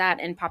where it's at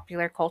in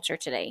popular culture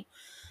today.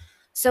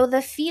 So,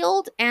 the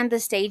field and the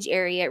stage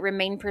area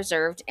remain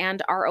preserved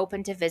and are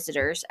open to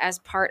visitors as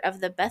part of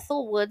the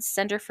Bethel Woods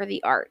Center for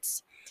the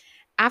Arts.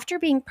 After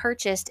being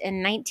purchased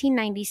in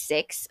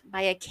 1996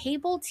 by a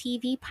cable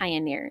TV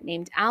pioneer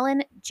named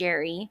Alan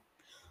Jerry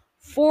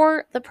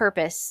for the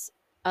purpose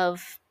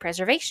of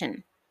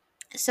preservation.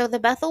 So, the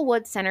Bethel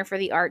Woods Center for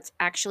the Arts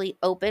actually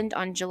opened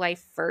on July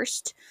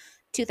 1st,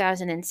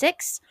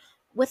 2006,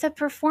 with a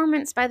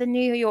performance by the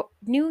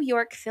New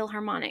York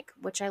Philharmonic,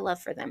 which I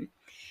love for them.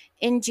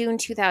 In June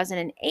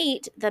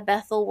 2008, the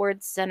Bethel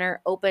Woods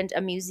Center opened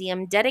a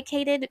museum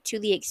dedicated to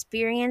the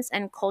experience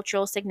and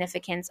cultural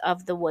significance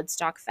of the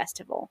Woodstock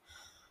Festival,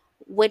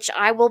 which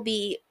I will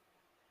be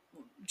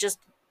just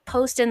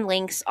posting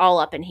links all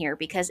up in here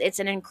because it's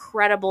an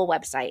incredible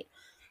website.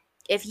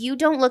 If you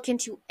don't look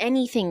into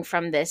anything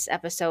from this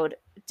episode,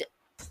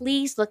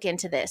 please look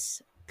into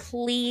this.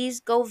 Please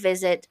go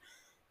visit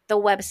the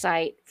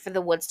website for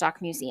the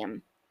Woodstock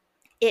Museum.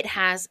 It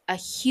has a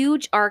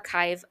huge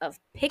archive of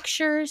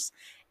pictures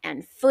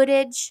and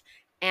footage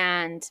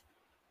and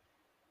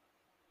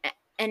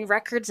and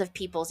records of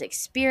people's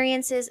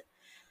experiences.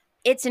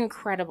 It's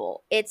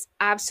incredible. It's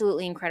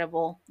absolutely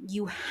incredible.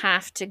 You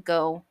have to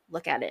go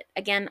look at it.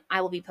 Again,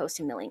 I will be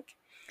posting the link.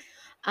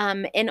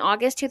 In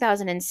August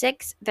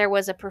 2006, there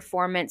was a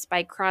performance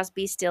by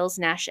Crosby, Stills,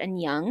 Nash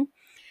and Young.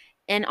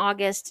 In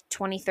August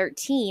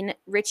 2013,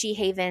 Richie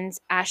Havens'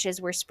 ashes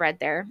were spread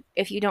there.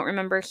 If you don't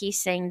remember, he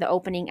sang the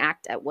opening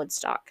act at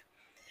Woodstock.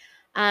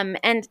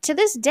 And to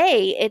this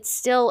day, it's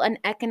still an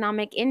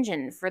economic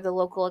engine for the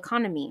local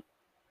economy.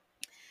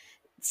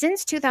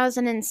 Since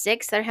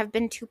 2006, there have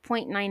been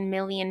 2.9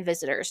 million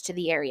visitors to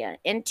the area.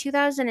 In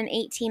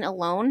 2018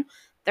 alone,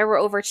 there were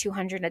over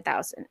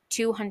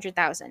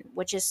 200,000,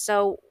 which is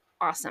so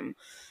awesome.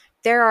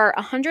 There are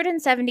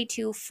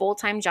 172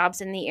 full-time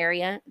jobs in the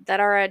area that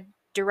are a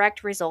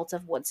direct result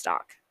of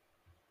Woodstock.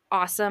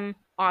 Awesome,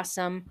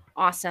 awesome,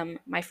 awesome,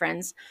 my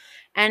friends.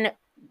 And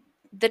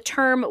the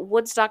term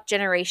Woodstock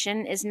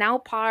generation is now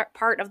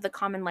part of the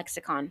common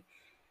lexicon.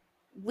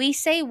 We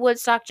say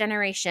Woodstock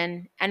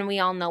generation, and we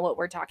all know what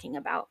we're talking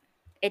about.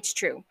 It's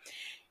true.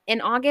 In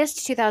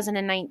August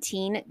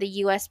 2019,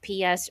 the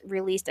USPS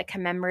released a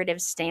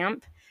commemorative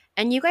stamp.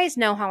 And you guys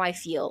know how I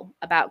feel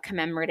about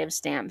commemorative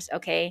stamps,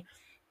 okay?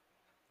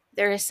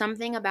 There is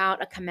something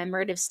about a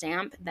commemorative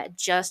stamp that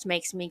just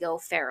makes me go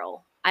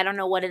feral. I don't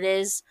know what it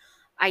is.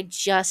 I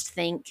just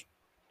think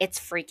it's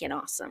freaking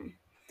awesome.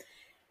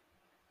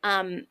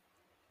 Um,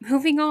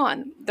 Moving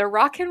on, the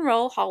Rock and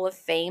Roll Hall of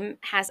Fame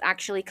has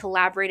actually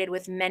collaborated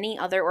with many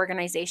other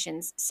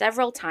organizations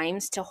several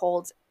times to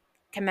hold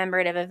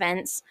commemorative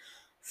events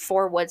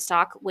for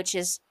Woodstock, which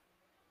is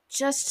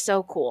just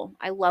so cool.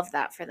 I love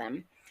that for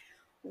them.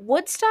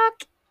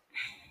 Woodstock,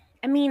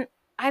 I mean,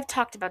 I've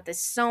talked about this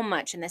so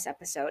much in this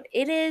episode.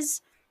 It is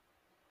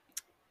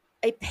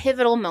a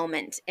pivotal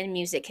moment in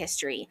music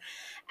history,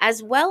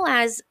 as well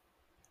as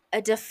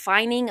a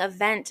defining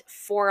event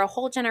for a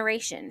whole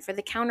generation, for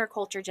the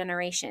counterculture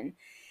generation.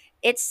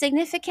 Its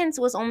significance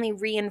was only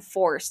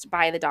reinforced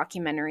by the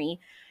documentary.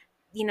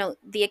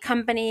 The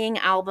accompanying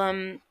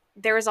album,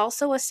 there was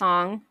also a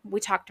song,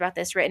 we talked about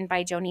this, written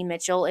by Joni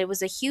Mitchell. It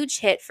was a huge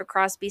hit for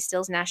Crosby,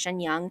 Stills, Nash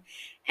and Young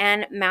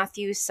and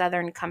Matthew's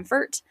Southern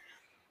Comfort.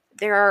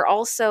 There are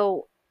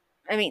also,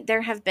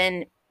 there have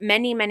been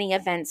many, many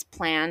events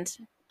planned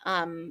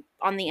on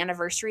the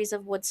anniversaries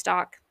of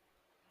Woodstock.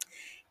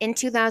 In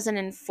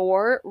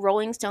 2004,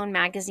 Rolling Stone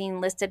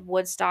magazine listed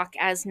Woodstock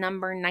as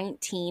number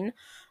 19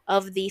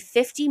 of the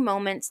 50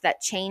 moments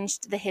that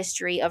changed the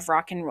history of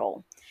rock and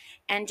roll.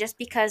 And just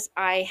because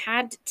I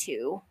had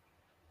to,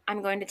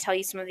 I'm going to tell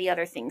you some of the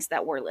other things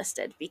that were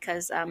listed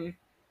because,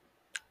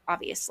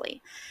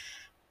 obviously.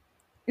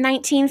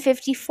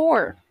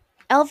 1954,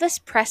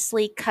 Elvis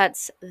Presley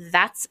cuts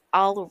That's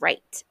All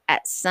Right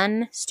at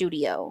Sun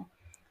Studio.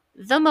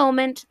 The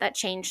moment that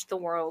changed the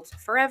world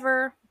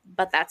forever,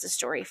 but that's a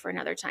story for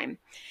another time.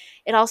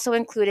 It also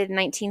included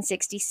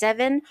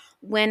 1967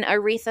 when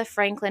Aretha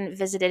Franklin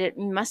visited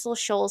Muscle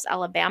Shoals,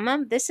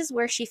 Alabama. This is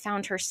where she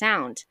found her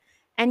sound.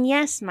 And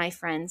yes, my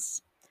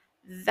friends,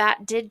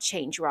 that did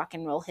change rock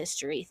and roll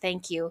history.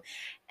 Thank you.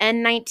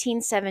 And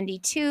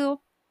 1972,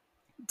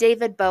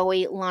 David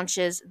Bowie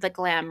launches the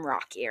glam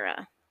rock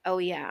era. Oh,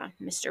 yeah,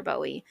 Mr.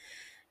 Bowie.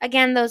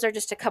 Again, those are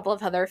just a couple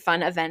of other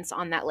fun events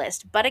on that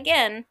list. But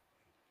again,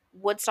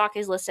 Woodstock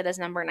is listed as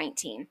number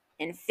 19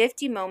 in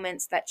 50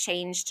 moments that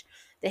changed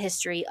the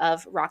history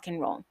of rock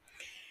and roll.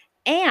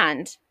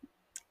 And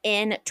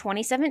in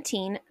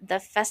 2017, the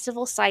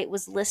festival site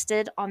was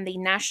listed on the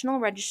National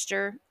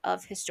Register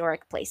of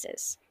Historic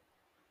Places.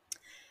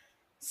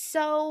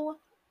 So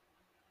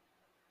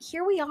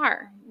here we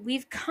are.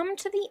 We've come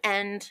to the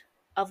end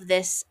of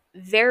this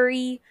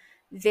very,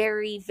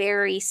 very,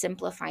 very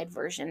simplified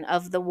version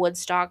of the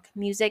Woodstock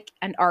Music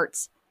and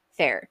Arts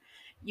Fair.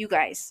 You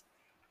guys,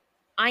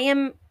 I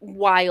am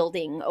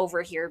wilding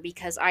over here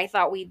because I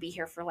thought we'd be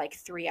here for like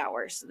 3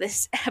 hours.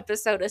 This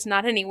episode is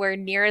not anywhere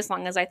near as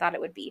long as I thought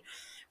it would be,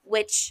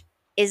 which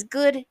is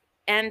good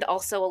and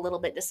also a little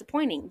bit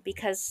disappointing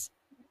because,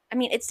 I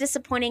mean, it's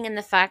disappointing in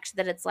the fact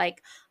that it's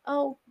like,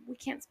 oh, we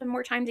can't spend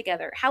more time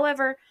together.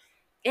 However,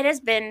 it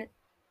has been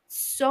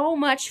so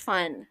much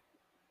fun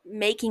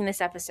making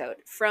this episode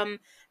from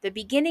the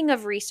beginning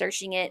of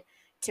researching it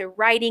to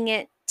writing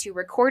it to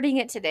recording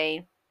it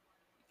today.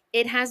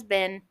 It has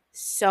been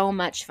so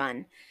much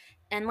fun.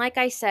 And like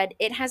I said,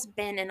 it has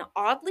been an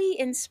oddly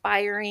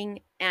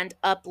inspiring and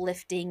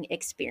uplifting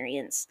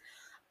experience.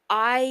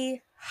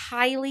 I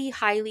highly,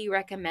 highly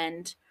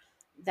recommend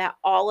that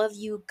all of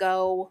you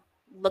go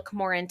look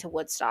more into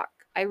Woodstock.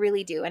 I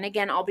really do. And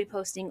again, I'll be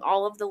posting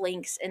all of the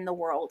links in the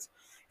world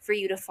for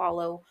you to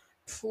follow.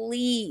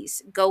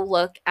 Please go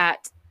look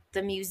at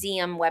the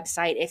museum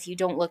website if you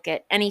don't look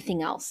at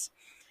anything else.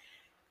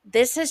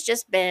 This has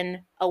just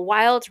been a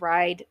wild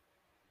ride,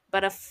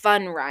 but a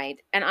fun ride.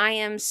 And I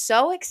am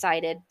so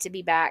excited to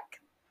be back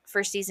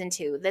for season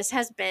 2. This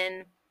has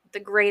been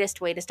the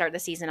greatest way to start the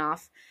season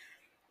off.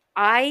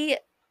 I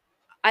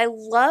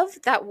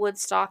love that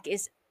Woodstock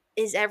is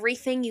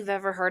everything you've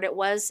ever heard it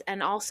was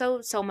and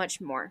also so much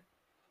more.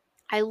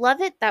 I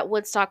love it that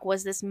Woodstock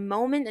was this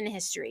moment in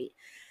history.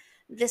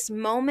 This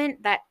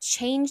moment that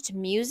changed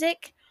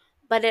music,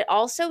 but it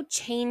also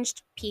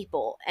changed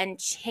people and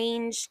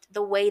changed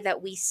the way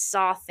that we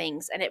saw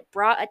things, and it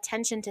brought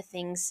attention to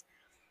things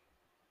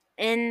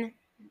in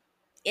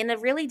a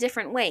really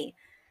different way.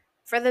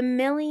 For the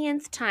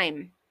millionth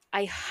time,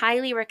 I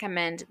highly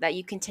recommend that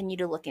you continue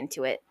to look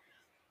into it.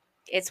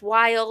 It's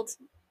wild,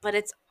 but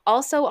it's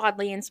also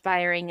oddly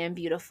inspiring and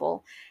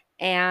beautiful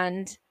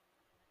and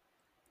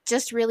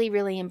just really,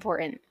 really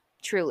important,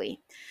 truly.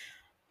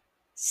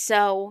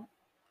 So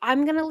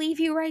I'm going to leave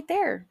you right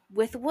there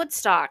with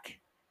Woodstock.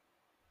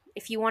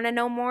 If you want to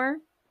know more,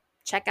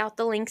 check out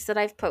the links that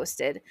I've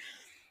posted.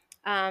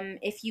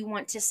 If you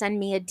want to send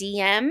me a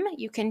DM,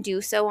 you can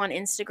do so on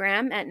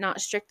Instagram at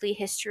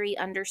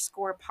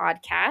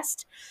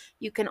notstrictlyhistory_podcast.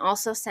 You can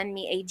also send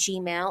me a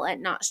Gmail at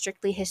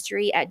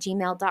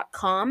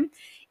notstrictlyhistory@gmail.com.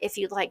 If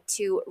you'd like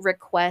to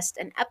request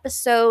an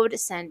episode,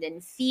 send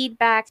in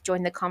feedback,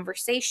 join the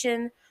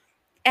conversation,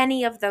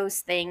 any of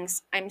those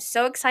things. I'm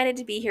so excited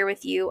to be here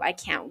with you. I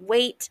can't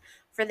wait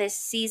for this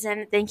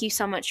season. Thank you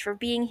so much for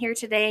being here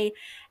today,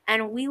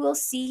 and we will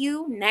see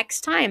you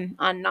next time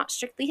on Not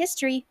Strictly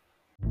History.